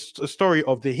me a story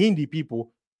of the Hindi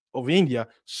people of India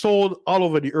sold all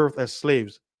over the earth as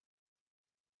slaves.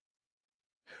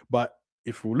 But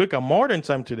if we look at modern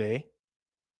time today,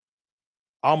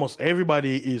 almost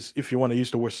everybody is, if you want to use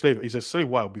the word slave, is a slave.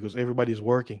 Why? Because everybody is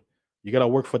working. You got to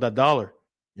work for that dollar.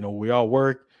 You know, we all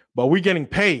work, but we're getting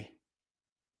paid.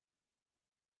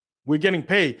 We're getting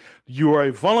paid. You are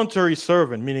a voluntary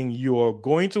servant, meaning you are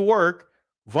going to work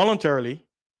voluntarily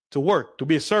to work, to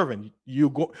be a servant.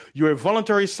 You're a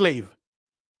voluntary slave.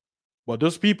 But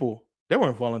those people, they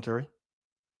weren't voluntary.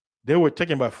 They were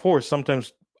taken by force,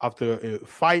 sometimes after a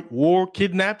fight, war,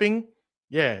 kidnapping.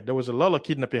 Yeah, there was a lot of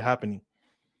kidnapping happening.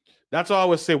 That's all I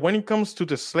would say. When it comes to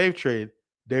the slave trade,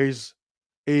 there is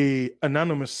a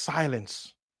anonymous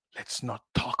silence. Let's not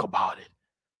talk about it.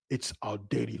 It's our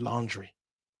dirty laundry.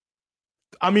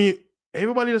 I mean,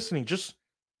 everybody listening, just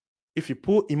if you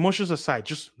put emotions aside,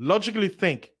 just logically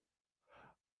think.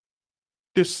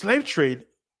 The slave trade,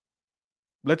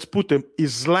 let's put the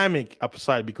Islamic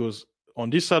aside, because on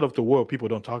this side of the world, people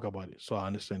don't talk about it. So I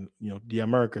understand, the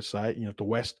America side, the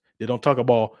West, they don't talk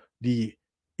about the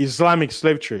Islamic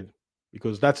slave trade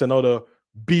because that's another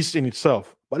beast in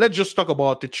itself. But let's just talk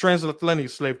about the transatlantic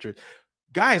slave trade.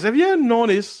 Guys, have you ever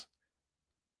noticed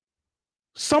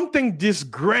something this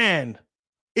grand?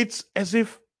 It's as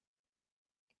if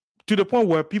to the point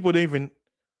where people don't even,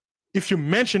 if you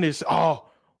mention this, oh,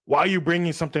 why are you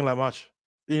bringing something like much?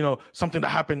 Something that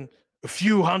happened a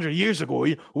few hundred years ago.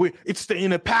 It's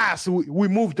in the past. We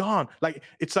moved on. Like,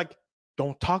 it's like,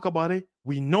 don't talk about it.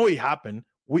 We know it happened.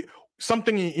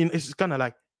 Something it's kind of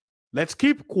like, let's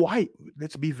keep quiet.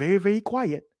 Let's be very, very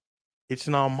quiet. It's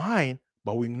in our mind,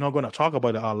 but we're not going to talk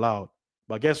about it out loud.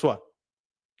 But guess what?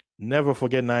 Never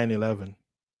forget 9/11.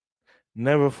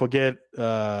 Never forget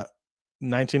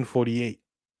 1948.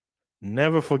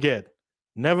 Never forget.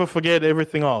 Never forget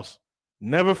everything else.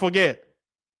 Never forget.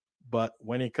 But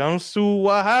when it comes to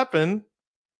what happened,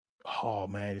 oh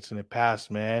man, it's in the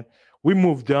past, man. We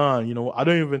moved on. I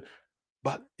don't even,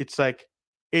 but it's like,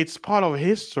 it's part of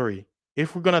history.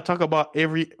 If we're going to talk about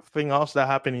everything else that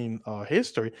happened in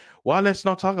history, well, let's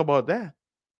not talk about that.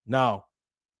 Now,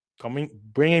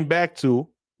 bringing back to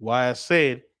why I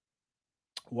said,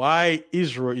 why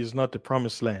Israel is not the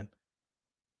promised land,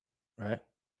 right?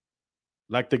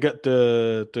 Like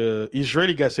the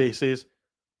Israeli guy says,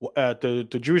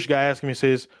 the Jewish guy asked me,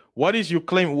 says, what is your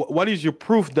claim? What is your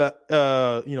proof that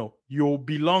you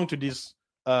belong to this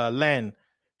land?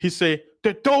 He say,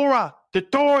 the Torah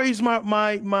is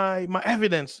my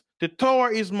evidence. The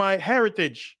Torah is my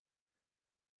heritage.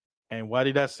 And what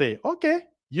did I say? Okay,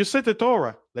 you said the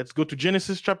Torah. Let's go to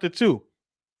Genesis chapter 2.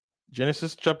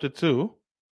 Genesis chapter 2.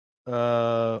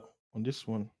 On this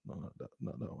one, no, not that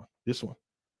one. This one.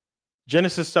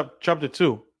 Genesis chapter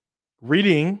 2,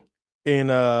 reading in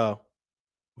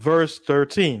verse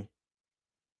 13.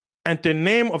 And the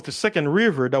name of the second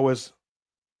river that was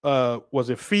a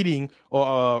feeding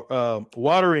or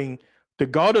watering the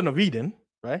Garden of Eden,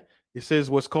 right? It says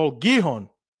was called Gihon.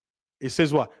 It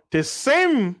says what? The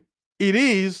same it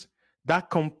is that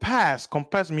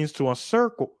compass means to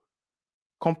encircle,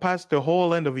 compass the whole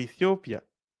land of Ethiopia.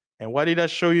 And why did I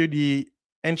show you the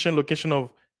ancient location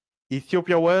of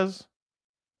Ethiopia was?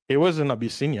 It wasn't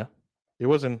Abyssinia. It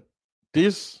wasn't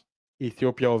this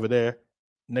Ethiopia over there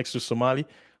next to Somali,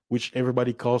 which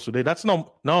everybody calls today. That's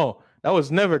no, that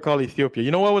was never called Ethiopia.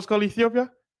 You know what was called Ethiopia?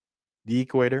 The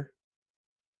equator,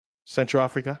 Central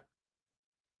Africa.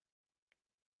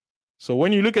 So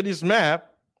when you look at this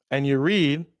map and you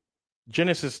read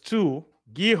Genesis 2,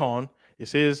 Gihon, it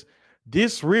says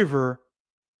this river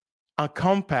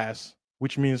encompass,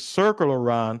 which means circle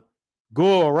around,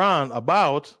 go around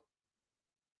about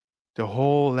the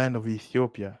whole land of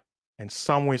Ethiopia. And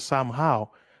some way, somehow,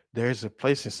 there is a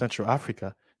place in Central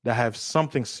Africa that have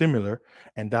something similar,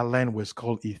 and that land was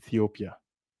called Ethiopia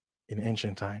in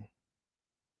ancient time.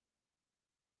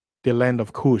 The land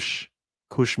of Cush.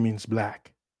 Cush means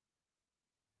black.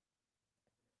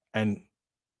 And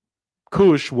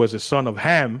Cush was a son of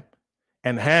Ham,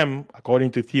 and Ham,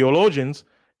 according to theologians,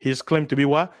 he's claimed to be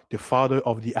what? The father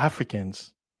of the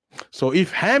Africans. So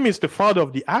if Ham is the father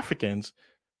of the Africans,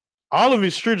 all of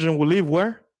his children will live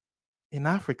where? In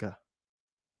Africa.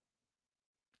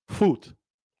 Food.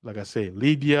 like I say,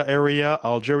 Lydia area,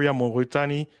 Algeria,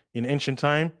 Mauritania in ancient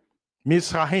time,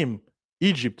 Mizraim,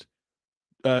 Egypt,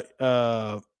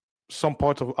 some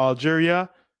parts of Algeria,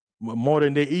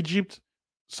 modern day Egypt,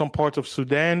 some parts of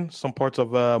Sudan, some parts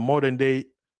of modern day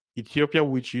Ethiopia,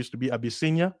 which used to be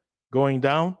Abyssinia, going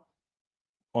down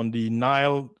on the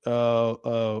Nile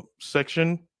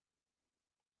section,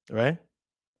 right?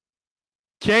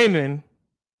 Canaan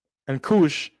and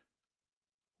Cush.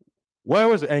 Where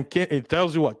was it? And it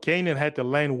tells you what Canaan had the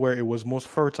land where it was most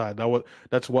fertile.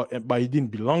 That's what, but it didn't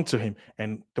belong to him.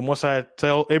 And the Most High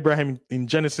tell Abraham in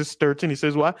Genesis 13, he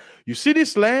says, "What you see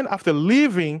this land after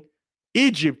leaving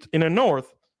Egypt in the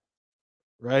north,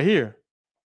 right here,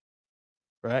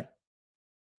 right?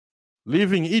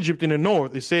 Leaving Egypt in the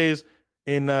north." It says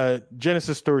in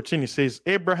Genesis 13, it says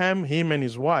Abraham, him and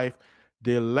his wife,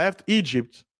 they left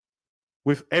Egypt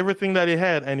with everything that he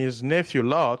had and his nephew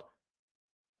Lot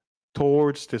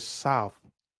towards the south.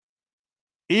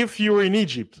 If you're in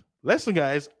Egypt, listen,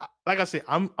 guys, like I say,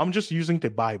 I'm just using the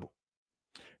Bible.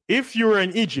 If you're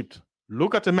in Egypt,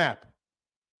 look at the map,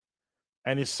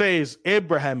 and it says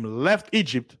Abraham left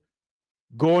Egypt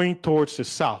going towards the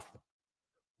south.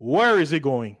 Where is he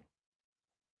going?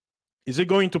 Is he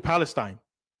going to Palestine?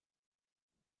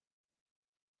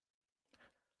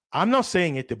 I'm not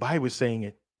saying it, the Bible is saying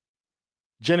it.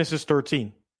 Genesis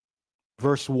 13,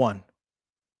 verse 1.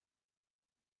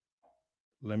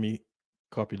 Let me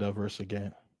copy that verse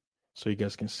again so you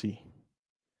guys can see.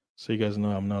 So you guys know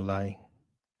I'm not lying.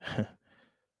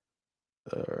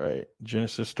 All right.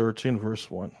 Genesis 13,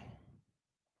 verse 1.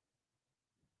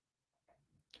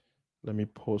 Let me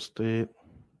post it.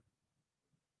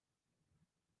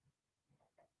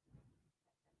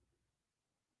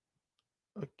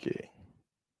 Okay.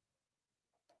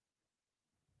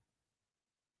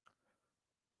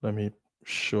 Let me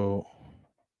show.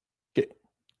 Okay.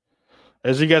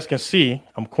 As you guys can see,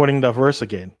 I'm quoting that verse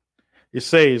again. It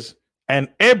says, and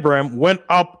Abram went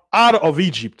up out of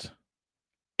Egypt.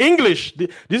 English,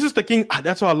 this is the King.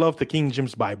 That's why I love the King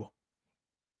James Bible.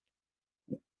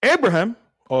 Abram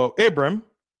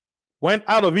went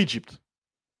out of Egypt.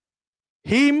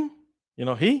 Him,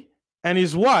 he and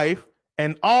his wife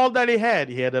and all that he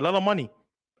had a lot of money.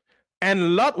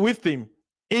 And Lot with him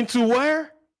into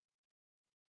where?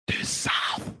 The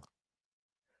south.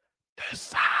 The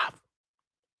south.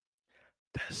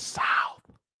 The south.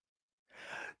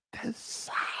 The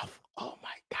south. Oh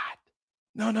my God.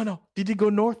 No. Did he go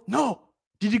north? No.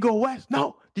 Did he go west?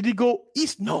 No. Did he go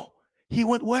east? No. He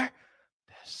went where?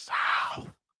 The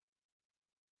south.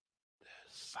 The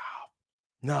south.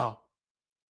 Now,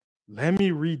 let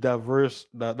me read that verse,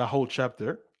 that whole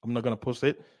chapter. I'm not going to post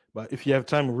it, but if you have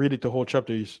time, read it the whole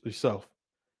chapter yourself.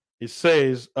 It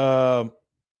says,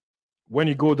 when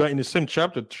you go down in the same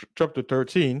chapter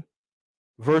 13,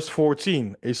 verse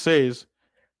 14, it says,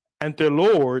 and the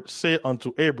Lord said unto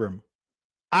Abram,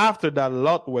 after that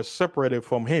Lot was separated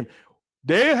from him.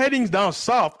 They're heading down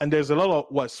south, and there's a lot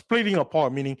of splitting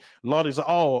apart, meaning Lot is,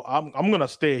 I'm going to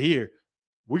stay here.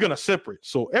 We're going to separate.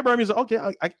 So Abraham is like, okay,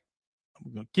 I'm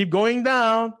going to keep going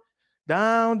down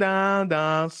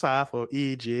south of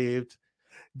Egypt,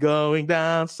 going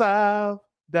down south,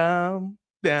 down,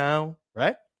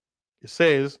 right? It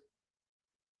says,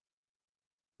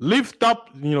 lift up,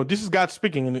 this is God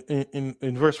speaking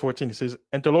in verse 14. It says,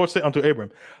 and the Lord said unto Abram,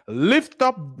 lift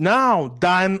up now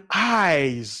thine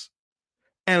eyes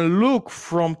and look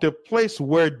from the place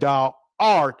where thou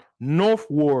art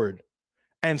northward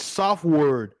and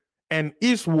southward and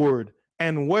eastward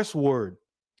and westward.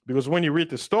 Because when you read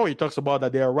the story, it talks about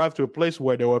that they arrived to a place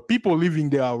where there were people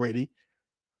living there already.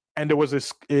 And there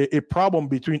was a problem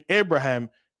between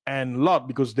Abraham and Lot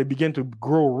because they began to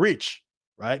grow rich,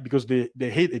 right? Because they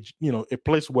hate a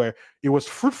place where it was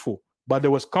fruitful, but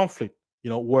there was conflict,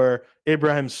 where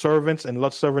Abraham's servants and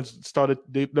Lot's servants started,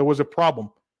 there was a problem,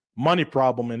 money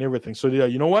problem and everything. So they're,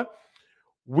 you know what?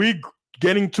 We're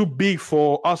getting too big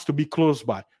for us to be close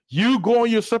by. You go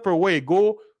your separate way,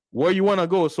 go where you want to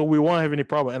go, so we won't have any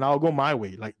problem, and I'll go my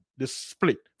way. Like this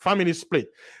split, family split.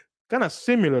 Kind of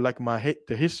similar like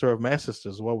the history of my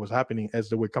ancestors, what was happening as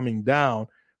they were coming down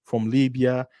from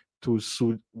Libya to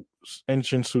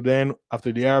ancient Sudan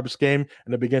after the Arabs came,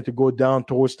 and they began to go down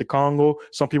towards the Congo.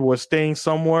 Some people were staying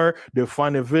somewhere. They'll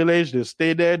find a village. They'll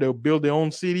stay there. They'll build their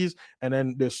own cities, and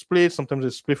then they split. Sometimes they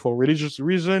split for religious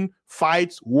reason,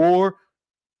 fights, war,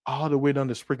 all the way down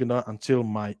the Sprinkler until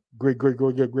my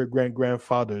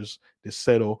great-great-great-great-grandfathers, they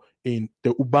settle in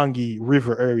the Ubangi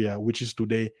River area, which is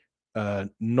today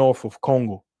north of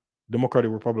Congo,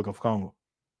 Democratic Republic of Congo.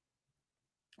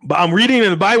 But I'm reading in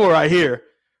the Bible right here.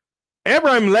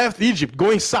 Abraham left Egypt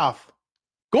going south.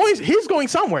 He's going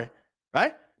somewhere,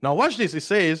 right? Now watch this. It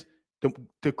says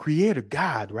the creator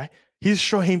God, right? He's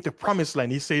showing him the promised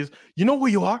land. He says, you know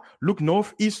where you are? Look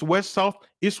north, east, west, south,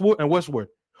 eastward, and westward.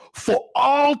 For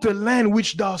all the land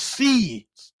which thou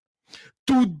seest,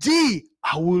 to thee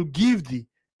I will give thee,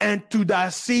 and to thy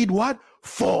seed what?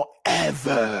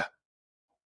 Forever.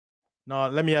 Now,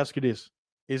 let me ask you this.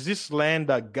 Is this land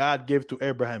that God gave to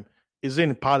Abraham, is it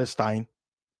in Palestine?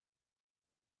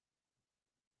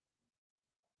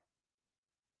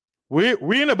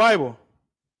 We in the Bible.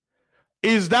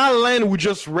 Is that land we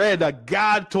just read that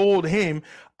God told him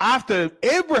after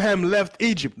Abraham left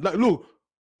Egypt? Look,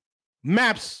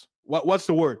 maps, what's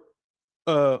the word?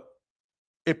 A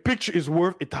picture is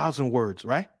worth 1,000 words,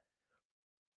 right?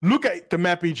 Look at the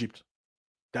map Egypt.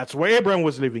 That's where Abraham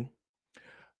was living.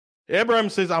 Abraham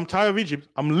says, I'm tired of Egypt.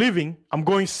 I'm leaving. I'm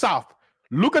going south.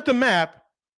 Look at the map.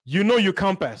 You know your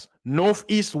compass. North,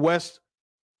 east, west,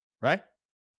 right?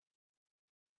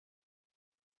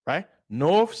 Right?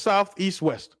 North, south, east,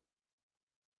 west.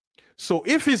 So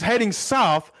if he's heading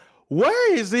south,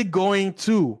 where is he going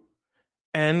to?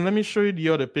 And let me show you the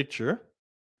other picture.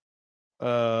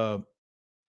 Okay.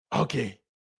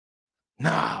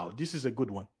 Now, this is a good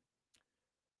one.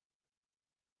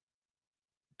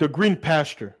 The green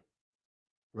pasture,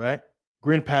 right?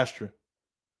 Green pasture.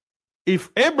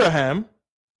 If Abraham,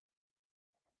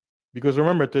 because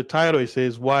remember the title, it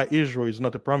says why Israel is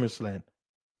not the promised land.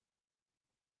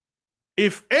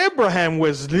 If Abraham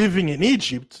was living in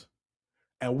Egypt,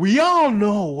 and we all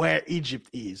know where Egypt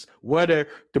is, whether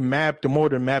the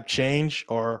modern map changed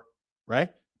or, right?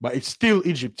 But it's still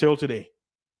Egypt till today.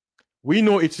 We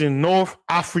know it's in North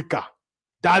Africa.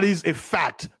 That is a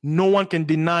fact. No one can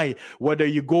deny it. Whether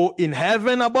you go in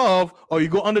heaven above or you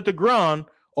go under the ground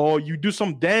or you do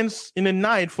some dance in the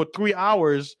night for 3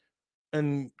 hours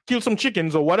and kill some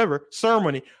chickens or whatever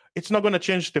ceremony, it's not going to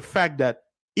change the fact that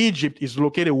Egypt is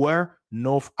located where?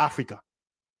 North Africa.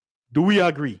 Do we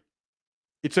agree?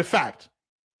 It's a fact.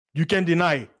 You can't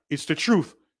deny it. It's the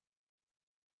truth.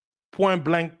 Point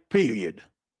blank, period.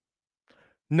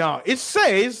 Now, it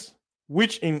says,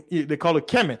 which they call it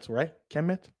Kemet, right?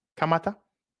 Kamata.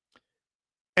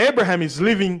 Abraham is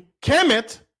leaving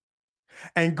Kemet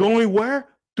and going where?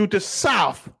 To the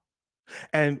south.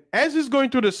 And as he's going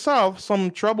to the south, some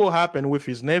trouble happened with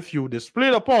his nephew. They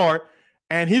split apart,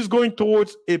 and he's going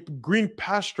towards a green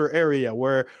pasture area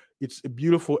where it's a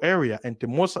beautiful area. And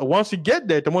once you get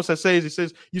there, the Moses says, he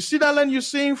says, you see that land you're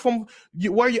seeing from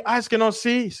where your eyes cannot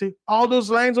see? You see all those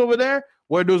lands over there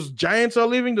where those giants are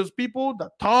living, those people, the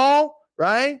tall,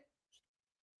 right?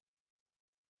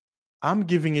 I'm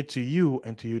giving it to you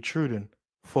and to your children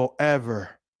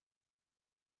forever.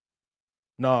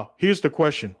 Now, here's the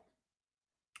question.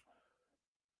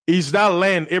 Is that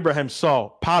land Abraham saw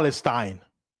Palestine?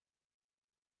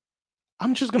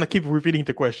 I'm just going to keep repeating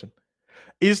the question.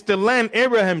 Is the land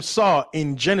Abraham saw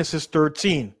in Genesis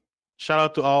 13? Shout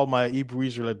out to all my Hebrew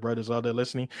Israelite brothers out there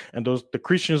listening, and the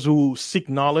Christians who seek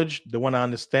knowledge, they want to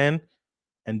understand,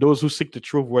 and those who seek the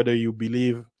truth, whether you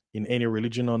believe in any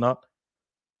religion or not.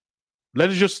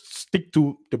 Let's just stick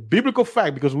to the biblical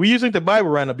fact, because we're using the Bible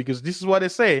right now, because this is what they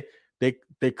say.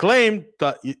 They claim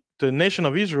that the nation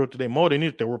of Israel today, more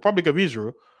than the Republic of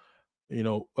Israel,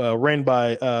 ran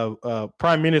by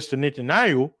Prime Minister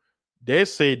Netanyahu, they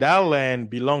say that land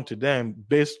belonged to them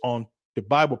based on the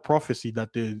Bible prophecy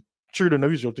that the children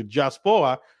of Israel, the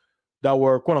diaspora that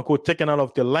were quote unquote taken out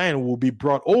of the land, will be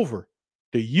brought over.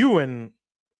 The UN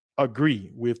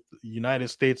agree with the United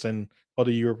States and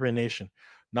other European nations.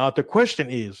 Now the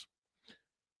question is,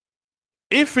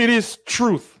 if it is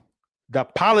truth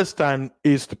that Palestine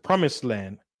is the promised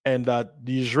land and that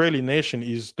the Israeli nation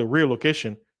is the real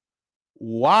location,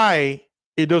 why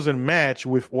it doesn't match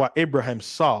with what Abraham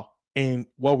saw in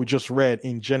what we just read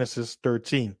in Genesis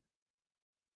 13?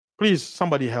 Please,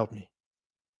 somebody help me.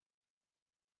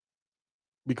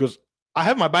 Because I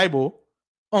have my Bible,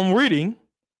 I'm reading.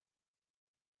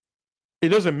 It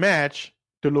doesn't match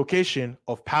the location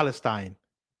of Palestine.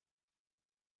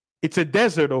 It's a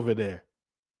desert over there.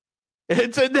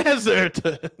 It's a desert.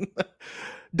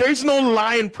 There's no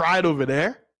lion pride over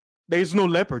there. There's no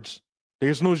leopards.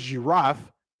 There's no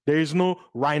giraffe. There's no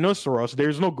rhinoceros.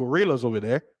 There's no gorillas over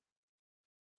there.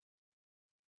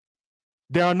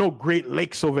 There are no Great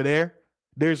Lakes over there.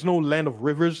 There's no land of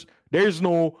rivers. There's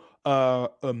no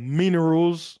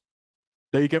minerals.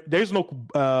 There's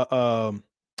no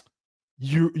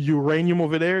uranium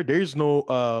over there. There's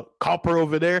no copper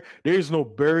over there. There's no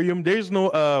barium. There's no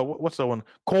what's that one?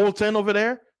 Coltan over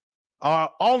there.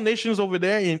 All nations over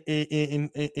there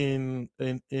in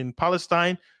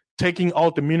Palestine taking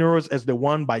all the minerals as they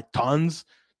want by tons.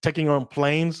 taking on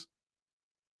planes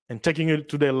and taking it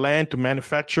to their land to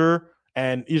manufacture,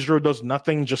 and Israel does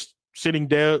nothing, just sitting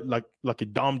there like a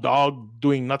dumb dog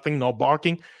doing nothing, no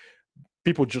barking.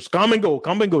 People just come and go,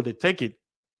 come and go. They take it.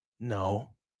 No.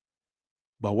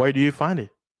 But where do you find it?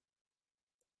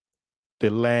 The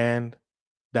land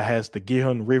that has the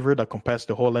Gihon River that compasses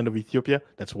the whole land of Ethiopia.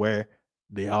 That's where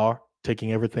they are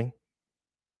taking everything.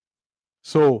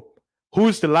 So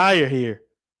who's the liar here?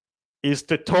 Is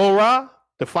the Torah,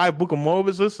 the 5 books of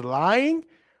Moses, lying,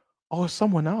 or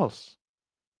someone else?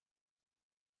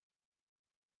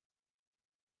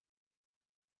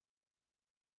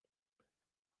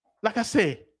 Like I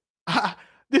say,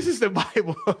 this is the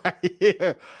Bible right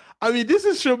here. I mean,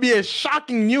 should be a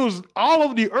shocking news. All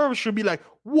of the earth should be like,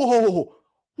 whoa,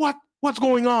 what's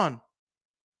going on?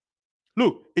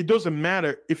 Look, it doesn't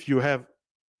matter if you have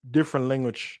different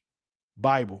language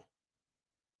Bible.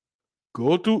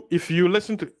 Go to, if you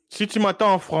listen to, si tu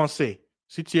m'entends en français,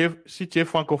 si tu es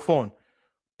francophone,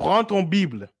 prends ton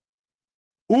Bible,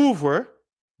 ouvre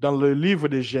dans le livre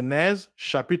de Genèse,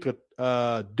 chapitre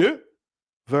 2,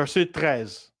 verset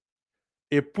 13.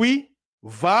 Et puis,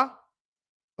 va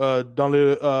dans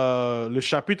le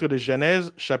chapitre de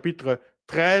Genèse, chapitre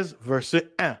 13,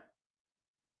 verset 1.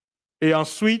 Et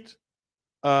ensuite,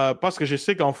 parce que je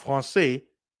sais qu'en français,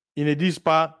 ils ne disent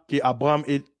pas qu'Abraham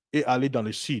est allé dans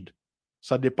le sud.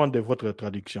 Ça dépend de votre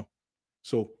traduction.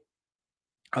 So,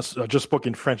 I just spoke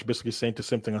in French, basically saying the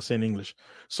same thing I say in English.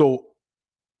 So,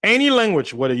 any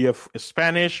language, whether you have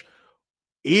Spanish,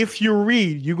 if you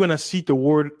read, you're going to see the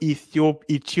word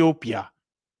Ethiopia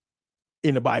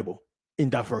in the Bible, in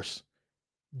that verse.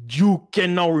 You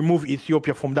cannot remove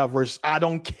Ethiopia from that verse. I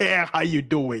don't care how you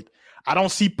do it. I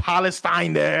don't see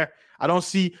Palestine there. I don't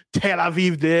see Tel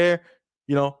Aviv there.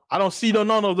 You know, I don't see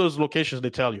none of those locations they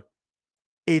tell you.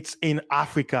 It's in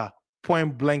Africa,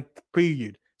 point blank,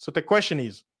 period. So the question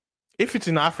is, if it's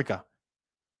in Africa,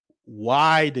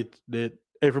 why did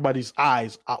everybody's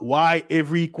eyes, why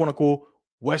every quote unquote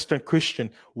Western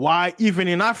Christian, why even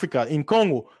in Africa, in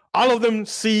Congo, all of them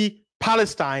see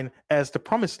Palestine as the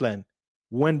promised land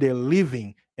when they're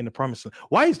living in the promised land?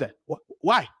 Why is that?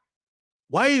 Why?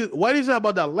 What is it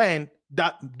about that land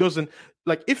that doesn't,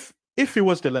 like, if it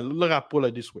was the land, look, I pull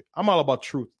it this way. I'm all about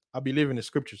truth. I believe in the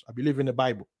scriptures. I believe in the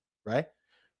Bible, right?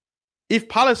 If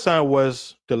Palestine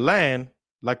was the land,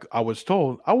 like I was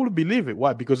told, I would believe it.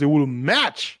 Why? Because it will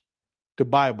match the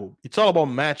Bible. It's all about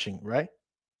matching, right?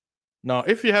 Now,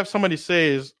 if you have somebody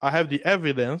says, I have the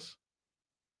evidence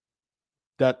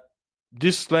that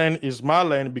this land is my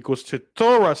land because the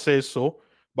Torah says so,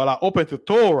 but I open the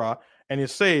Torah and it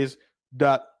says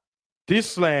that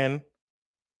this land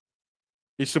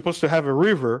is supposed to have a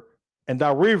river, and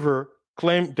that river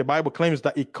the Bible claims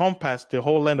that it encompassed the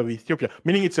whole land of Ethiopia,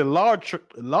 meaning it's a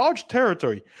large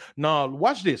territory. Now,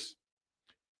 watch this.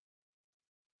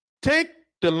 Take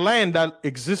the land that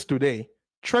exists today,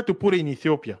 try to put it in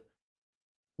Ethiopia.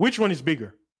 Which one is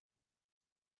bigger?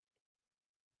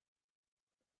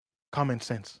 Common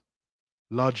sense,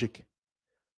 logic.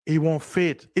 It won't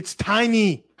fit. It's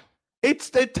tiny.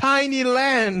 It's the tiny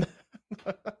land.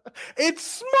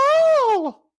 It's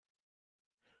small.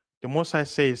 The most I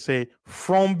say,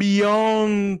 from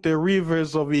beyond the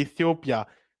rivers of Ethiopia,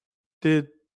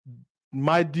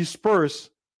 my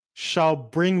dispersed shall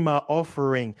bring my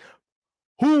offering.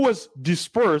 Who was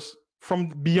dispersed from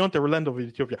beyond the land of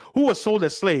Ethiopia? Who was sold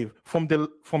as slave from the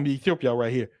Ethiopia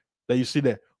right here that you see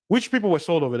there? Which people were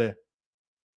sold over there?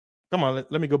 Come on,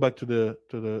 let me go back to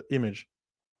the image.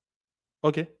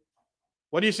 Okay.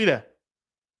 What do you see there?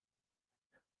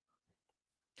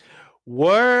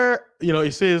 Where,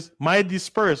 it says, my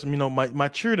dispersed, my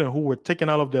children who were taken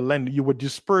out of their land, you were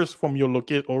dispersed from your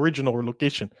original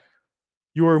location.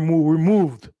 You were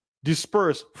removed,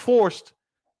 dispersed, forced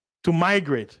to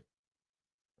migrate,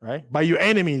 right, by your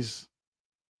enemies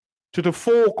to the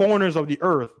 4 corners of the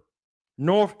earth,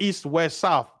 north, east, west,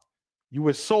 south. You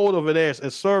were sold over there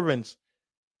as servants.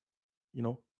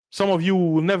 Some of you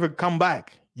will never come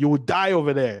back. You will die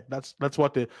over there. That's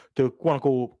what the quote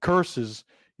unquote curses,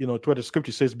 to what the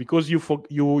scripture says. Because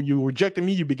you rejected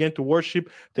me, you began to worship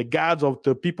the gods of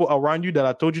the people around you that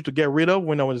I told you to get rid of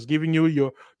when I was giving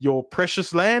you your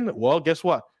precious land. Well, guess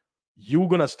what? You're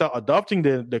gonna start adopting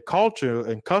the culture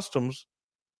and customs,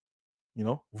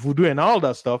 voodoo and all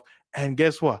that stuff. And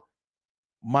guess what?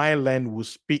 My land will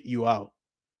spit you out.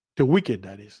 The wicked,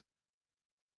 that is.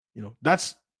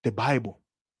 That's the Bible.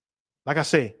 Like I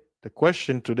say, the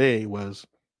question today was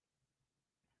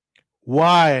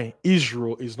why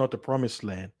Israel is not the promised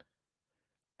land.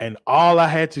 And all I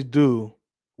had to do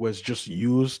was just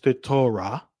use the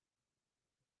Torah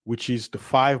which is the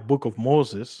 5 book of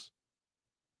Moses,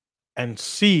 and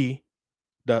see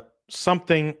that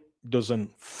something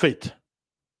doesn't fit.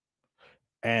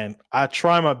 And I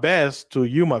try my best to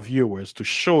you, my viewers, to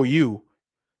show you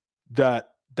that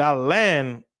that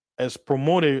land as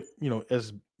promoted,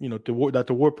 as the word that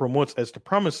the word promotes as the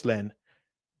promised land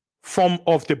from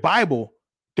of the Bible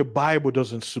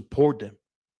doesn't support them.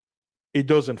 It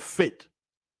doesn't fit.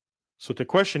 So the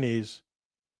question is,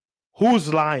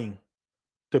 who's lying?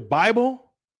 The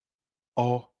Bible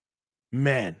or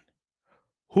man?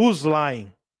 Who's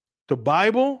lying? The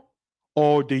Bible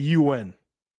or the UN?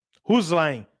 Who's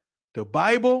lying? The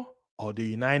Bible or the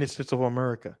United States of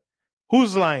America?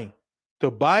 Who's lying?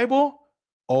 The Bible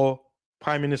or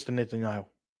Prime Minister Netanyahu?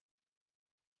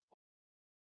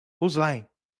 Who's lying?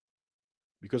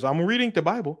 Because I'm reading the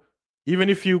Bible. Even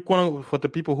if you, for the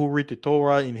people who read the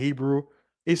Torah in Hebrew,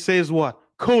 it says what?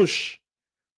 Cush,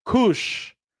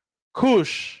 Cush,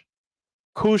 Cush.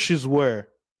 Cush is where?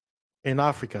 In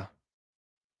Africa.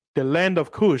 The land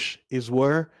of Cush is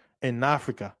where? In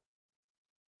Africa.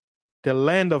 The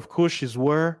land of Cush is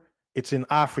where? It's in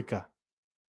Africa.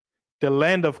 The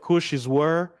land of Cush is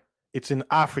where? It's in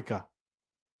Africa.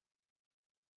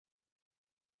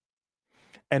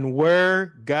 And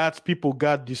where God's people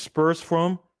got dispersed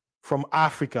from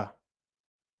Africa.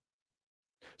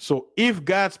 So if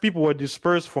God's people were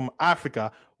dispersed from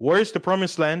Africa, where is the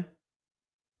promised land?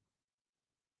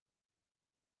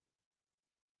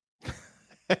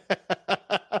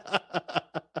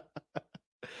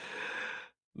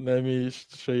 Let me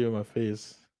show you my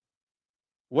face.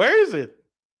 Where is it?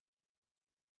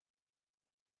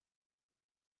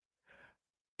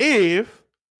 If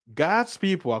God's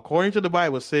people, according to the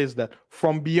Bible, says that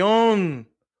from beyond,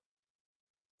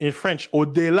 in French,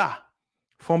 au-delà,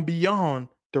 from beyond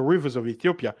the rivers of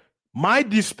Ethiopia, my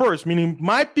dispersed, meaning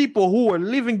my people who are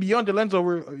living beyond the lands of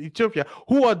Ethiopia,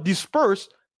 who are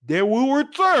dispersed, they will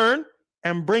return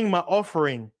and bring my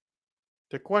offering.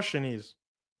 The question is,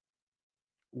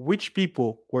 which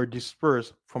people were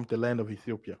dispersed from the land of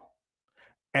Ethiopia?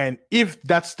 And if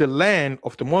that's the land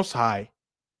of the Most High,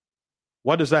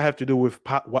 what does that have to do with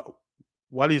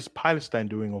what is Palestine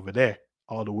doing over there,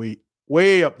 all the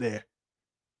way up there,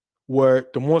 where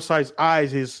the Most High's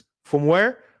eyes is from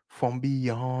where? From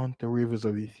beyond the rivers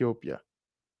of Ethiopia.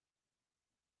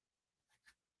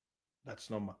 That's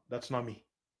not me.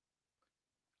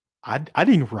 I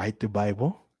didn't write the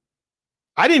Bible.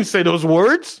 I didn't say those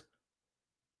words.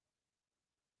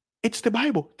 It's the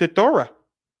Bible, the Torah.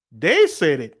 They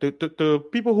said it. The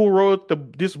people who wrote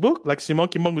this book, like Simon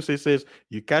Kimbangu says,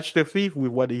 you catch the thief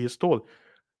with what he is told.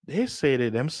 They said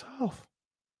it themselves.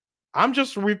 I'm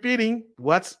just repeating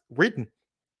what's written.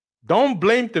 Don't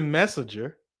blame the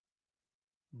messenger.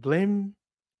 Blame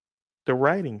the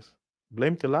writings.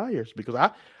 Blame the liars.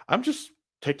 Because I'm just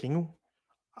taking.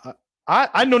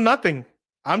 I know nothing.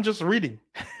 I'm just reading.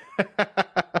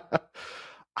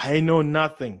 I know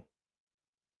nothing.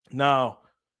 Now,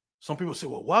 some people say,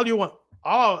 well, while you want,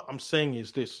 all I'm saying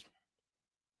is this.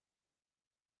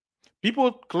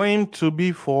 People claim to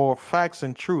be for facts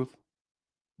and truth,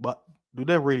 but do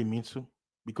they really mean to?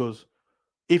 Because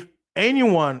if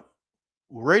anyone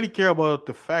really care about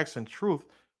the facts and truth,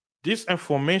 this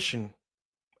information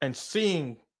and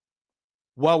seeing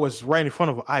what was right in front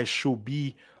of our eyes should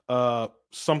be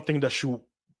something that should,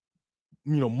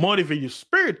 motivate your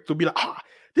spirit to be like,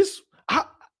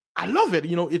 I love it.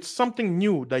 It's something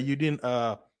new that you didn't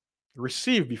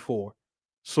receive before.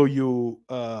 So you,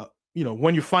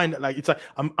 when you find like, it's like,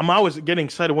 I'm always getting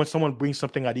excited when someone brings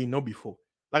something I didn't know before.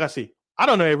 Like I say, I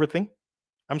don't know everything.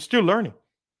 I'm still learning.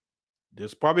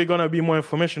 There's probably going to be more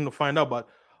information to find out, but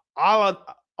all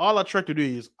I try to do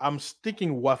is I'm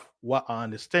sticking with what I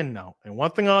understand now. And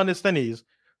one thing I understand is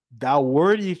that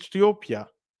word Ethiopia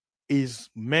is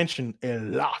mentioned a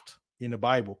lot in the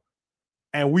Bible.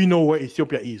 And we know where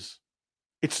Ethiopia is.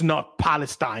 It's not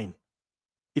Palestine.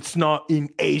 It's not in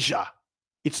Asia.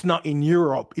 It's not in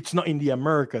Europe. It's not in the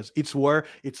Americas. It's where?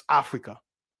 It's Africa.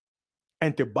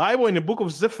 And the Bible in the book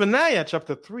of Zephaniah,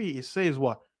 chapter 3, it says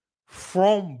what?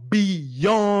 From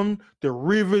beyond the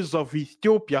rivers of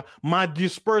Ethiopia, my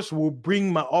dispersed will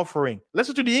bring my offering.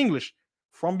 Listen to the English.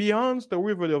 From beyond the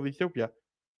river of Ethiopia,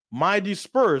 my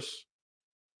dispersed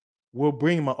will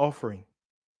bring my offering.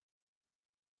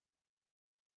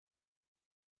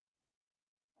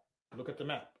 Look at the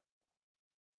map.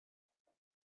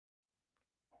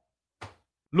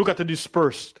 Look at the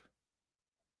dispersed.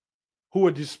 Who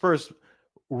are dispersed,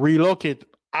 relocated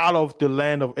out of the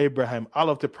land of Abraham, out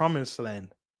of the promised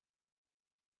land.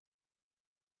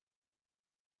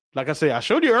 Like I say, I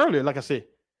showed you earlier, like I say,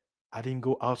 I didn't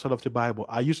go outside of the Bible.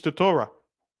 I used the Torah.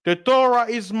 The Torah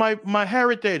is my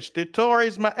heritage. The Torah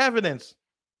is my evidence.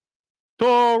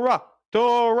 Torah,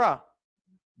 Torah.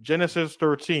 Genesis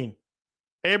 13.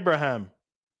 Abraham,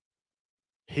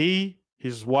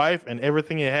 his wife, and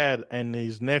everything he had, and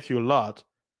his nephew Lot,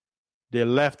 they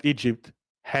left Egypt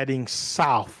heading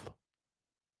south.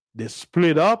 They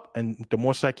split up, and the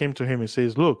Mosai came to him and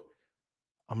says, look,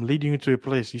 I'm leading you to a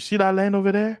place. You see that land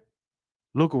over there?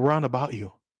 Look around about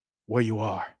you, where you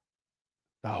are.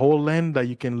 The whole land that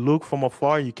you can look from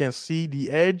afar, you can see the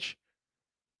edge.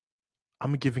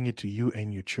 I'm giving it to you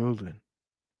and your children.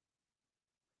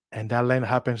 And that land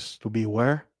happens to be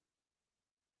where?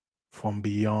 From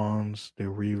beyond the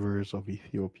rivers of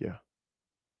Ethiopia.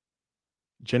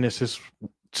 Genesis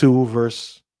 2,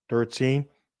 verse 13.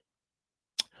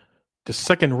 The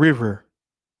second river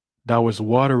that was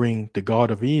watering the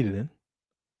Garden of Eden,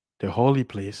 the holy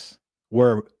place,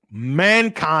 where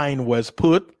mankind was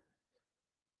put,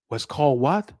 was called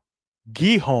what?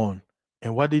 Gihon.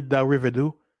 And what did that river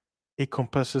do? It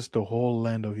encompasses the whole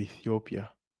land of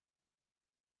Ethiopia.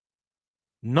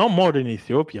 No more than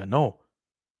Ethiopia, no.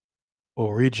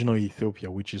 Original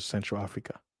Ethiopia, which is Central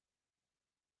Africa.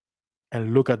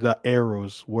 And look at the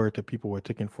arrows where the people were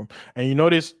taken from. And you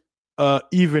notice,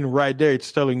 even right there,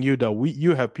 it's telling you that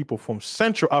you have people from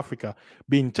Central Africa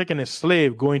being taken as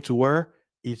slave, going to where?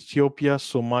 Ethiopia,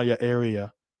 Somalia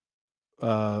area,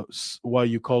 what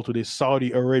you call today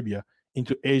Saudi Arabia,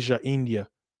 into Asia, India.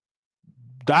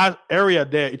 That area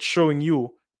there, it's showing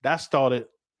you that started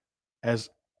as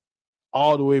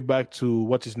all the way back to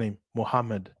what's his name,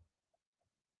 Muhammad.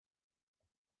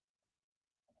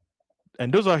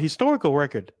 And those are historical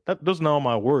record. Those are not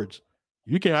my words.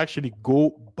 You can actually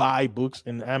go buy books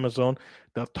in Amazon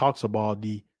that talks about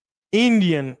the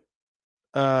Indian,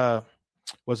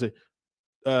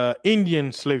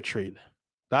 Indian slave trade,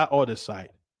 that other side.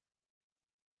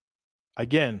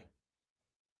 Again,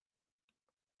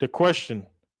 the question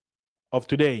of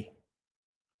today: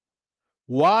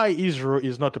 why Israel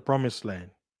is not the promised land?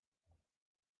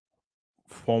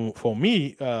 For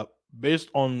me, based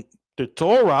on the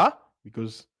Torah,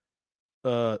 because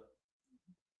to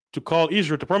call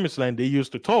Israel the promised land, they use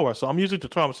the Torah. So I'm using the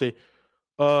Torah and say,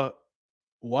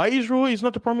 why Israel is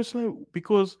not the promised land?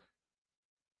 Because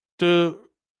the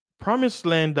promised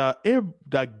land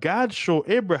that God showed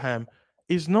Abraham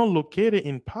is not located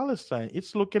in Palestine.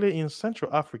 It's located in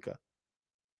Central Africa.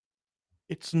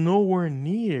 It's nowhere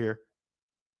near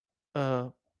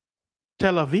Tel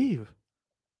Aviv.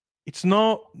 It's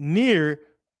not near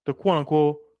the quote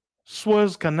unquote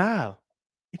Suez Canal.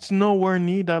 It's nowhere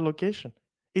near that location.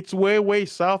 It's way, way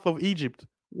south of Egypt.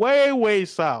 Way, way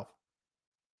south.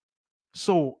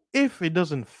 So if it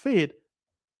doesn't fit,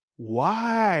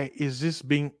 why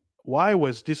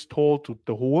was this told to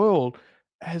the world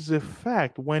as a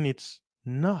fact when it's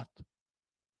not?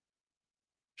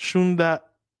 Shouldn't that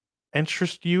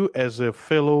interest you as a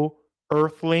fellow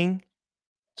earthling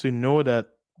to know that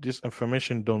this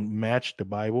information don't match the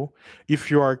Bible?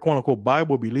 If you are a quote unquote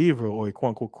Bible believer or a quote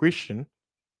unquote Christian,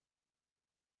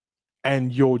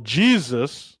 and your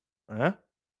Jesus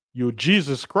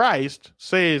Christ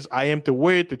says, I am the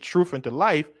way, the truth, and the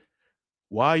life,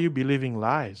 why are you believing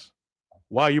lies?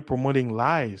 Why are you promoting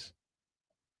lies?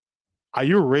 Are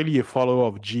you really a follower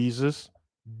of Jesus?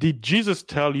 Did Jesus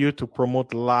tell you to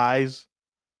promote lies?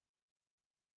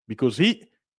 Because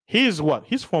he's what?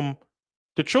 He's from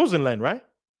the chosen land, right?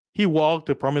 He walked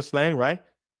the promised land, right?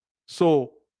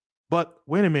 So, but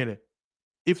wait a minute.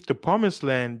 If the promised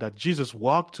land that Jesus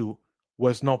walked to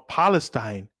was not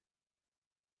Palestine,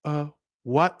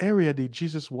 what area did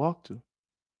Jesus walk to?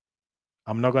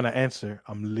 I'm not going to answer.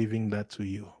 I'm leaving that to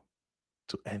you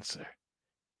to answer.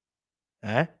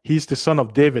 He's the son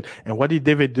of David. And what did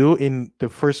David do in the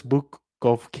first book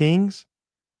of Kings?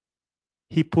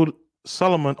 He put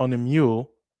Solomon on a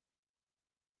mule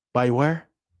by where?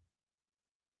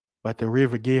 By the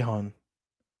river Gihon.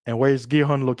 And where is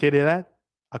Gihon located at?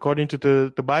 According to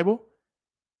the Bible?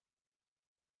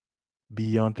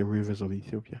 Beyond the rivers of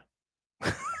Ethiopia.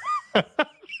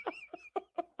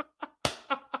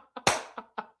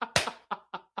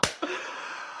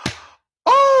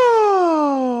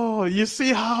 Oh, you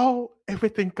see how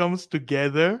everything comes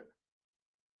together?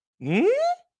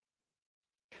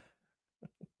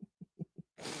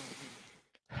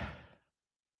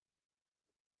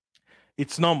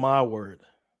 It's not my word.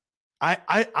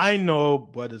 I know,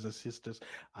 brothers and sisters.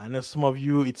 I know some of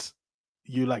you, it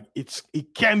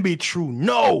can be true.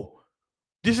 No,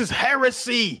 this is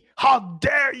heresy. How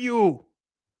dare you?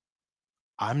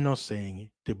 I'm not saying it.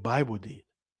 The Bible did.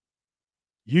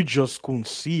 You just couldn't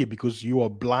see it because you are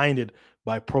blinded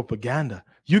by propaganda.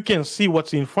 You can see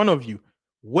what's in front of you.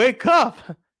 Wake up.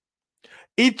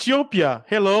 Ethiopia,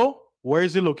 hello. Where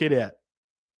is it located at?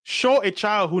 Show a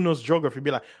child who knows geography.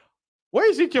 Be like, where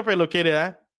is Ethiopia located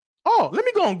at? Oh, let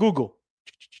me go on Google.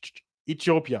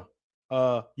 Ethiopia.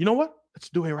 You know what? Let's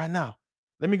do it right now.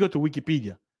 Let me go to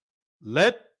Wikipedia.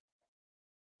 Let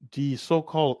the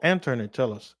so-called internet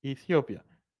tell us Ethiopia.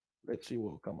 Let's see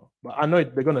what will come up. But I know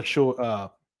they're gonna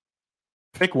show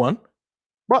fake one.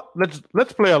 But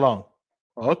let's play along.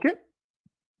 Okay.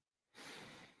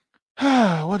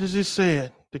 What does it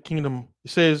say? The kingdom.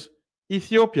 It says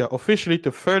Ethiopia, officially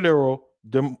the Federal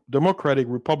Democratic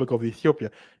Republic of Ethiopia,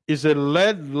 is a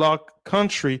landlocked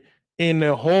country in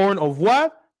the Horn of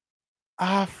what?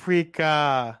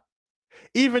 Africa.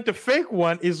 Even the fake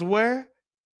one is where?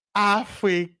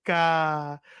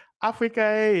 Africa.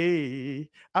 Africa,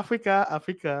 Africa,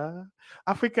 Africa,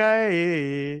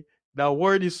 Africa. That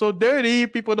word is so dirty,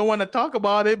 people don't want to talk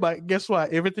about it. But guess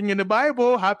what? Everything in the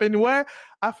Bible happened where?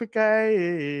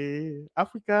 Africa,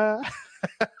 Africa.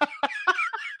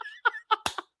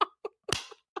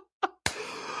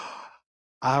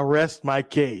 I rest my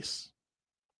case.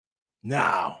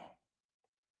 Now,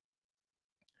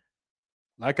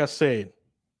 like I said,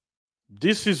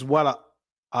 this is what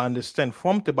I understand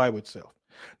from the Bible itself.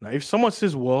 Now, if someone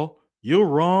says, well, you're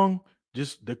wrong,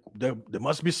 just there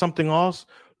must be something else,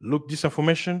 look this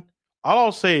information. All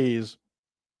I'll say is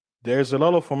there's a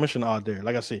lot of information out there.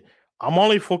 Like I say, I'm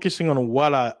only focusing on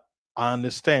what I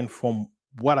understand from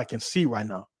what I can see right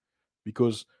now,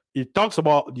 because it talks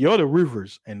about the other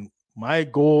rivers, and my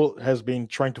goal has been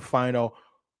trying to find out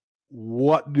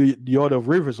what the other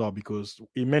rivers are, because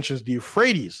it mentions the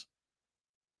Euphrates.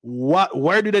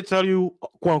 Where do they tell you,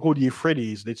 quote unquote, the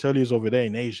Euphrates? They tell you it's over there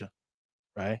in Asia,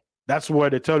 right? That's where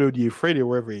they tell you the Euphrates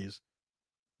river is.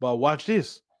 But watch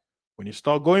this. When you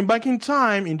start going back in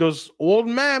time in those old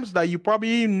maps that you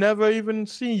probably never even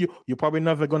seen, you're probably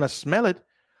never gonna smell it.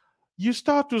 You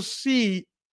start to see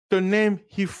the name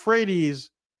Euphrates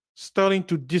starting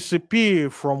to disappear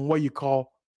from what you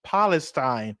call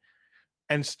Palestine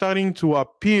and starting to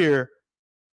appear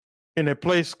in a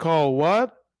place called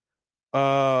what?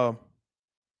 Oh,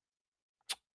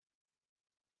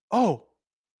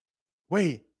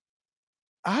 wait,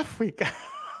 Africa.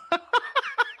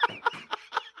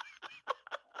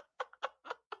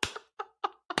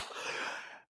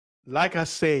 Like I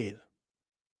said,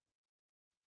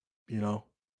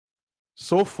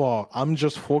 so far I'm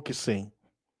just focusing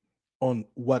on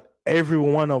what every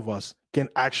one of us can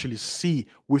actually see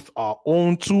with our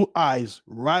own two eyes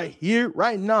right here,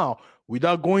 right now,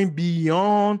 without going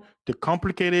beyond the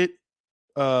complicated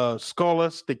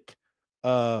scholastic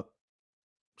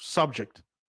subject.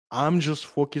 I'm just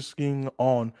focusing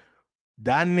on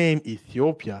that name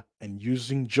Ethiopia and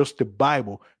using just the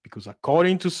Bible, because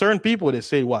according to certain people, they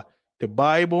say what? The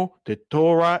Bible, the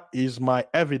Torah is my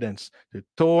evidence. The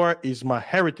Torah is my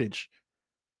heritage.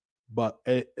 But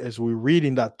as we read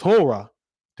in that Torah,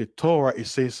 the Torah, it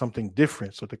says something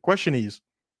different. So the question is,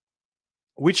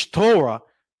 which Torah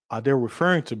are they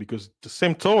referring to? Because the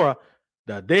same Torah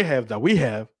that they have, that we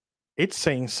have, it's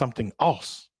saying something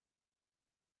else.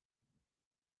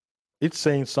 It's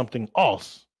saying something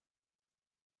else.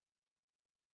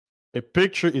 A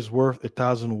picture is worth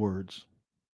 1,000 words.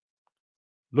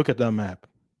 Look at that map.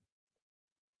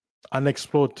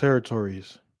 Unexplored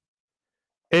territories.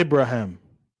 Abraham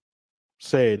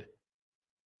said,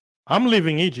 I'm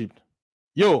leaving Egypt.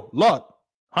 Yo, Lot,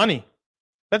 honey,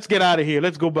 let's get out of here.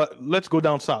 Let's go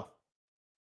down south.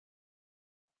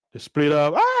 They split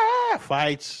up,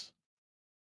 fights.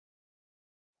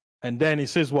 And then he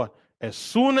says what? As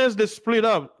soon as they split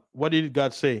up, what did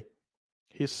God say?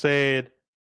 He said,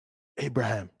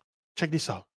 Abraham, check this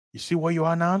out. You see where you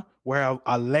are now? Where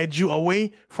I led you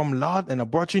away from Lot and I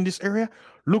brought you in this area?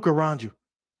 Look around you.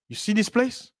 You see this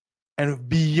place? And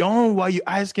beyond what your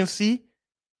eyes can see,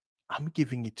 I'm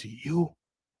giving it to you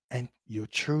and your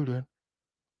children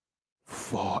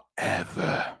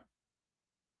forever.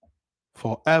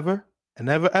 Forever and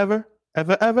ever, ever,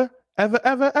 ever, ever, ever,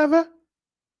 ever, ever.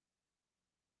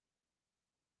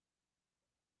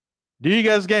 Do you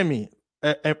guys get me?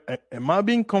 Am I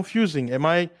being confusing? Am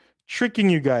I tricking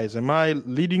you guys? Am I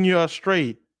leading you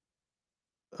astray?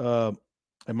 Am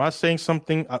I saying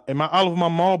something? Am I out of my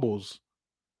marbles?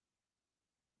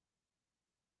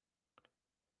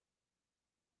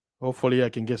 Hopefully I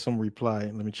can get some reply.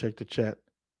 Let me check the chat.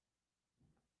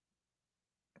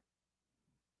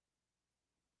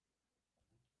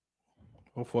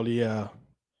 Hopefully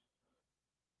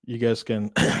you guys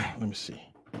can let me see.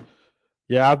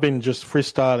 Yeah, I've been just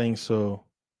freestyling, so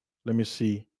let me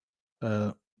see.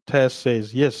 Tess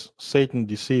says, yes, Satan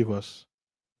deceive us.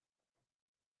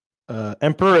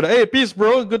 Emperor, hey, peace,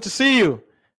 bro. Good to see you.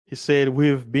 He said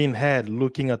we've been had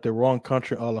looking at the wrong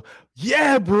country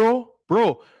Yeah, bro.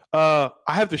 I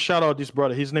have to shout out this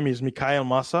brother. His name is Mikhail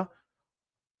Massa.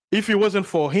 If it wasn't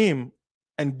for him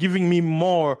and giving me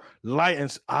more light,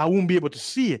 and I wouldn't be able to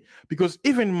see it. Because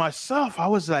even myself, I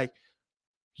was like,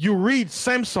 you read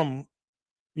Samson,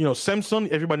 Samson,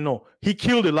 everybody know he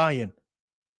killed a lion.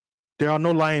 There are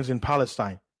no lions in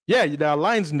Palestine. Yeah, there are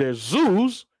lions in their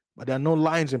zoos, but there are no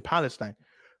lions in Palestine.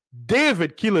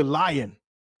 David killed a lion.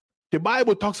 The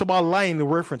Bible talks about lion in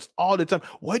reference all the time.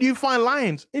 Where do you find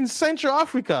lions? In Central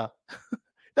Africa.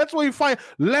 That's where you find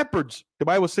leopards. The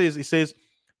Bible says,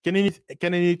 can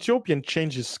an Ethiopian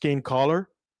change his skin color?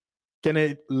 Can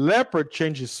a leopard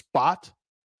change his spot?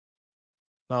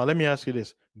 Now, let me ask you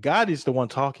this. God is the one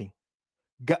talking.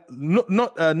 God,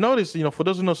 notice, for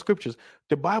those who know scriptures,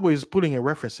 the Bible is putting in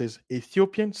references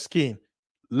Ethiopian skin,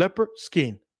 leopard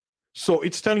skin. So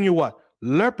it's telling you what?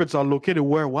 Leopards are located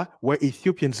where what? Where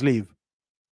Ethiopians live.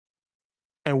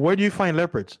 And where do you find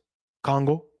leopards?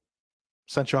 Congo,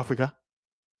 Central Africa,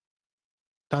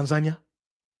 Tanzania,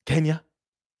 Kenya,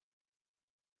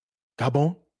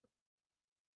 Gabon,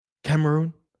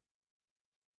 Cameroon.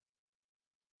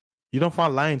 You don't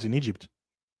find lions in Egypt.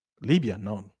 Libya,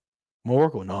 no.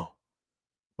 Morocco, no.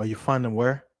 But you find them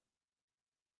where?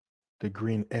 The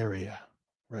green area,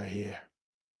 right here.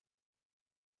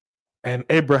 And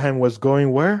Abraham was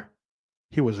going where?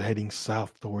 He was heading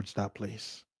south towards that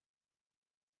place.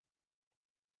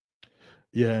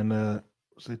 Yeah, and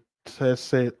it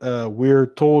says we're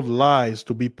told lies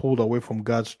to be pulled away from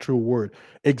God's true word.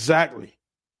 Exactly.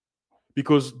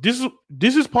 Because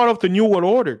this is part of the New World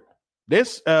Order.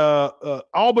 This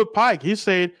Albert Pike, he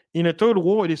said in the third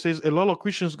world, he says a lot of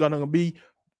Christians are gonna be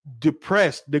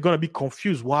depressed. They're gonna be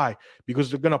confused. Why?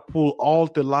 Because they're gonna pull all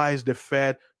the lies they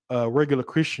fed regular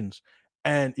Christians.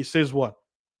 And it says what?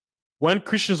 When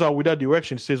Christians are without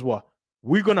direction, it says what?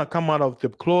 We're gonna come out of the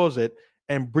closet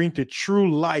and bring the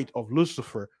true light of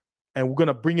Lucifer, and we're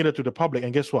gonna bring it to the public.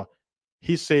 And guess what?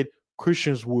 He said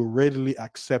Christians will readily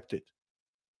accept it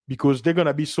because they're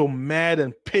gonna be so mad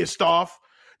and pissed off.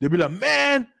 They'll be like,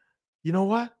 man, you know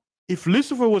what? If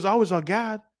Lucifer was always our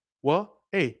God, well,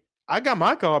 hey, I got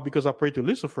my God because I pray to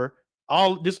Lucifer.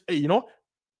 All this,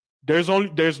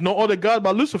 there's no other God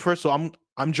but Lucifer, so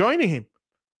I'm joining him.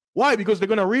 Why? Because they're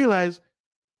gonna realize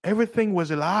everything was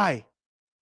a lie.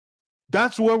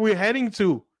 That's where we're heading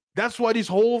to. That's why this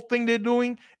whole thing they're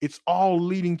doing, it's all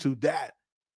leading to that.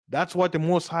 That's what the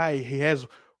Most High, he has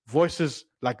voices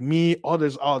like me,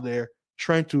 others out there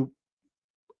trying to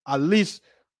at least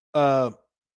grab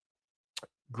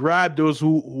those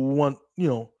who want,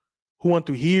 who want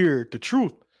to hear the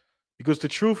truth, because the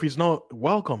truth is not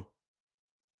welcome.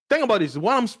 Think about this.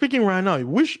 While I'm speaking right now,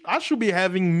 I should be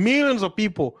having millions of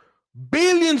people,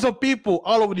 billions of people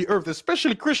all over the earth,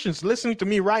 especially Christians listening to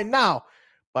me right now.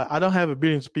 But I don't have a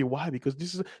billion of people. Why? Because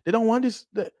they don't want this.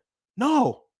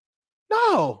 No.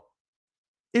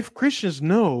 If Christians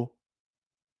know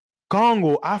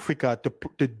Congo, Africa,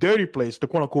 the dirty place, the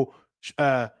quote unquote,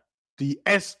 the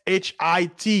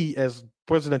SHIT, as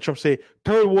President Trump said,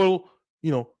 third world,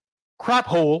 crap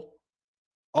hole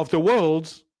of the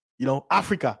world's,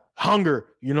 Africa, hunger,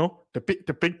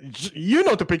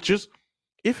 the pictures.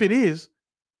 If it is,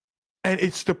 and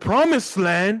it's the promised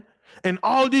land, and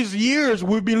all these years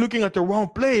we've been looking at the wrong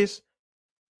place,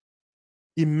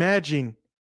 imagine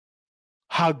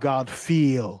how God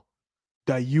feel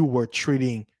that you were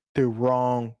treating the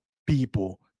wrong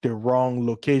people, the wrong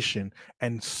location,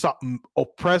 and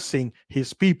oppressing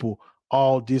his people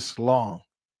all this long.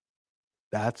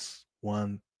 That's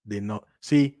one they know.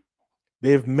 See,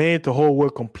 they've made the whole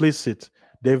world complicit.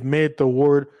 They've made the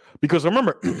word, because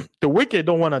remember, the wicked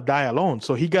don't want to die alone.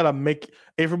 So he got to make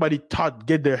everybody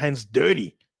get their hands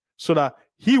dirty so that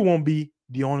he won't be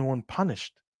the only one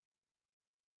punished.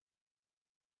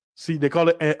 See, they call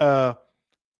it,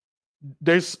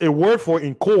 there's a word for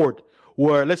in court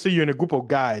where, let's say you're in a group of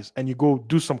guys and you go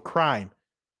do some crime.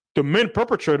 The main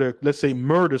perpetrator, let's say,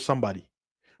 murder somebody.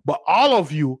 But all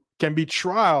of you can be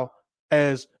tried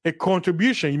as a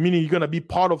contribution, meaning you're going to be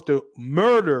part of the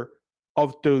murder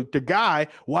of the guy.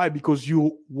 Why? Because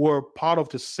you were part of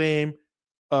the same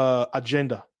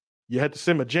agenda. You had the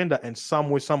same agenda and some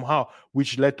way, somehow,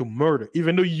 which led to murder.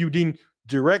 Even though you didn't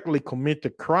directly commit the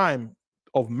crime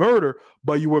of murder,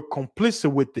 but you were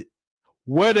complicit with it.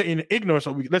 Whether in ignorance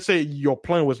or, let's say your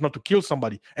plan was not to kill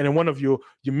somebody, and then one of your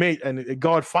mate, and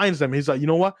God finds them. He's like, you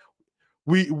know what?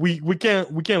 We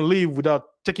can't leave without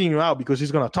taking him out because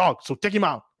he's gonna talk. So take him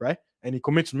out, right? And he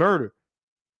commits murder.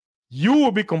 You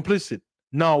will be complicit.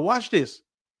 Now watch this.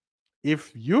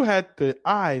 if you had the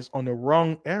eyes on the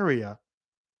wrong area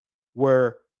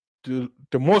where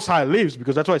the Most High lives,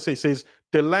 because that's why it says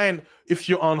the land, if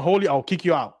you're unholy, I'll kick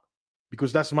you out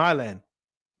because that's my land.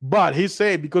 But he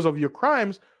said, because of your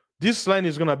crimes, this land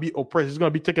is going to be oppressed. It's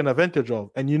going to be taken advantage of,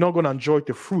 and you're not going to enjoy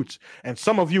the fruits. And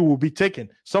some of you will be taken.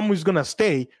 Some is going to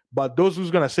stay, but those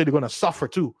who's going to stay, they're going to suffer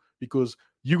too, because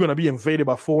you're going to be invaded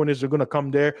by foreigners. They're going to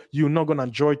come there. You're not going to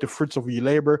enjoy the fruits of your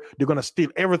labor. They're going to steal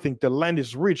everything. The land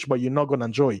is rich, but you're not going to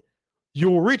enjoy it.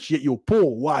 You're rich, yet you're poor.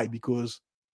 Why? Because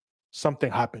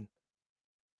something happened.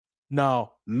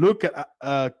 Now, look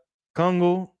at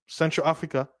Congo, Central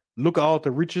Africa. Look at all the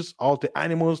riches, all the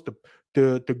animals,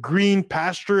 the green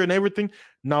pasture and everything.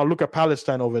 Now look at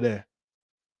Palestine over there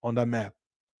on that map.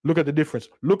 Look at the difference.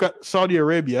 Look at Saudi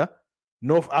Arabia,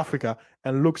 North Africa,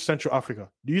 and look Central Africa.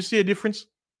 Do you see a difference?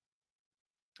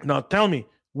 Now tell me,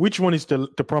 which one is the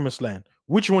promised land?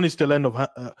 Which one is the land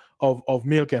of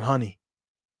milk and honey?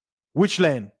 Which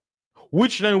land?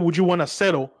 Which land would you want to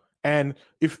settle? And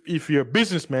if you're a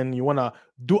businessman, you want to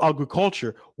do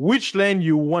agriculture, which land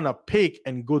you want to pick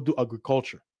and go do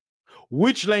agriculture?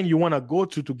 Which land you want to go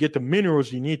to get the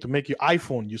minerals you need to make your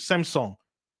iPhone, your Samsung,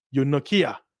 your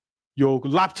Nokia, your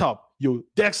laptop, your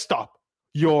desktop,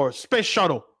 your space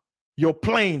shuttle, your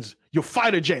planes, your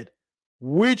fighter jet?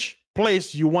 Which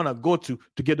place you want to go to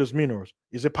get those minerals?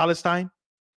 Is it Palestine?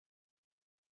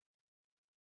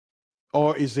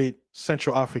 Or is it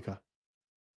Central Africa,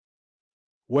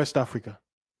 West Africa,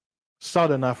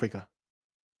 Southern Africa,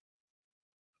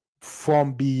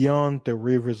 from beyond the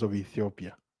rivers of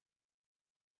Ethiopia?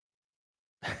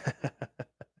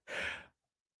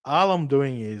 All I'm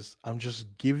doing is I'm just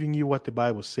giving you what the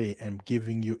Bible say and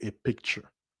giving you a picture.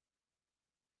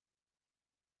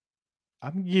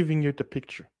 I'm giving you the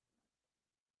picture.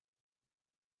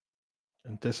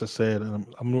 And Tessa said, I'm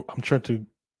trying to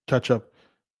catch up.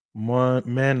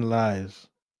 Man lies.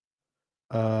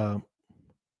 Let's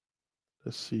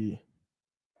see.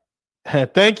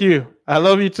 Thank you. I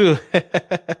love you too.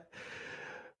 It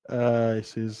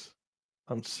says,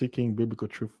 I'm seeking biblical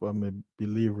truth. I'm a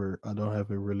believer. I don't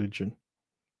have a religion.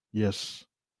 Yes.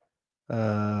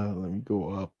 Let me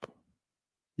go up.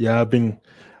 Yeah, I've been.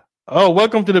 Oh,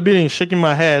 welcome to the meeting. Shaking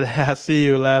my head. I see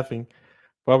you laughing.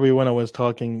 Probably when I was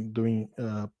talking, doing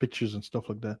pictures and stuff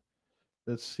like that.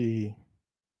 Let's see.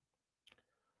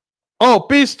 Oh,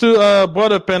 peace to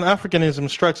brother Pan Africanism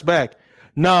strikes back.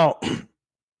 Now,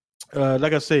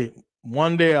 like I say,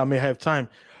 one day I may have time.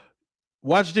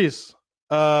 Watch this.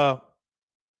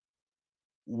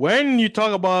 When you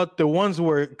talk about the ones who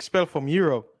were expelled from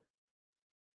Europe,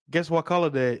 guess what color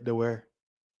they wear?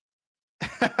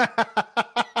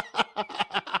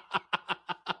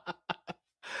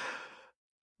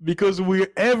 Because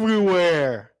we're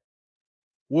everywhere.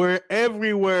 We're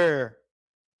everywhere.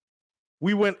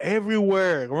 We went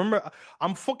everywhere. Remember,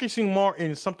 I'm focusing more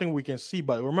in something we can see,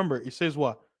 but remember, it says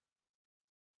what?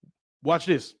 Watch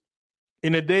this.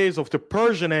 In the days of the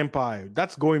Persian Empire,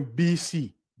 that's going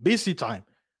BC time.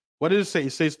 What does it say?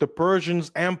 It says the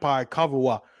Persians Empire cover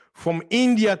what? From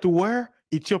India to where?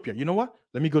 Ethiopia. You know what?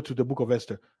 Let me go to the book of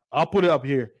Esther. I'll put it up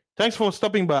here. Thanks for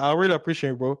stopping by. I really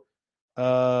appreciate it, bro.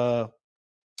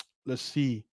 Let's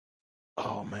see.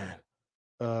 Oh man.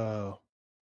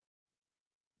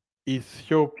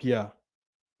 Ethiopia.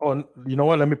 Oh, you know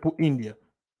what? Let me put India.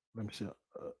 Let me see.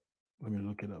 Let me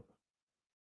look it up.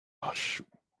 Oh shoot.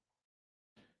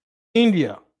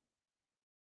 India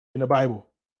in the Bible.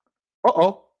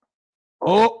 Uh-oh.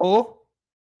 Oh.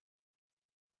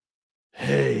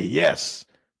 Hey, yes.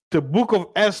 The book of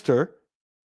Esther,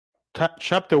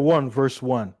 chapter 1, verse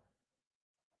 1.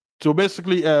 So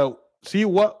basically, see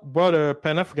what brother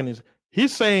Pan-African is.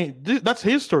 He's saying that's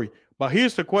history. But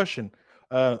here's the question.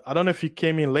 I don't know if you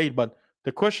came in late, but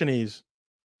the question is,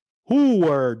 who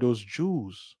were those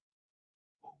Jews?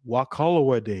 What color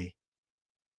were they?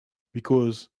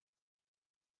 Because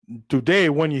today,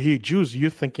 when you hear Jews, you're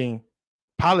thinking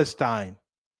Palestine.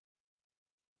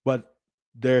 But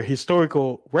there are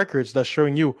historical records that's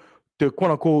showing you the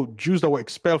quote unquote Jews that were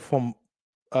expelled from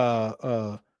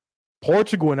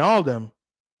Portugal and all of them,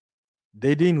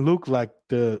 they didn't look like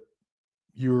the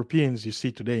Europeans you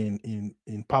see today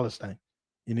in Palestine,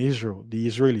 in Israel, the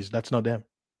Israelis. That's not them.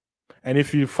 And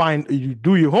if you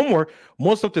do your homework,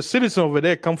 most of the citizens over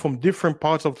there come from different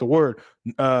parts of the world.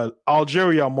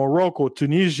 Algeria, Morocco,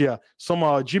 Tunisia, some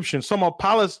are Egyptians, some are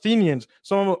Palestinians,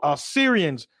 some are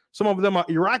Syrians, some of them are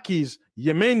Iraqis,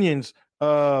 Yemenians,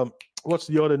 what's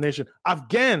the other nation?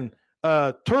 Afghan,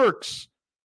 Turks,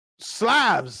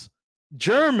 Slavs,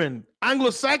 German,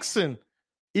 Anglo-Saxon,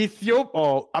 Ethiopian,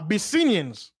 or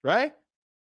Abyssinians, right?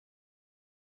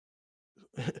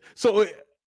 So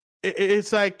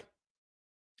it's like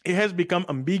it has become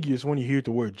ambiguous when you hear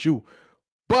the word Jew.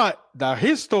 But the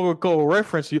historical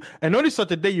reference, you and notice that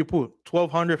today you put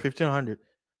 1200, 1500.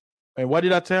 And what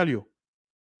did I tell you?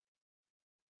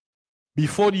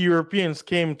 Before the Europeans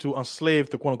came to enslave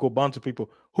the quote unquote Bantu people,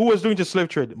 who was doing the slave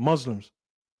trade? Muslims.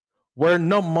 Were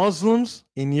not Muslims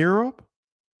in Europe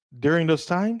during those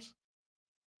times?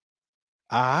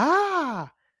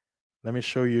 Ah, let me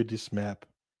show you this map.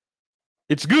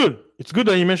 It's good. It's good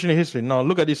that you mentioned the history. Now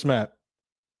look at this map.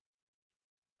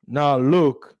 Now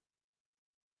look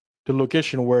the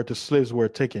location where the slaves were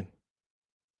taken.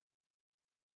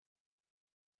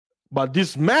 But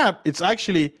this map, it's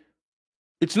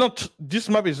not, this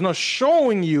map is not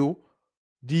showing you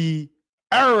the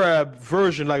Arab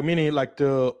version, like meaning like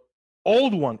the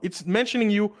old one. It's mentioning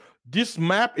you this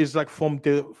map is like from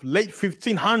the late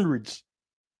 1500s.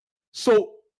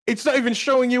 So it's not even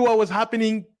showing you what was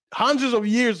happening hundreds of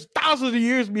years, thousands of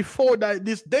years before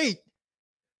this date.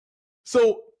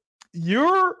 So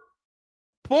your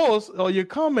post or your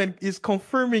comment is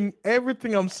confirming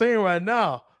everything I'm saying right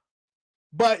now.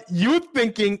 But you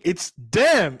thinking it's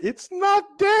them. It's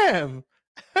not them.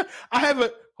 I have a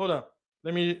hold on.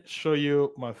 Let me show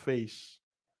you my face.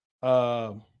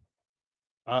 Let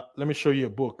me show you a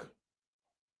book.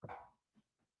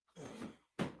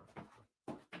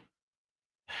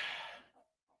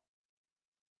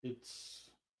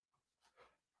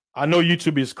 I know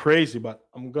YouTube is crazy, but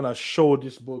I'm gonna show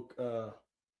this book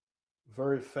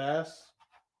very fast.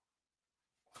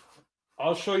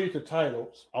 I'll show you the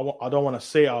titles. I don't want to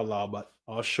say out loud, but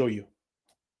I'll show you.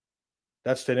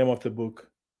 That's the name of the book.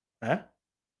 Huh?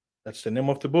 That's the name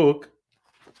of the book.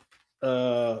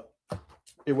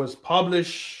 It was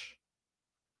published.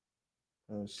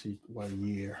 Let's see what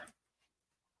year.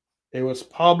 It was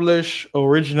published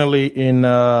originally in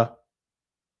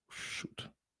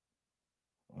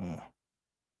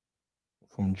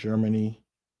from Germany.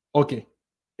 Okay.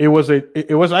 It was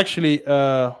actually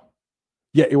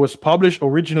it was published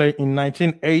originally in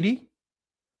 1980,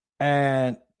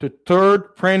 and the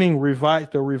third printing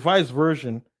the revised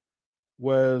version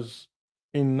was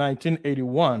in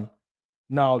 1981.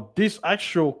 Now, this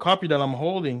actual copy that I'm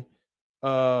holding,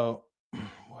 what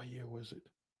year was it?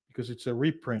 Because it's a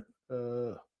reprint.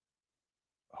 I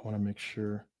want to make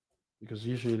sure, because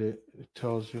usually it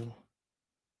tells you.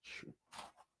 Let's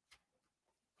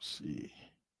see.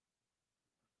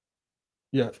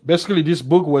 Yeah, basically this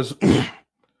book was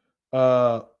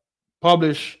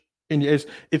published in the.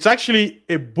 It's actually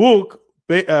a book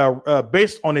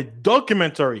based on a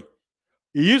documentary.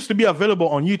 It used to be available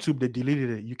on YouTube. They deleted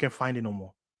it. You can't find it no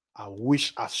more. I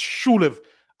wish I should have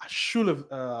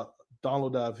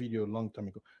downloaded that video a long time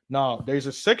ago. Now there's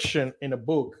a section in the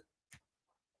book.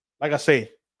 Like I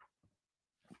say,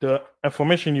 the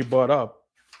information you brought up,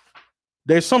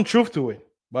 there's some truth to it.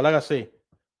 But like I say,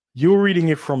 you're reading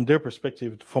it from their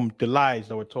perspective, from the lies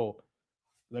that were told.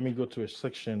 Let me go to a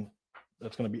section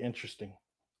that's going to be interesting.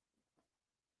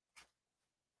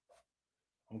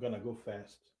 I'm going to go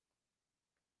fast.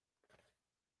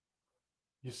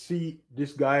 You see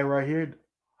this guy right here?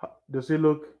 Does he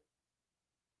look?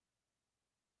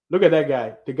 Look at that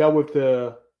guy. The guy with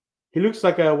he looks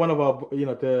like one of our,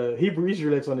 the Hebrew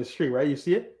Israelites on the street, right? You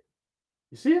see it?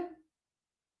 You see it?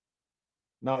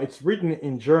 Now it's written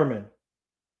in German.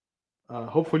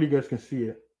 Hopefully you guys can see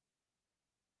it.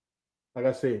 Like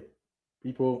I said,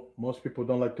 most people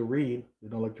don't like to read. They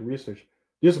don't like to research.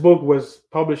 This book was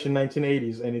published in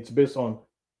 1980s, and it's based on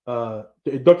a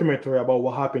documentary about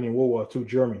what happened in World War II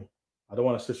Germany. I don't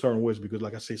want to say certain words because,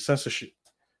 like I say, censorship.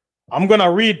 I'm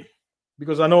gonna read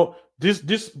because I know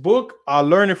this book. I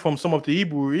learned it from some of the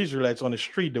Hebrew Israelites on the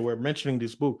street that were mentioning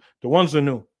this book. The ones who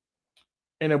knew.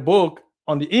 In a book,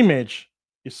 on the image,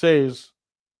 it says,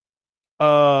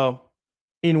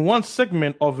 in one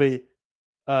segment of a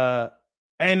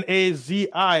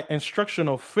NAZI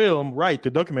instructional film, right? The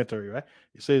documentary, right?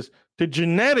 It says the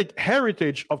genetic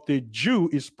heritage of the Jew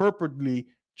is purportedly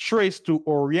traced to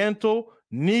Oriental,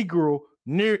 Negro,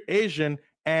 Near Asian,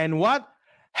 and what?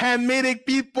 Hamitic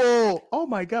people. Oh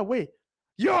my God, wait.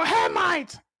 You're a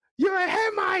Hamite. You're a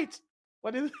Hamite.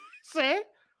 What did it say?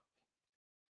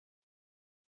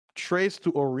 Traced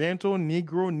to Oriental,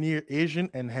 Negro, Near Asian,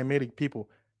 and Hamitic people.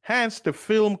 Hence, the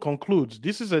film concludes.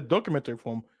 This is a documentary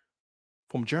from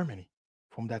Germany,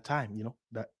 from that time,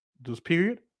 those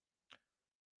period.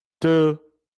 The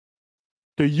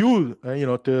Judean, I'm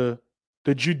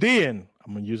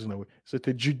using that word. So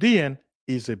the Judean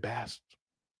is a bastard,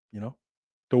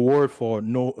 the word for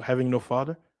having no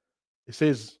father. It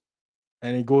says,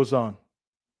 and it goes on.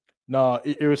 No,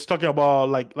 it was talking about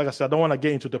like I said, I don't want to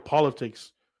get into the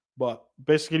politics, but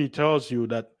basically it tells you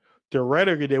that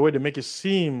theoretically the way they make it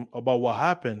seem about what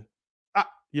happened.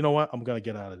 You know what? I'm gonna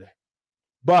get out of there.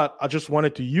 But I just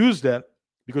wanted to use that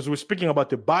because we're speaking about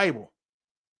the Bible,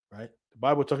 right? The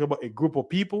Bible talking about a group of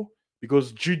people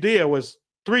because Judea was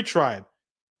three tribes: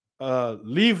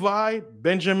 Levi,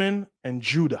 Benjamin, and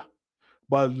Judah.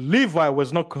 But Levi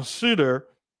was not considered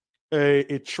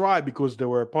a tribe because they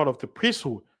were a part of the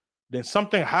priesthood. Then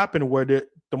something happened where the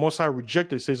Most High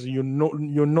rejected. It says you're no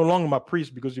longer my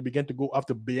priest because you began to go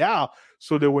after Baal.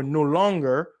 So they were no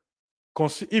longer,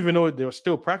 even though they were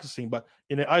still practicing, but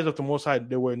in the eyes of the Most High,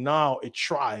 they were now a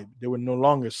tribe. They were no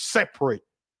longer separate.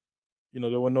 They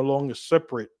were no longer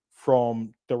separate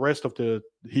from the rest of the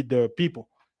people.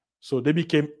 So they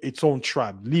became its own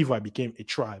tribe. Levi became a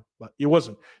tribe, but it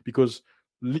wasn't because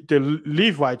the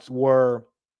Levites were,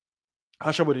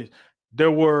 how shall we,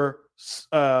 there were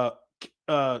uh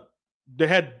they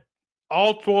had,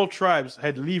 all 12 tribes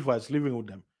had Levites living with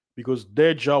them because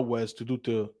their job was to do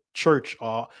the church,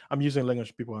 or I'm using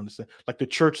language people understand, like the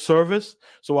church service.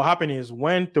 So what happened is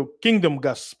when the kingdom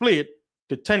got split,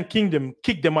 the 10 kingdom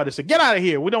kicked them out. They said, get out of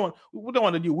here. We don't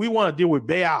want to deal. We want to deal with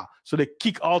Baal. So they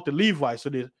kick out the Levites. So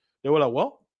they were like,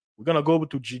 well, we're gonna go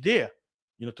to Judea.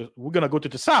 We're gonna go to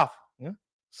the south. Yeah?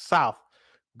 South.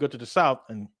 Go to the south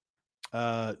and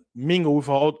mingle with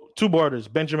all two brothers,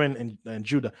 Benjamin and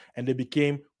Judah, and they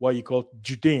became what you call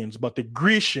Judeans. But the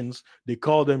Grecians, they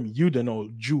call them Judan or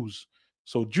Jews.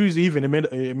 So Jews even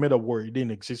made a word. It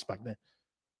didn't exist back then.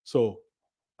 So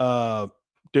uh,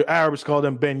 the Arabs call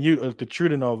them the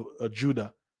children of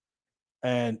Judah.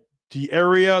 And the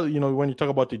area, when you talk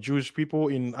about the Jewish people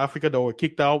in Africa that were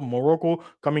kicked out, Morocco,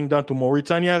 coming down to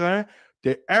Mauritania, right?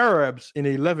 The Arabs in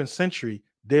the 11th century,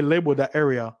 they labeled that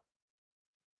area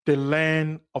the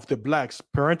land of the blacks,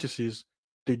 parentheses,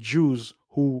 the Jews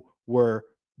who were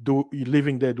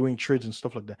living there doing trades and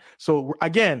stuff like that. So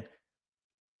again,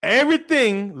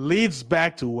 everything leads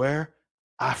back to where?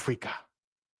 Africa.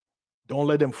 Don't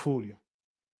let them fool you.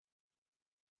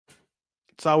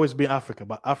 It's always been Africa,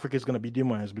 but Africa is going to be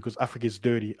demonized because Africa is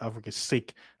dirty. Africa is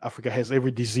sick. Africa has every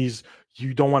disease.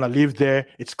 You don't want to live there.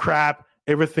 It's crap.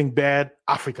 Everything bad.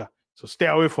 Africa. So stay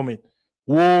away from it.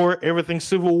 War, everything,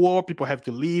 civil war. People have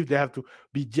to leave. They have to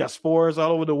be diasporas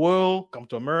all over the world. Come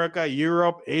to America,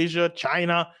 Europe, Asia,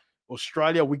 China,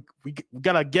 Australia. We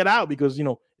gotta get out because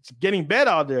it's getting bad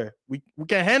out there. We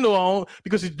can't handle our own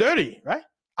because it's dirty, right?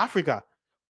 Africa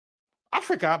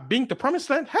being the promised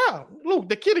land? Hell, look,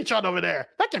 they kill each other over there.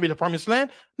 That can't be the promised land.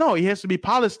 No, it has to be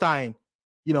Palestine.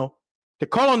 The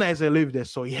colonizer live there,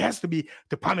 so it has to be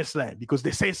the promised land because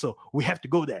they say so. We have to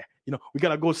go there. We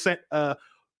gotta go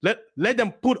let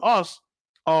them put us,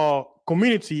 our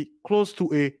community, close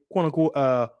to a quote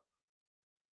unquote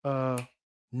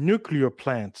nuclear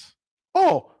plant.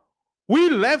 Oh, we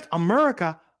left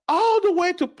America all the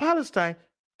way to Palestine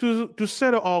to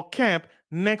settle our camp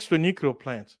next to a nuclear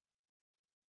plant.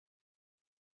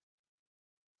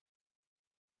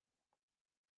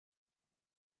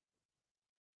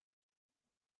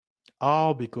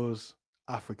 All because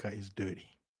Africa is dirty.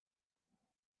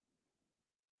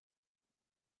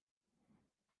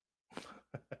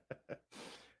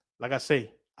 Like I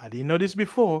say, I didn't know this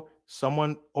before.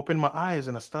 Someone opened my eyes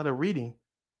and I started reading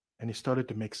and it started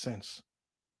to make sense.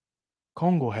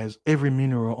 Congo has every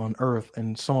mineral on earth,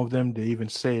 and some of them they even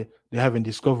say they haven't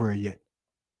discovered it yet.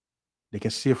 They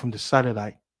can see it from the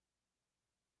satellite.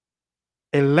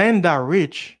 A land that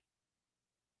rich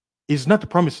is not the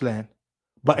promised land,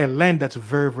 but a land that's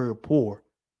very, very poor,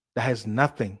 that has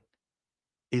nothing,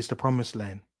 is the promised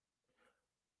land.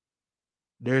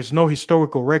 There is no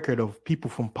historical record of people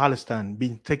from Palestine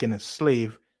being taken as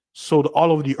slave, sold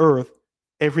all over the earth.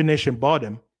 Every nation bought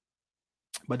them.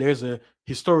 But there's a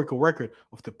historical record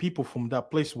of the people from that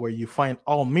place where you find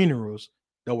all minerals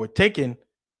that were taken,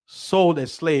 sold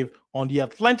as slave on the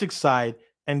Atlantic side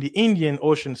and the Indian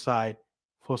Ocean side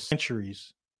for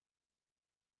centuries.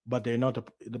 But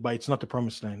but it's not the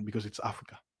promised land because it's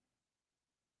Africa.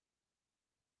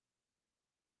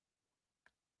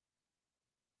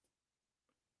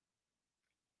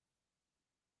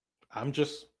 I'm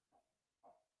just,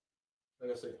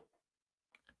 like I say,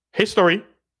 history,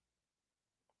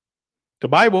 the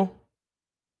Bible.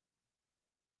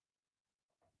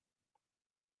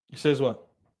 It says what?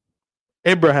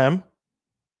 Abraham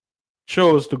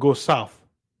chose to go south.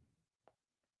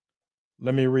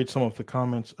 Let me read some of the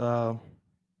comments. Let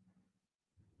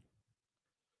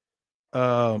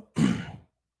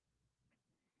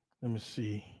me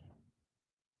see.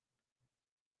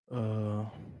 Uh,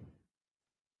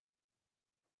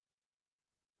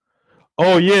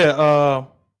 Oh yeah.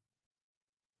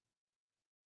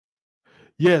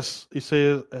 Yes. It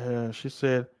says. She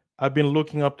said, "I've been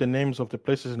looking up the names of the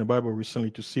places in the Bible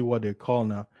recently to see what they're called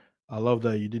now. I love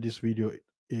that you did this video. It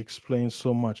explains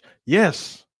so much."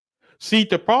 Yes. See,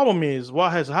 the problem is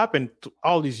what has happened to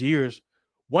all these years.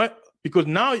 What because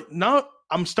now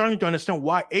I'm starting to understand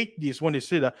why atheists, when they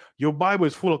say that your Bible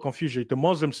is full of confusion. The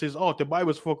Muslim says, "Oh, the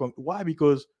Bible is full of why?"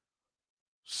 Because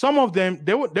some of them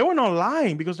they were not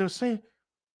lying because they're saying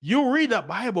you read that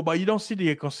Bible, but you don't see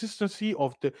the consistency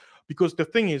of the because the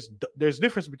thing is there's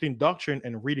difference between doctrine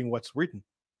and reading what's written.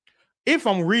 If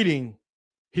I'm reading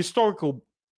historical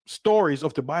stories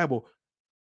of the Bible,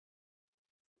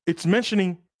 it's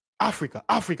mentioning Africa,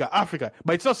 Africa, Africa,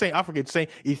 but it's not saying Africa. It's saying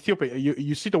Ethiopia.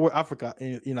 You see the word Africa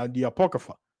in the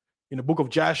Apocrypha, in the book of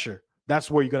Jasher. That's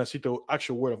where you're gonna see the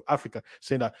actual word of Africa,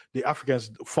 saying that the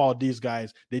Africans fought these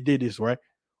guys. They did this, right?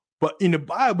 But in the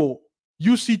Bible,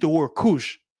 you see the word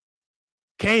Cush,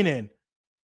 Canaan,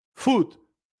 Foot,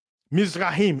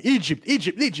 Mizrahim, Egypt,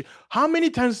 Egypt, Egypt. How many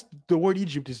times the word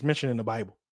Egypt is mentioned in the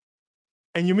Bible?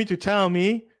 And you mean to tell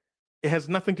me it has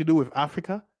nothing to do with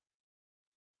Africa?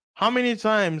 How many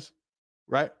times,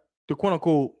 right? The quote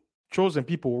unquote chosen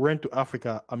people went to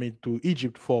Africa, to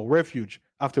Egypt for refuge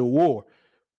after a war.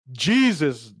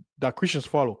 Jesus, that Christians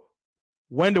follow,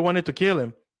 when they wanted to kill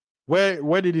him,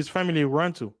 where did his family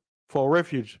run to for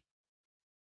refuge?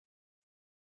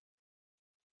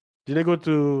 Did they go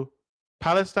to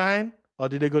Palestine or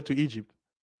did they go to Egypt?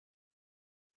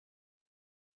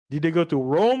 Did they go to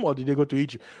Rome or did they go to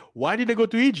Egypt? Why did they go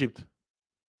to Egypt?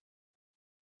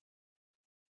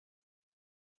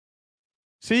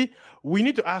 See, we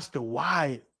need to ask the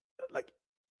why. Like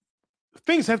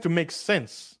things have to make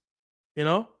sense, you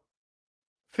know?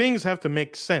 Things have to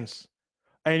make sense.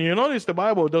 And you notice the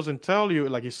Bible doesn't tell you,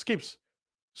 like it skips.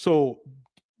 So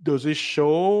does it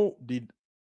show did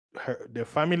the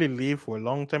family live for a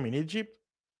long time in Egypt?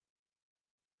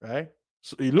 Right?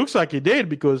 So it looks like it did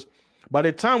because by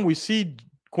the time we see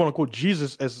quote unquote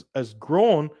Jesus as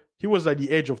grown, he was at the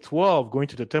age of 12 going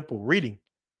to the temple reading.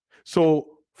 So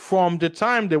from the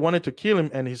time they wanted to kill him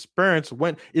and his parents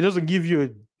went, it doesn't give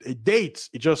you a date.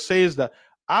 It just says that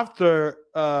after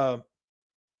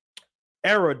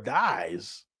Herod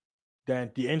dies,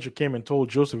 then the angel came and told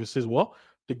Joseph, it says, well,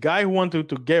 the guy who wanted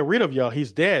to get rid of y'all,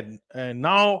 he's dead. And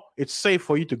now it's safe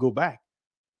for you to go back.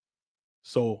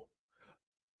 So,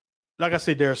 like I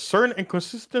said, there are certain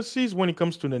inconsistencies when it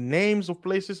comes to the names of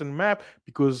places and map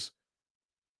because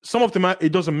some of them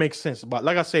it doesn't make sense. But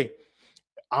like I say,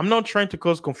 I'm not trying to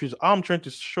cause confusion. All I'm trying to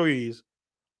show you is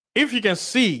if you can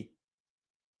see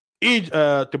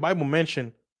the Bible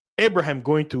mention Abraham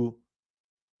going to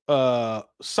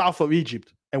south of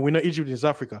Egypt, and we know Egypt is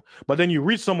Africa. But then you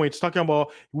read somewhere it's talking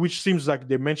about, which seems like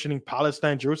they're mentioning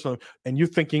Palestine, Jerusalem, and you're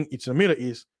thinking it's the Middle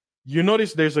East. You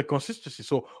notice there's a consistency.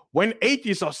 So when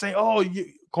atheists are saying, "Oh,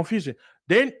 confusion,"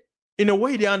 then in a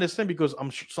way they understand because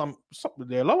I'm some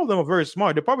a lot of them are very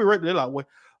smart. They probably read they're like, well,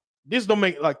 this don't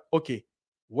make like okay,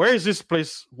 where is this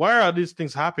place? Why are these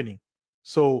things happening?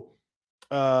 So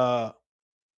uh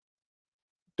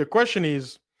the question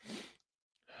is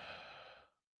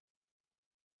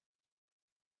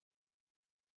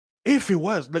if it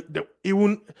was like it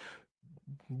wouldn't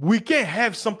we can't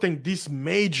have something this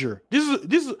major. This is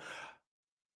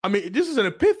this is an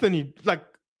epiphany. Like,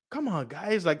 come on,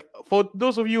 guys. Like for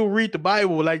those of you who read the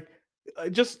Bible, like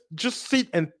just sit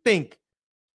and think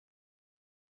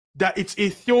that it's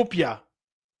Ethiopia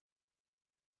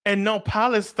and now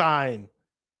Palestine.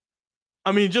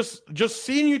 Just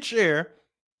sit in your chair,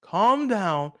 calm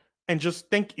down, and just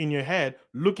think in your head,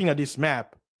 looking at this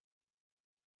map,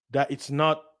 that it's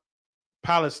not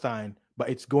Palestine, but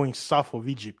it's going south of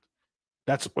Egypt.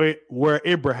 That's where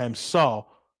Abraham saw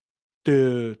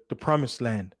the promised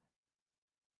land.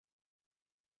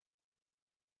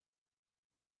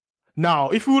 Now,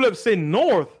 if we would have said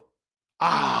north,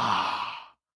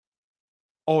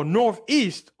 or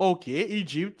northeast, okay,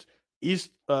 Egypt,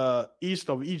 east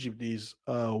of Egypt is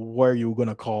where you're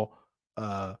gonna call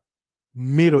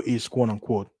Middle East, quote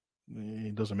unquote.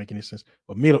 It doesn't make any sense,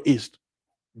 but Middle East,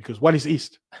 because what is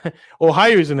East?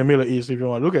 Ohio is in the Middle East, if you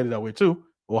want to look at it that way too.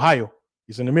 Ohio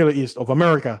is in the Middle East of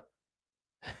America.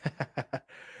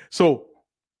 So,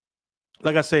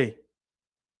 like I say,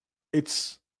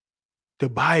 it's the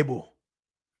Bible.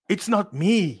 It's not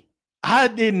me. I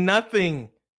did nothing.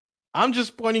 I'm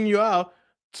just pointing you out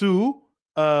to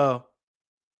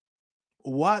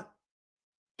what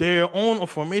their own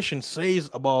information says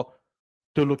about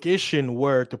the location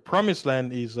where the promised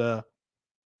land is uh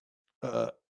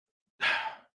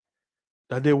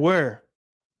that they were.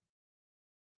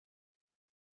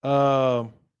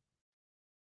 Um,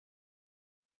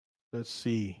 let's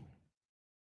see.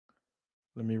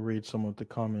 Let me read some of the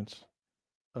comments.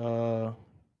 Uh,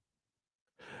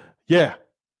 yeah,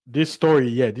 this story.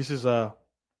 Yeah, this is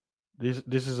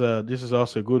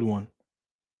also a good one.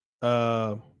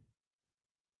 Uh,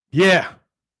 yeah.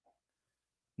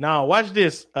 Now watch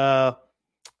this.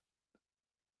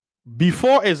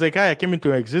 Before Ezekiah came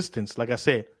into existence, like I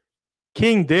said,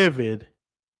 King David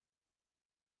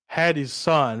had his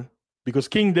son because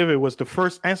King David was the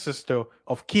first ancestor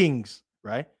of kings,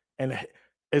 right? And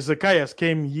Ezekiah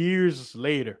came years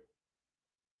later.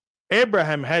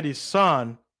 Abraham had his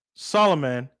son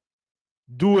Solomon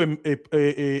do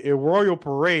a royal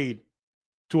parade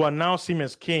to announce him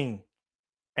as king,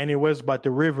 and it was by the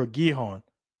river Gihon.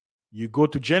 You go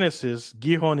to Genesis,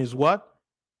 Gihon is what?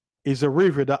 Is a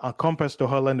river that encompasses the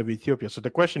whole land of Ethiopia. So the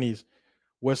question is,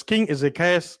 was King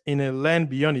Ezekiel in a land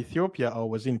beyond Ethiopia or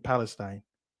was he in Palestine?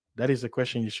 That is the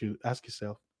question you should ask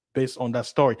yourself based on that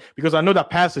story. Because I know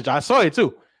that passage, I saw it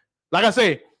too. Like I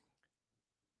say,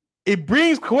 it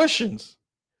brings questions.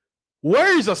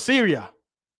 Where is Assyria?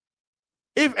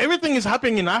 If everything is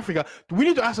happening in Africa, we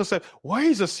need to ask ourselves, where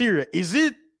is Assyria? Is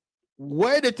it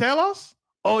where they tell us?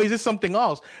 Or is it something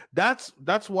else? That's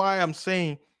why I'm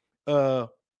saying uh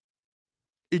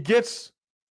it's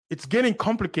getting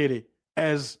complicated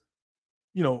as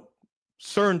you know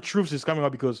certain truths is coming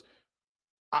up because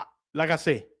like I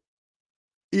say,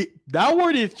 that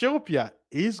word Ethiopia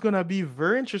is gonna be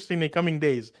very interesting in the coming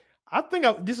days. I think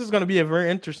this is gonna be a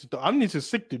very interesting. I need to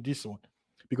stick to this one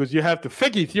because you have the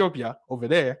fake Ethiopia over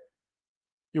there.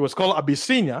 It was called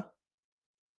Abyssinia.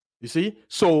 You see,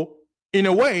 so in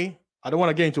a way, I don't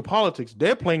want to get into politics.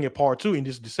 They're playing a part too in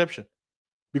this deception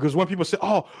because when people say,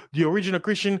 "Oh, the original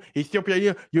Christian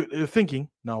Ethiopia," you're thinking,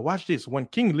 now watch this. When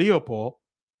King Leopold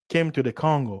came to the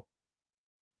Congo,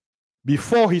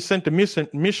 before he sent the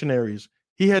missionaries,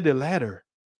 he had a letter.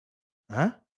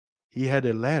 Huh? He had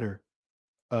a letter.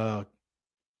 Let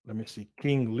me see.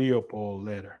 King Leopold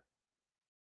letter.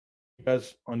 You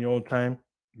guys on your own time,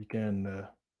 you can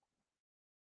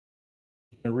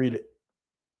read it.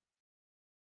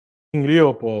 King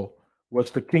Leopold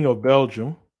was the king of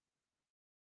Belgium,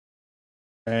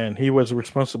 and he was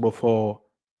responsible for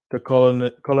the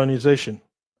colonization.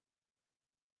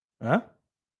 Huh?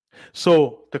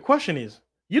 So the question is,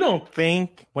 you don't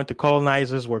think when the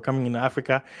colonizers were coming in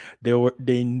Africa, they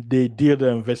did the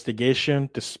investigation,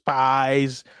 the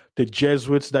spies, the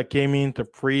Jesuits that came in, the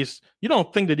priests. You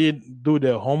don't think they did do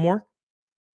their homework?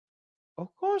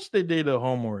 Of course they did their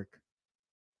homework.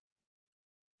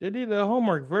 They did their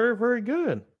homework very, very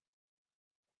good.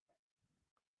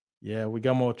 Yeah, we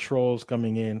got more trolls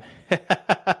coming in.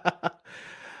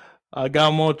 I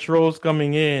got more trolls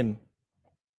coming in.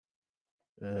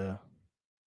 Yeah,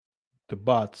 the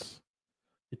bots.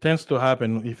 It tends to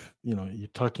happen if you're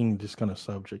talking this kind of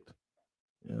subject.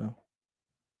 Yeah.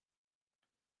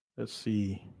 Let's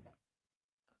see.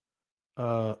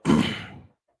 Uh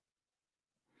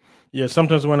yeah,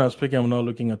 sometimes when I'm speaking, I'm not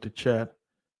looking at the chat.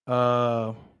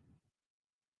 Uh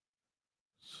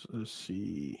let's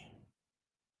see.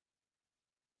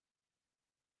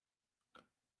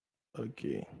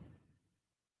 Okay.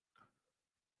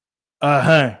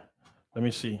 Uh-huh. Let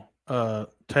me see.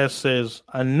 Tess says,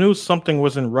 I knew something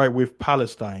wasn't right with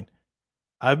Palestine.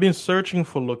 I've been searching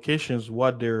for locations,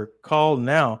 what they're called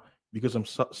now, because I'm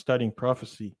studying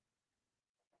prophecy.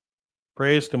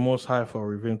 Praise the Most High for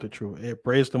revealing the truth. Hey,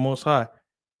 praise the Most High.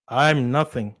 I'm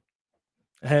nothing.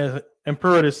 As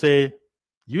Emperor to say,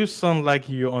 you sound like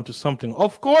you're onto something.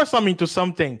 Of course, I'm into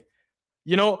something.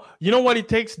 You know what it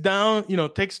takes down.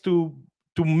 Takes to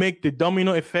make the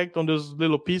domino effect on those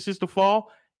little pieces to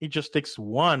fall. It just takes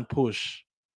one push,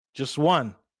 just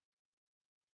one.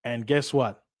 And guess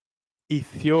what?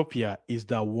 Ethiopia is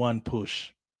that one push.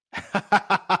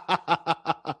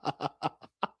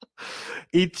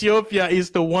 Ethiopia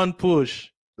is the one push.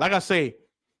 Like I say,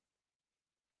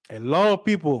 a lot of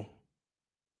people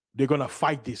they're gonna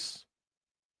fight this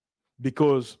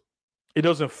because it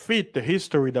doesn't fit the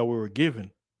history that we were given.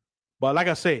 But like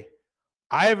I say,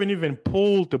 I haven't even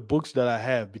pulled the books that I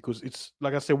have because it's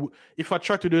like I said, if I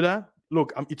try to do that,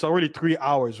 look, it's already 3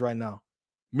 hours right now.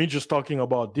 Me just talking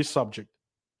about this subject,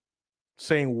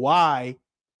 saying why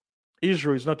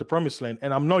Israel is not the promised land,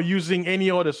 and I'm not using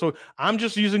any other. So I'm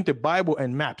just using the Bible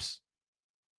and maps.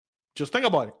 Just think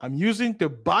about it. I'm using the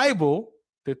Bible,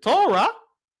 the Torah,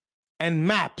 and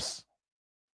maps.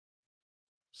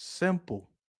 Simple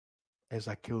as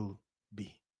I could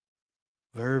be.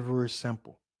 Very, very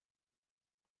simple.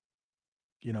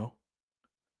 You know.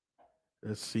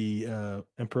 Let's see.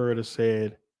 Imperator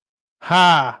said,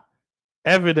 "Ha!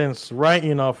 Evidence right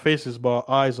in our faces, but our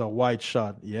eyes are wide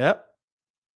shut. Yep.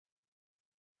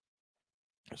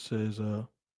 It says,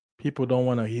 people don't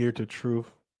want to hear the truth.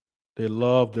 They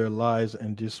love their lies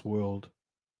in this world.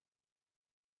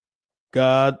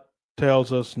 God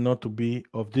tells us not to be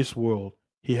of this world.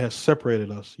 He has separated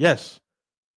us. Yes,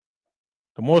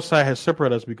 the Most High has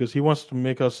separated us because He wants to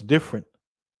make us different.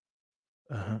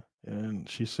 And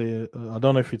she said, I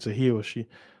don't know if it's a he or she.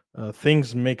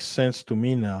 Things make sense to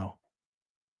me now.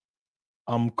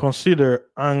 I'm considered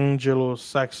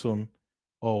Anglo-Saxon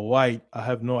or white. I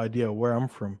have no idea where I'm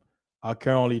from. I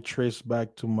can only trace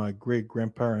back to my great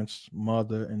grandparents,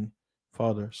 mother and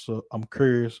father. So I'm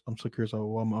curious. I'm so curious about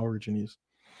what my origin is.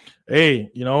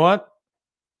 Hey, you know what?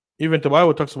 Even the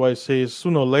Bible talks about it, says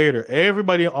sooner or later,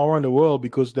 everybody around the world,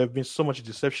 because there's been so much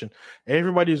deception,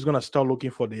 everybody is gonna start looking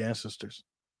for the ancestors.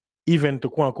 Even the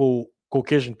quote unquote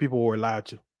Caucasian people were lied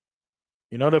to.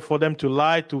 In order for them to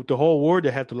lie to the whole world,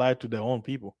 they had to lie to their own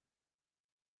people.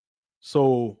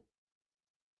 So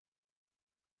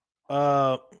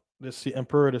uh let's see,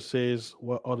 Emperor that says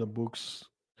what other books.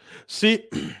 See,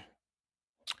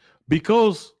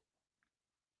 because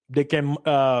they can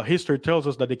history tells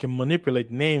us that they can manipulate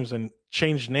names and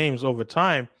change names over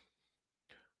time.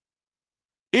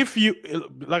 If you,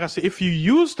 like I said, if you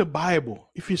use the Bible,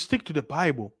 if you stick to the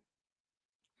Bible,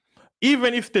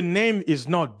 even if the name is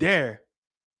not there,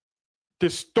 the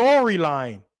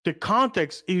storyline, the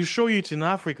context, it will show you it's in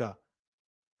Africa.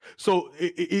 So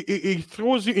it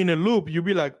throws you in a loop. You'll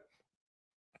be like,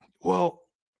 well,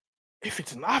 if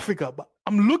it's in Africa, but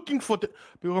I'm looking for the.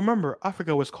 But remember,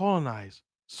 Africa was colonized.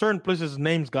 Certain places'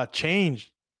 names got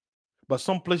changed, but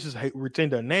some places retain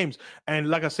their names. And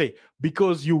like I say,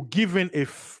 because you're given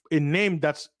a name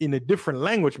that's in a different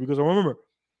language, because remember,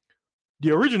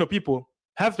 the original people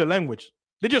have the language.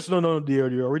 They just don't know they're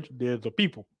the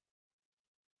people.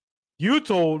 You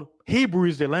told Hebrew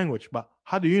is the language, but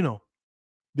how do you know?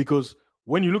 Because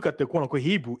when you look at the quote unquote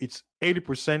Hebrew, it's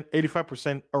 80%,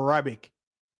 85% Arabic.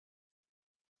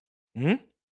 Hmm?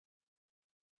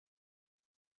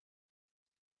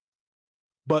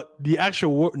 But the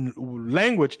actual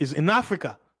language is in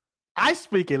Africa. I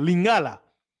speak a Lingala.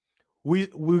 We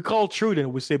call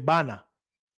children, we say Bana.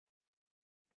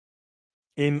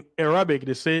 In Arabic,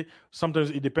 they say,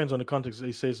 sometimes it depends on the context,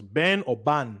 it says Ben or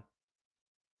Ban.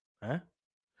 Huh?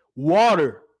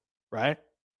 Water, right?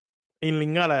 In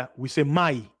Lingala, we say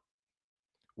Mai.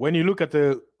 When you look at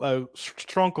the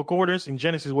strong concordance in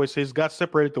Genesis where it says God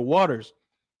separated the waters,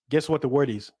 guess what the word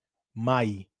is?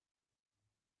 Mai.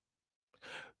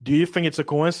 Do you think it's a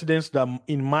coincidence that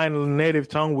in my native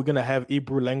tongue we're gonna have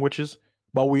Hebrew languages,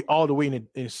 but we all the way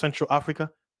in Central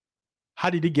Africa? How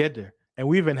did it get there? And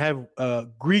we even have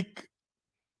Greek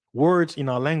words in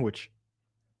our language.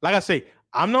 Like I say,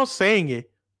 I'm not saying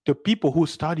it. The people who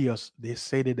study us, they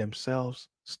say to themselves,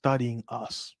 studying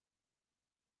us.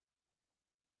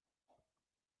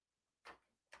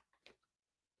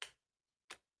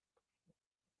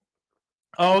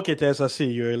 Oh, okay, Tess, I see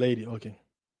you're a lady. Okay,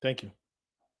 thank you.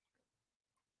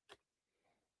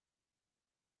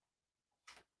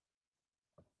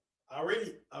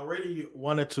 I really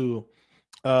wanted to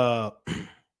uh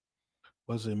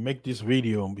was it make this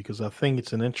video because I think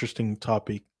it's an interesting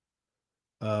topic.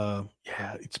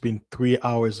 Yeah, it's been 3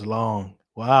 hours long.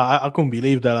 Wow, I couldn't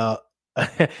believe that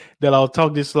that I'll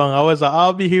talk this long. I was like,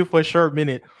 I'll be here for a short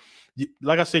minute.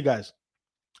 Like I say, guys,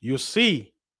 you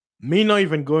see me not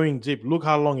even going deep. Look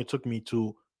how long it took me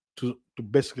to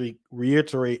basically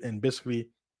reiterate and basically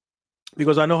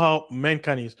because I know how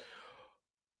mankind is.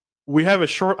 We have a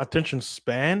short attention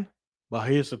span, but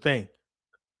here's the thing: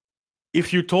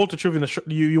 if you told the truth in the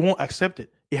you won't accept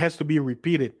it. It has to be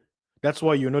repeated. That's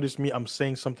why you notice me. I'm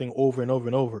saying something over and over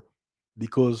and over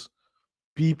because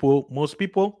most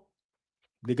people,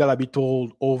 they gotta be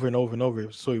told over and over and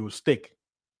over so it will stick.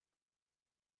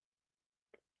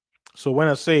 So when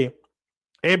I say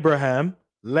Abraham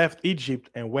left Egypt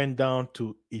and went down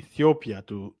to Ethiopia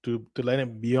to let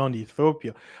him beyond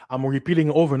Ethiopia, I'm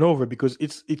repeating over and over because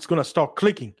it's gonna start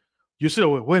clicking. You say,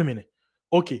 wait a minute,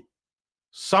 okay,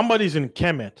 somebody's in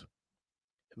Kemet,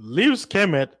 leaves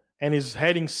Kemet and is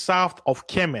heading south of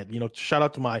Kemet. Shout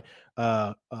out to my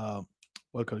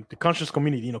the conscious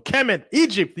community. Kemet,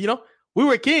 Egypt. We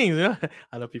were kings.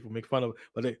 I know people make fun of, it,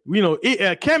 but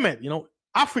Kemet.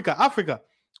 Africa, Africa.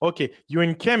 Okay, you're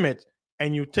in Kemet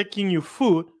and you're taking your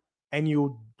food and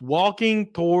you're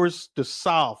walking towards the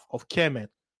south of Kemet.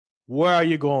 Where are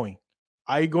you going?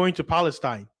 Are you going to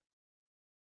Palestine?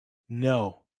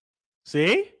 No.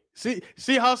 See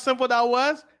how simple that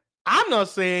was? I'm not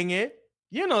saying it.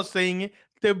 You're not saying it.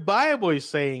 The Bible is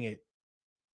saying it.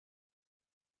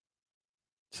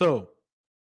 So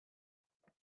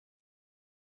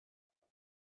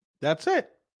that's it.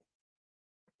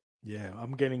 Yeah,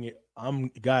 I'm getting it. I'm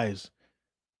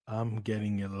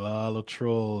getting a lot of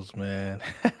trolls, man.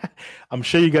 I'm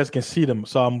sure you guys can see them.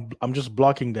 So I'm just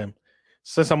blocking them.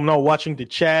 Since I'm not watching the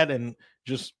chat and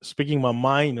just speaking my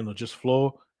mind, just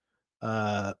flow.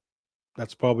 Uh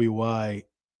that's probably why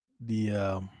the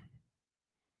uh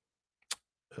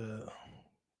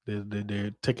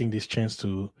they're taking this chance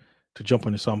to jump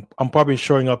on it. So I'm probably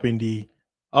showing up in the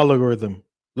algorithm.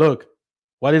 Look,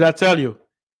 what did I tell you?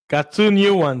 Got two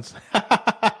new ones.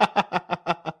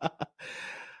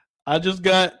 I just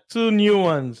got two new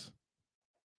ones.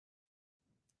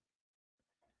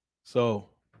 So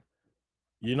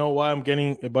you know why I'm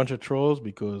getting a bunch of trolls?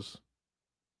 Because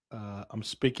I'm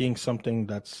speaking something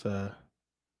that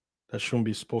shouldn't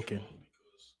be spoken.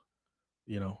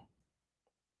 You know,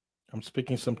 I'm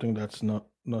speaking something that's not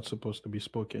supposed to be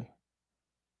spoken.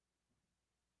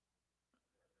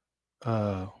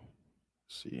 Let's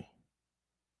see.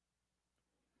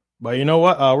 But you know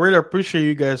what? I really appreciate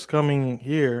you guys coming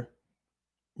here.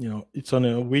 It's on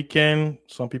a weekend.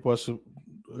 Some people are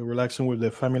relaxing with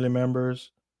their family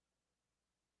members.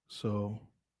 So,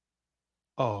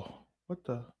 oh, what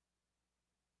the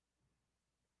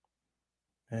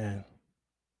man?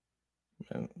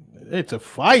 Man, it's a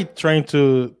fight trying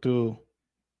to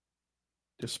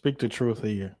speak the truth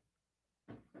here.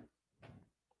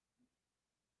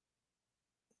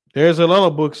 There's a lot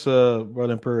of books,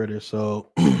 Brother Imperator.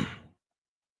 So,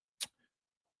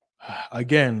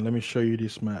 again, let me show you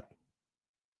this map.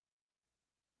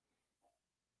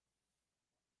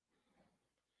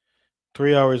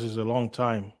 3 hours is a long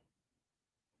time.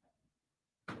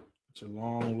 It's a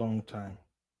long, long time.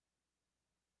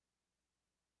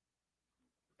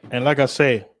 And like I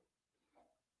say,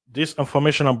 this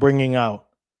information I'm bringing out,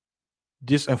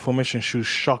 this information should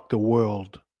shock the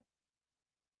world.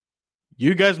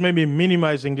 You guys may be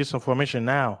minimizing this information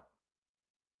now,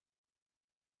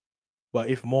 but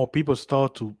if more people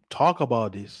start to talk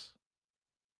about this,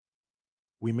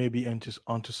 we may be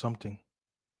onto something.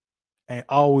 And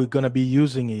all we're going to be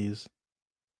using is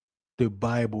the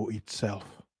Bible itself,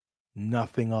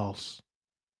 nothing else.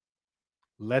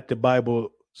 Let the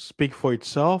Bible speak for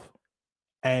itself,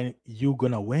 and you're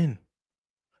going to win.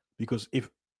 Because if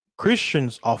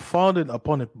Christians are founded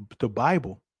upon the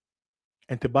Bible,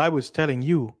 and the Bible is telling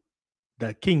you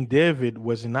that King David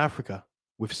was in Africa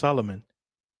with Solomon,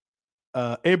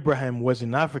 Abraham was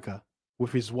in Africa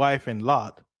with his wife and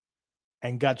Lot,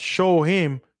 and God showed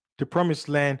him the promised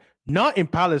land, not in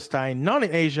Palestine, not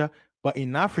in Asia, but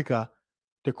in Africa.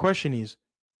 The question is,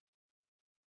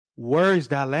 where is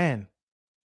that land?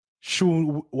 Should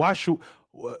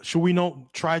we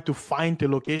not try to find the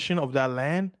location of that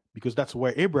land, because that's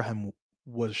where Abraham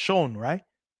was shown, right?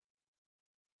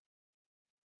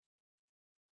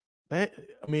 I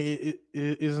mean,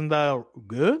 isn't that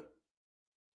good?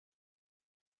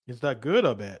 Is that good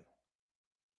or bad?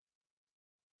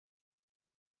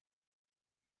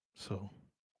 So,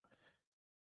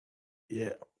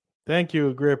 yeah. Thank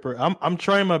you, Gripper. I'm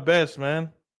trying my best,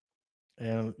 man.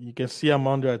 And you can see I'm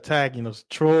under attack.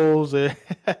 Trolls.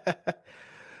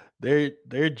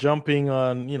 They're jumping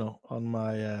on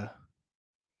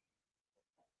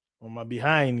my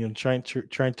behind. Trying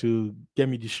to get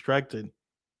me distracted.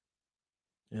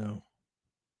 You know.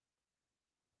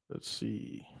 Let's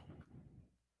see.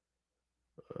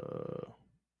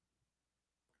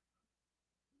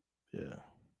 Yeah,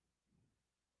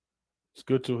 it's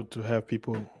good to have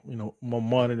people. More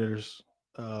monitors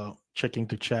checking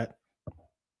the chat.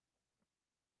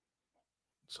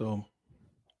 So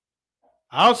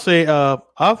I'll say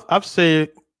I've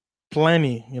said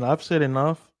plenty. I've said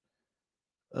enough.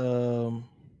 Um,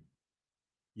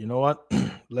 you know what?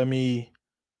 Let me,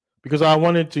 because I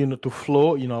wanted to to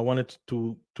flow. I wanted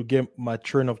to get my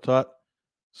train of thought.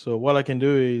 So what I can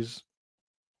do is,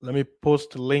 let me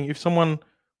post a link. If someone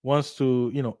wants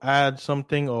to add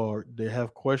something, or they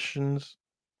have questions,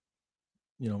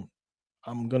 you know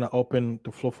I'm gonna open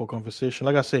the floor for conversation.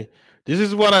 Like I say, this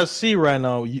is what I see right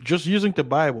now. Just using the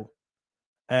Bible,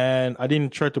 and I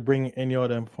didn't try to bring any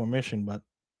other information. But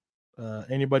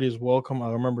anybody is welcome.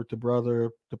 I remember the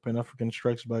Pan African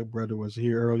Strikes Back brother was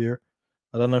here earlier.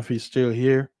 I don't know if he's still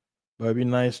here, but it'd be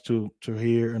nice to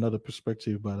hear another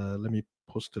perspective. But let me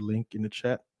post the link in the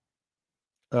chat.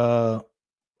 Uh,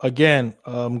 Again,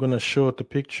 I'm gonna show the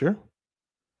picture.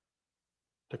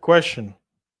 The question: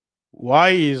 why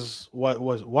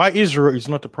Israel is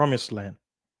not the promised land?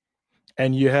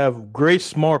 And you have great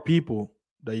smart people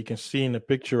that you can see in the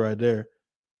picture right there.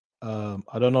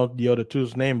 I don't know the other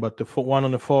two's name, but the one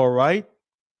on the far right,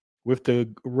 with the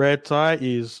red tie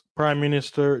is Prime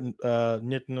Minister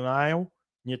Netanyahu.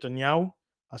 Netanyahu.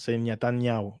 I say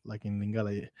Netanyahu, like in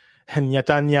Lingala. And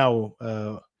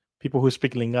Netanyahu, people who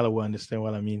speak Lingala will understand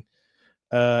what I mean.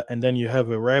 And then you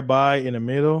have a rabbi in the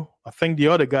middle. I think the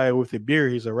other guy with the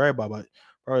beard, he's a rabbi, but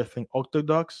probably think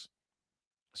Orthodox.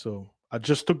 So I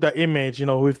just took that image,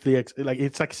 with the like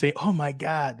it's like saying, "Oh my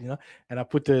God," and I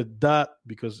put the dot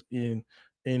because in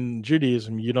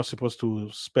Judaism you're not supposed to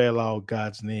spell out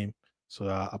God's name, so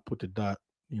I put the dot,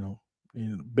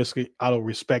 basically out of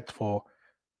respect for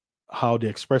how they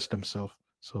express themselves.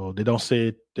 So they don't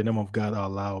say the name of God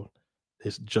out loud.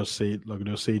 They just say like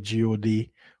they'll say God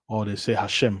or they say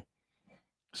Hashem.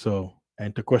 So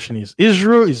and the question is,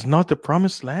 Israel is not the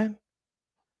promised land.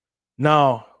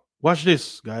 Now, watch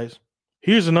this, guys.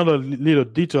 Here's another little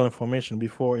detailed information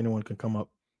before anyone can come up.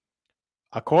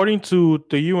 According to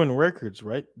the UN records,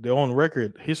 right, their own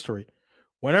record history,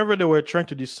 whenever they were trying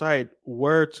to decide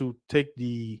where to take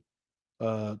the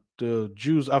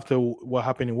Jews after what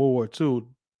happened in World War II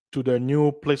to their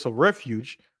new place of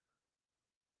refuge,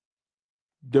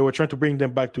 they were trying to bring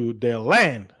them back to their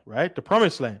land, right, the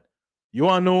promised land. You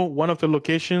want to know one of the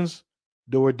locations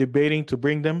they were debating to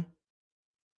bring them?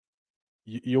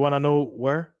 You want to know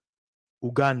where?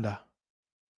 Uganda.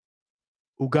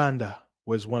 Uganda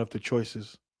was one of the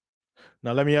choices.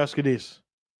 Now, let me ask you this.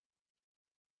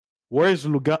 Where is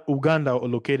Uganda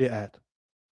located at?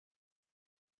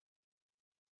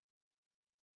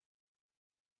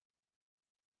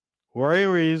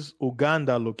 Where is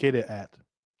Uganda located at?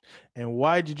 And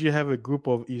why did you have a group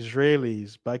of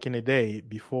Israelis back in the day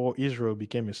before Israel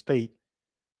became a state?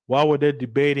 Why were they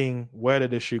debating whether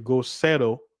they should go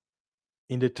settle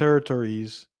in the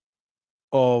territories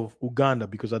of Uganda?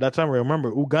 Because at that time,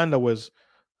 remember, Uganda was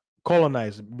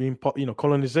colonized,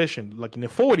 colonization, like in the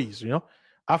 40s,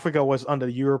 Africa was under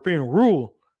European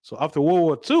rule. So after World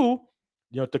War II,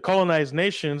 the colonized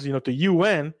nations, the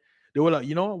UN, they were like,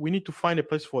 we need to find a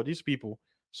place for these people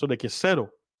so they can settle,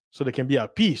 so they can be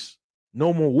at peace,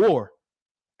 no more war.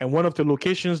 And one of the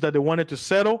locations that they wanted to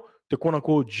settle, the quote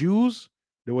unquote Jews,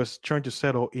 they was trying to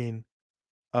settle in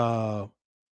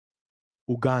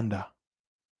Uganda.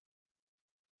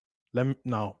 Let me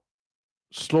now,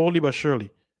 slowly but surely,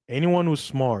 anyone who's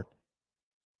smart,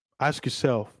 ask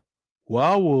yourself,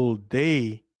 why will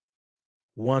they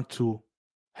want to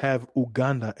have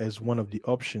Uganda as one of the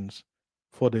options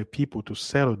for their people to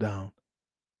settle down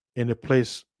in a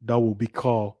place that will be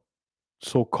called,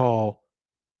 so-called,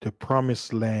 the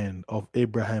promised land of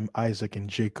Abraham, Isaac, and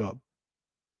Jacob?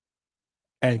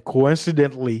 And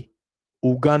coincidentally,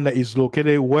 Uganda is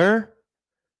located where?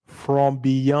 From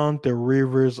beyond the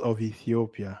rivers of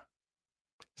Ethiopia,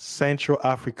 Central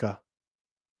Africa,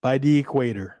 by the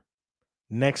equator,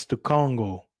 next to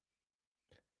Congo.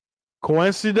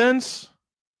 Coincidence?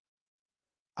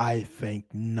 I think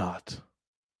not.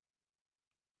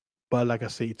 But like I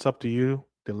say, it's up to you,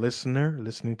 the listener,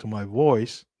 listening to my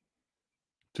voice,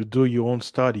 to do your own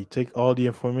study. Take all the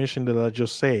information that I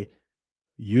just say,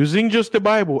 using just the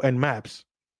Bible and maps.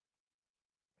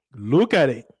 Look at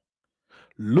it.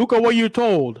 Look at what you're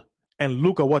told and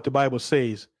look at what the Bible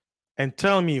says and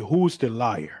tell me who's the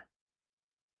liar.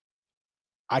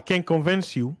 I can't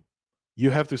convince you. You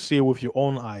have to see it with your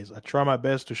own eyes. I try my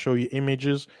best to show you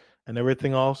images and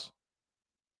everything else.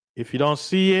 If you don't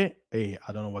see it, hey,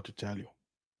 I don't know what to tell you.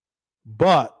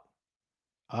 But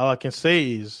all I can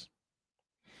say is,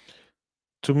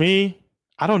 to me,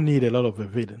 I don't need a lot of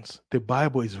evidence. The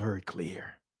Bible is very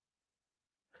clear.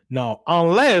 Now,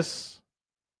 unless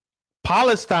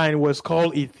Palestine was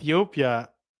called Ethiopia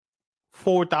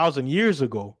 4,000 years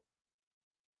ago,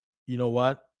 you know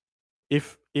what?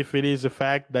 If it is a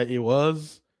fact that it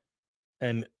was,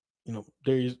 and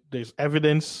there's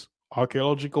evidence,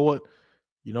 archaeological,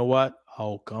 you know what?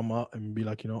 I'll come up and be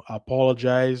like, I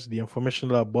apologize. The information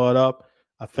that I brought up,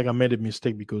 I think I made a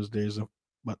mistake because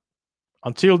but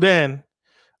until then,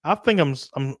 I think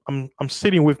I'm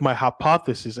sitting with my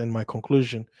hypothesis and my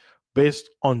conclusion based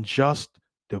on just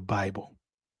the Bible.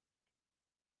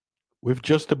 With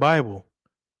just the Bible,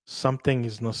 something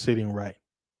is not sitting right.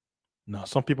 Now,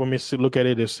 some people may look at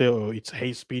it and say, "Oh, it's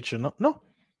hate speech," or not. No,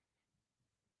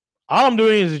 all I'm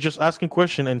doing is just asking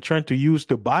questions and trying to use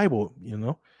the Bible,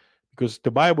 because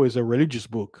the Bible is a religious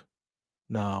book.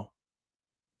 Now,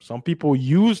 some people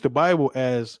use the Bible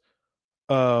as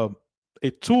a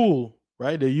tool,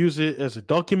 right? They use it as a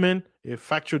document, a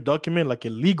factual document, like a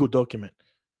legal document.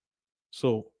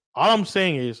 So all I'm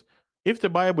saying is, if the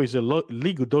Bible is a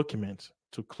legal document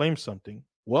to claim something,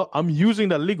 well, I'm using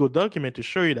that legal document to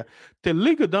show you that the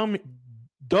legal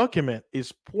document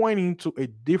is pointing to a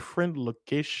different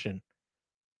location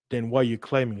than what you're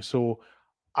claiming. So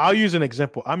I'll use an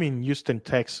example. I'm in Houston,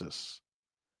 Texas.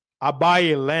 I buy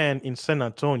a land in San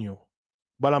Antonio,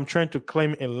 but I'm trying to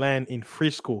claim a land in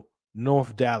Frisco,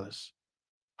 North Dallas.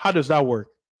 How does that work?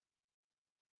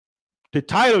 The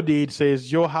title deed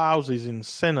says your house is in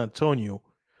San Antonio,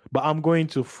 but I'm going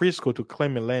to Frisco to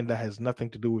claim a land that has nothing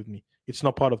to do with me. It's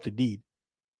not part of the deed.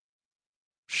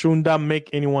 Shouldn't that make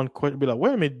anyone be like,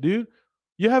 wait a minute, dude?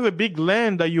 You have a big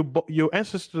land that your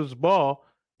ancestors bought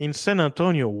in San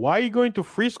Antonio. Why are you going to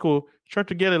Frisco trying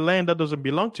to get a land that doesn't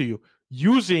belong to you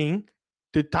using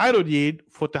the title deed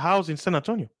for the house in San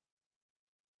Antonio?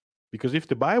 Because if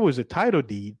the Bible is a title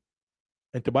deed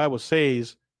and the Bible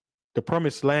says the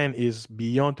promised land is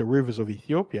beyond the rivers of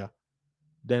Ethiopia,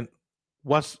 then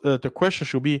what's the question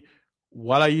should be,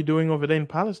 what are you doing over there in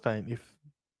Palestine if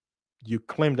you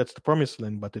claim that's the promised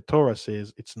land, but the Torah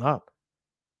says it's not?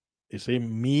 Is it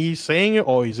me saying it,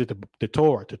 or is it the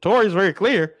Torah? The Torah is very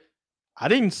clear. I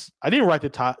didn't write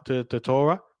the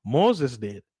Torah. Moses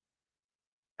did.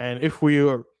 And if we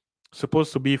are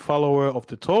supposed to be follower of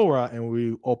the Torah and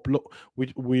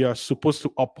we are supposed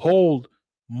to uphold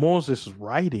Moses'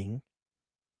 writing,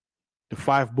 the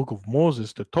 5 book of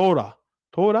Moses, the Torah,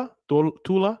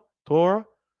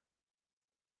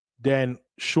 then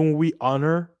shouldn't we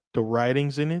honor the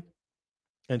writings in it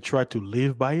and try to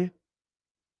live by it?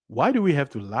 Why do we have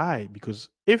to lie? Because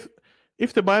if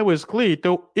the Bible is clear,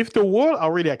 if the world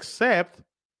already accept,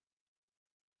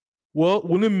 well,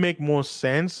 wouldn't it make more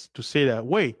sense to say that,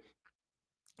 wait,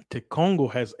 the Congo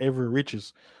has every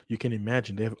riches you can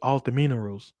imagine. They have all the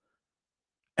minerals.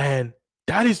 And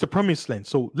that is the promised land.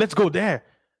 So let's go there.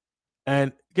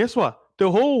 And guess what? The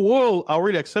whole world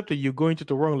already accepted you going to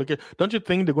the wrong location. Don't you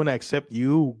think they're going to accept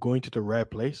you going to the right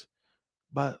place?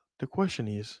 But the question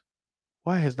is,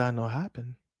 why has that not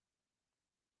happened?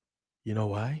 You know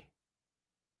why?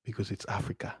 Because it's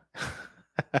Africa.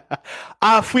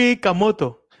 Africa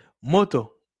Moto.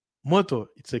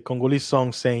 It's a Congolese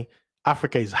song saying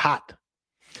Africa is hot.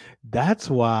 That's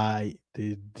why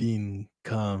they didn't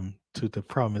come to the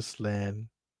promised land,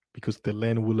 because the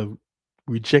land will have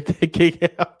rejected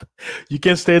KL. You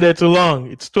can't stay there too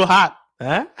long. It's too hot.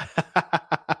 Huh?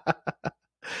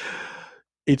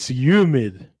 It's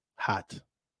humid hot,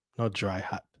 not dry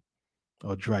hot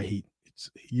or dry heat. It's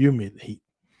humid heat.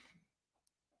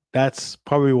 That's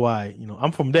probably why,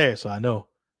 I'm from there, so I know.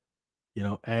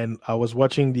 And I was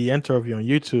watching the interview on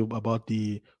YouTube about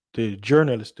the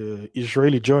journalist, the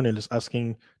Israeli journalist,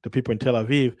 asking the people in Tel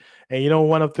Aviv. And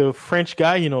one of the French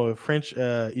guy, a French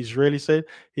Israeli said,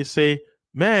 he said,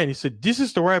 this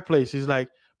is the right place. He's like,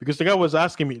 because the guy was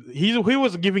asking me, he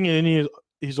was giving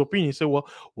his opinion. He said, well,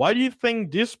 why do you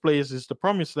think this place is the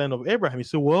promised land of Abraham? He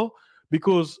said, well,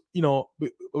 because,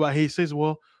 he says,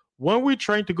 well, when we're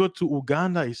trying to go to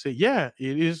Uganda, he said, yeah,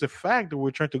 it is the fact that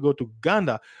we're trying to go to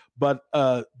Uganda, but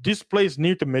this place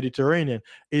near the Mediterranean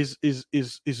is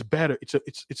better.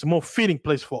 It's a more fitting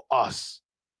place for us.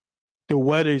 The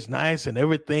weather is nice and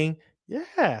everything.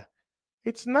 Yeah,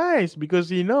 it's nice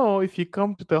because if you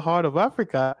come to the heart of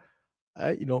Africa,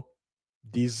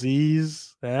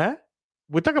 disease.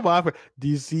 We talk about Africa,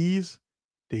 disease,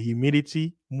 the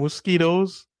humidity,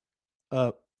 mosquitoes,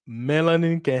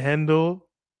 melanin can handle.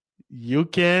 You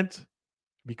can't,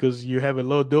 because you have a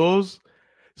low dose.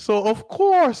 So of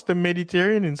course the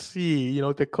Mediterranean Sea,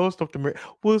 the coast of the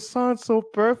will sound so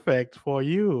perfect for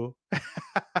you.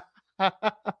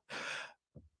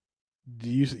 Do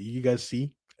you guys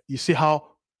see? You see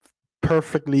how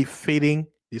perfectly fitting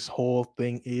this whole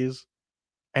thing is?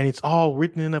 And it's all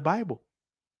written in the Bible.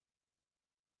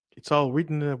 It's all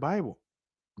written in the Bible.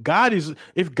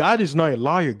 If God is not a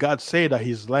liar, God said that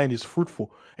his land is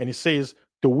fruitful. And he says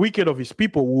the wicked of his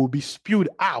people will be spewed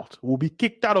out, will be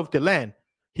kicked out of the land.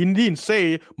 He didn't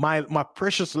say my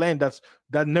precious land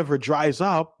that never dries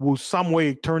up will some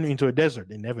way turn into a desert.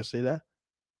 They never say that.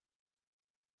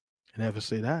 They never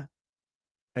say that.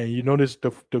 And you notice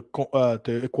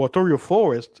the equatorial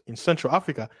forest in Central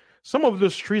Africa, some of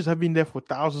those trees have been there for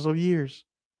thousands of years.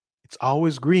 It's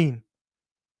always green.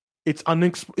 It's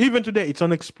even today, it's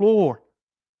unexplored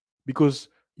because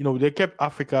they kept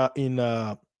Africa in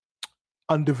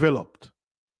undeveloped.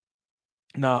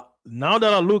 Now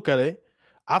that I look at it,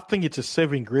 I think it's a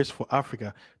saving grace for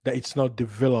Africa that it's not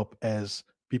developed as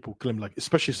people claim, like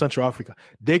especially Central Africa.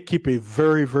 They keep a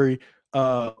very, very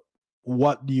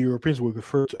what the Europeans would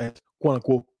refer to as quote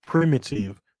unquote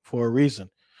primitive for a reason.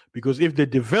 Because if they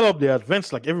develop, they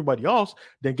advance like everybody else,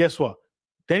 then guess what?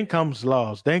 Then comes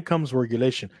laws, then comes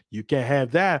regulation. You can't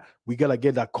have that. We gotta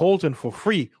get that coltan for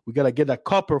free. We gotta get that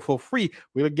copper for free.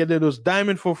 We gotta get those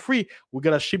diamonds for free. We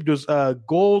gotta ship those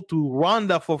gold to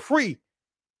Rwanda for free.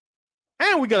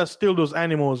 And we gotta steal those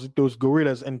animals, those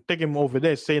gorillas, and take them over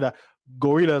there. Say that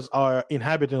gorillas are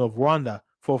inhabitant of Rwanda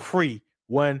for free.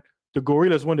 When the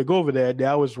gorillas, when they go over there, they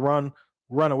always run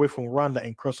away from Rwanda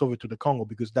and cross over to the Congo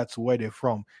because that's where they're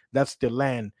from. That's the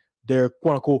land. Their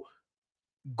quote unquote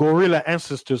gorilla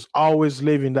ancestors always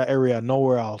live in that area,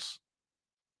 nowhere else.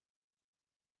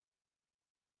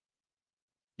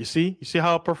 You see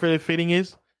how perfectly fitting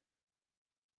is.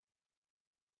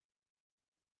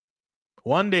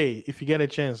 One day, if you get a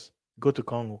chance, go to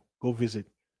Congo, go visit.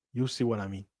 You'll see what I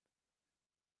mean.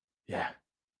 Yeah,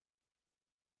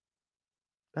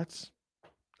 that's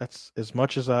as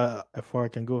much as as far I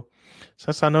can go.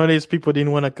 Since I know these people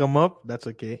didn't want to come up, that's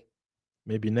okay.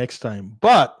 Maybe next time.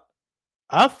 But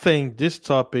I think this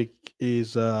topic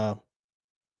is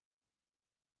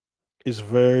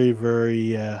very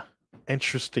very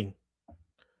interesting.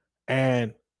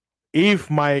 And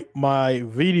if my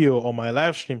video or my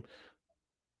live stream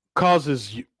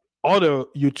causes other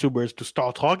YouTubers to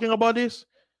start talking about this,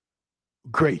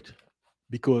 great,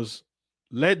 because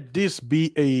let this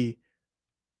be a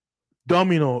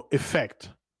domino effect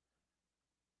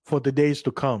for the days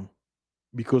to come,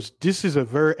 because this is a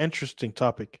very interesting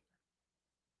topic.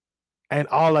 And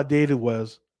all I did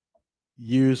was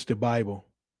use the Bible.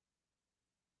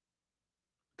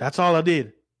 That's all I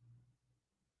did.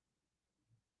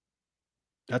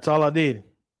 That's all I did.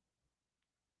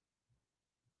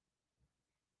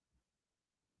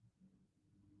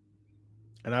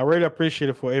 And I really appreciate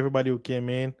it for everybody who came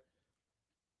in.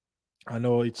 I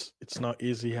know it's not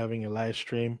easy having a live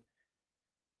stream.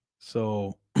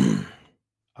 So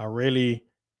I really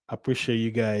appreciate you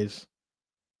guys,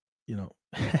 you know,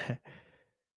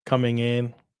 coming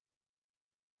in.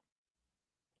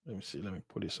 Let me see. Let me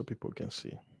put it so people can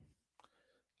see.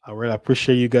 I really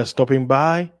appreciate you guys stopping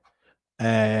by.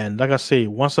 And like I say,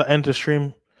 once I enter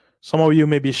stream, some of you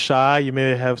may be shy. You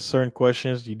may have certain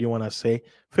questions you didn't want to say.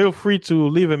 Feel free to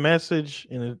leave a message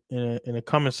in a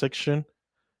comment section,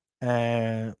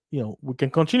 and we can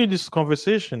continue this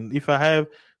conversation. If I have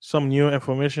some new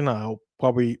information, I'll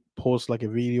probably post like a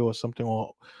video or something,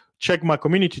 or check my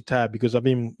community tab, because I've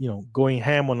been going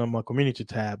ham on my community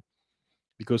tab,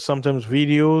 because sometimes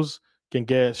videos can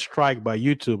get strike by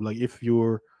YouTube. Like if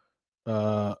you're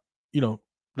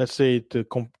let's say the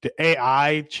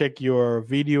AI check your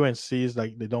video and sees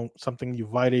like they don't something you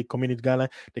violate community guideline,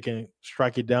 they can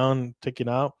strike it down, take it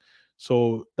out.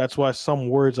 So that's why some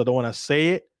words I don't want to say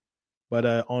it, but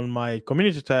on my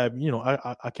community tab,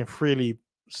 I can freely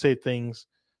say things,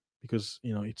 because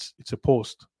it's a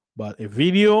post. But a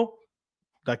video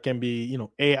that can be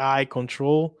AI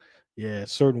control, yeah,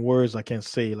 certain words I can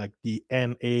say, like the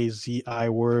NAZI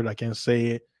word, I can say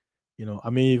it.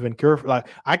 I mean, even careful. Like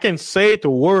I can say the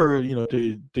word,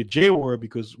 the J word,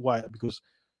 because why? Because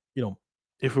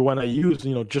if we want to use,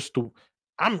 just to,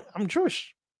 I'm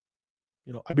Jewish.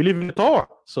 I believe in the Torah,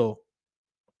 so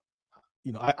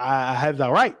I have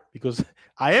that right, because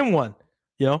I am one.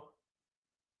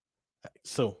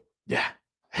 So yeah.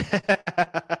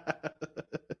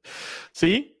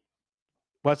 See,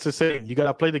 what's the saying? You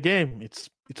gotta play the game. It's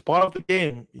part of the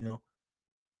game.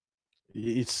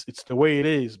 It's the way it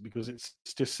is, because it's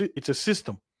a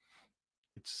system.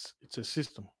 It's a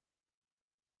system.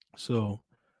 So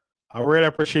I really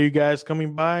appreciate you guys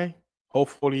coming by.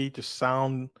 Hopefully the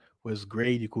sound was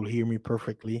great. You could hear me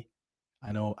perfectly.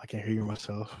 I know I can hear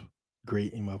myself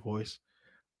great in my voice.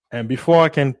 And before I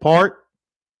can part,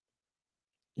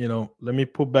 let me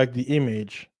put back the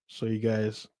image so you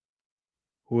guys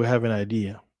will have an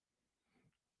idea.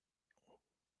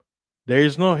 There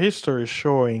is no history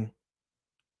showing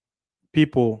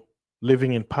people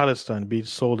living in Palestine being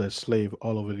sold as slave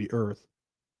all over the earth.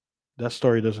 That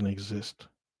story doesn't exist.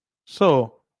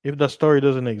 So if that story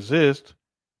doesn't exist,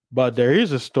 but there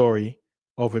is a story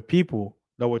of a people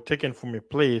that were taken from a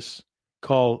place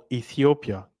called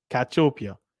Ethiopia,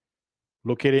 Kathiopia,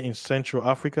 located in Central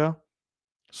Africa,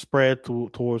 spread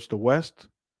towards the west,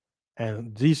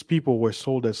 and these people were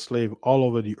sold as slaves all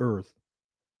over the earth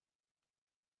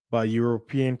by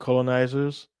European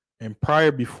colonizers. And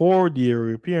before the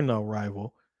European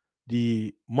arrival,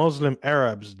 the Muslim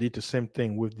Arabs did the same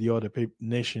thing with the other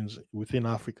nations within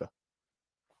Africa,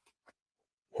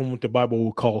 whom the Bible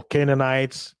will call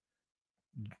Canaanites.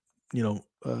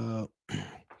 Was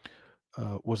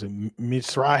it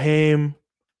Mizraim,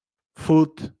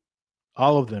 Phut?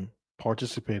 All of them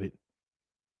participated.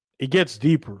 It gets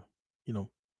deeper,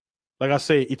 Like I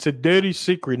say, it's a dirty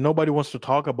secret. Nobody wants to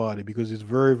talk about it because it's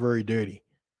very, very dirty.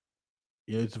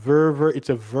 It's it's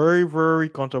a very, very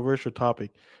controversial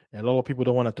topic, and a lot of people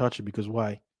don't want to touch it, because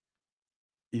why?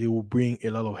 It will bring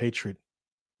a lot of hatred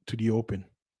to the open.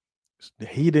 the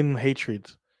hidden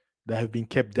hatreds that have been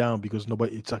kept down because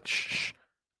nobody. It's like shh,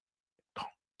 don't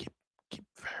keep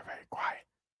very very quiet.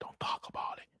 Don't talk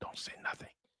about it. Don't say nothing.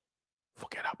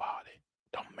 Forget about it.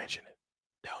 Don't mention it.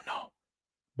 They'll know.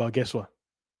 But guess what?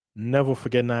 Never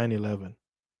forget 9/11.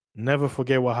 Never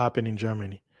forget what happened in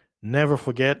Germany. Never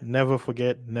forget, never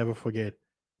forget, never forget.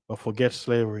 But forget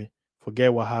slavery.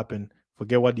 Forget what happened.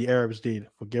 Forget what the Arabs did.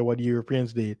 Forget what the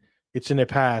Europeans did. It's in the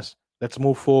past. Let's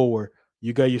move forward.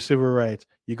 You got your civil rights.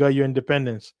 You got your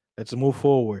independence. Let's move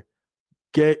forward.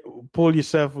 Get pull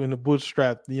yourself in the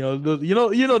bootstrap.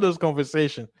 Those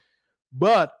conversations.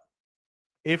 But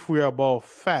if we're about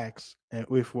facts and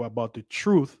if we're about the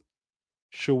truth,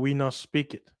 should we not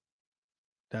speak it?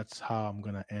 That's how I'm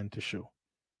gonna end the show.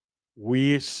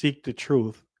 We seek the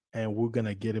truth and we're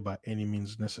gonna get it by any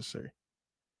means necessary.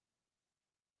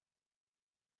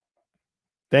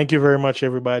 Thank you very much,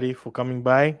 everybody, for coming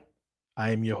by.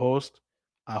 I am your host.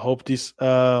 I hope this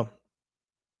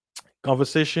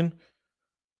conversation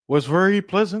was very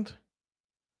pleasant.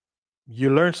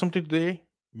 You learned something today.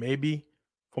 Maybe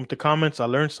from the comments, I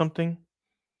learned something.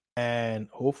 And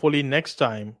hopefully, next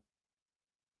time,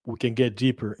 we can get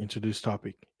deeper into this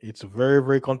topic. It's very,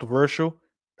 very controversial.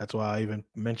 That's why I even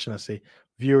mentioned, I say,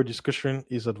 viewer discussion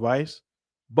is advice.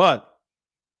 But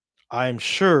I am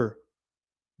sure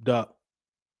that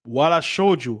what I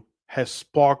showed you has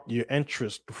sparked your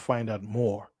interest to find out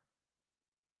more.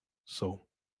 So,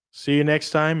 see you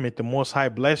next time. May the Most High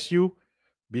bless you.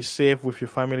 Be safe with your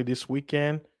family this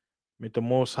weekend. May the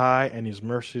Most High and His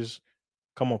mercies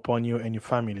come upon you and your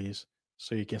families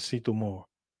so you can see tomorrow.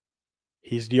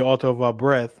 He's the author of our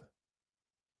breath.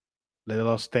 Let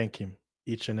us thank Him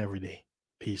each and every day.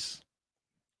 Peace.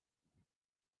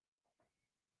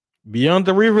 Beyond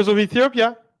the rivers of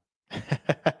Ethiopia.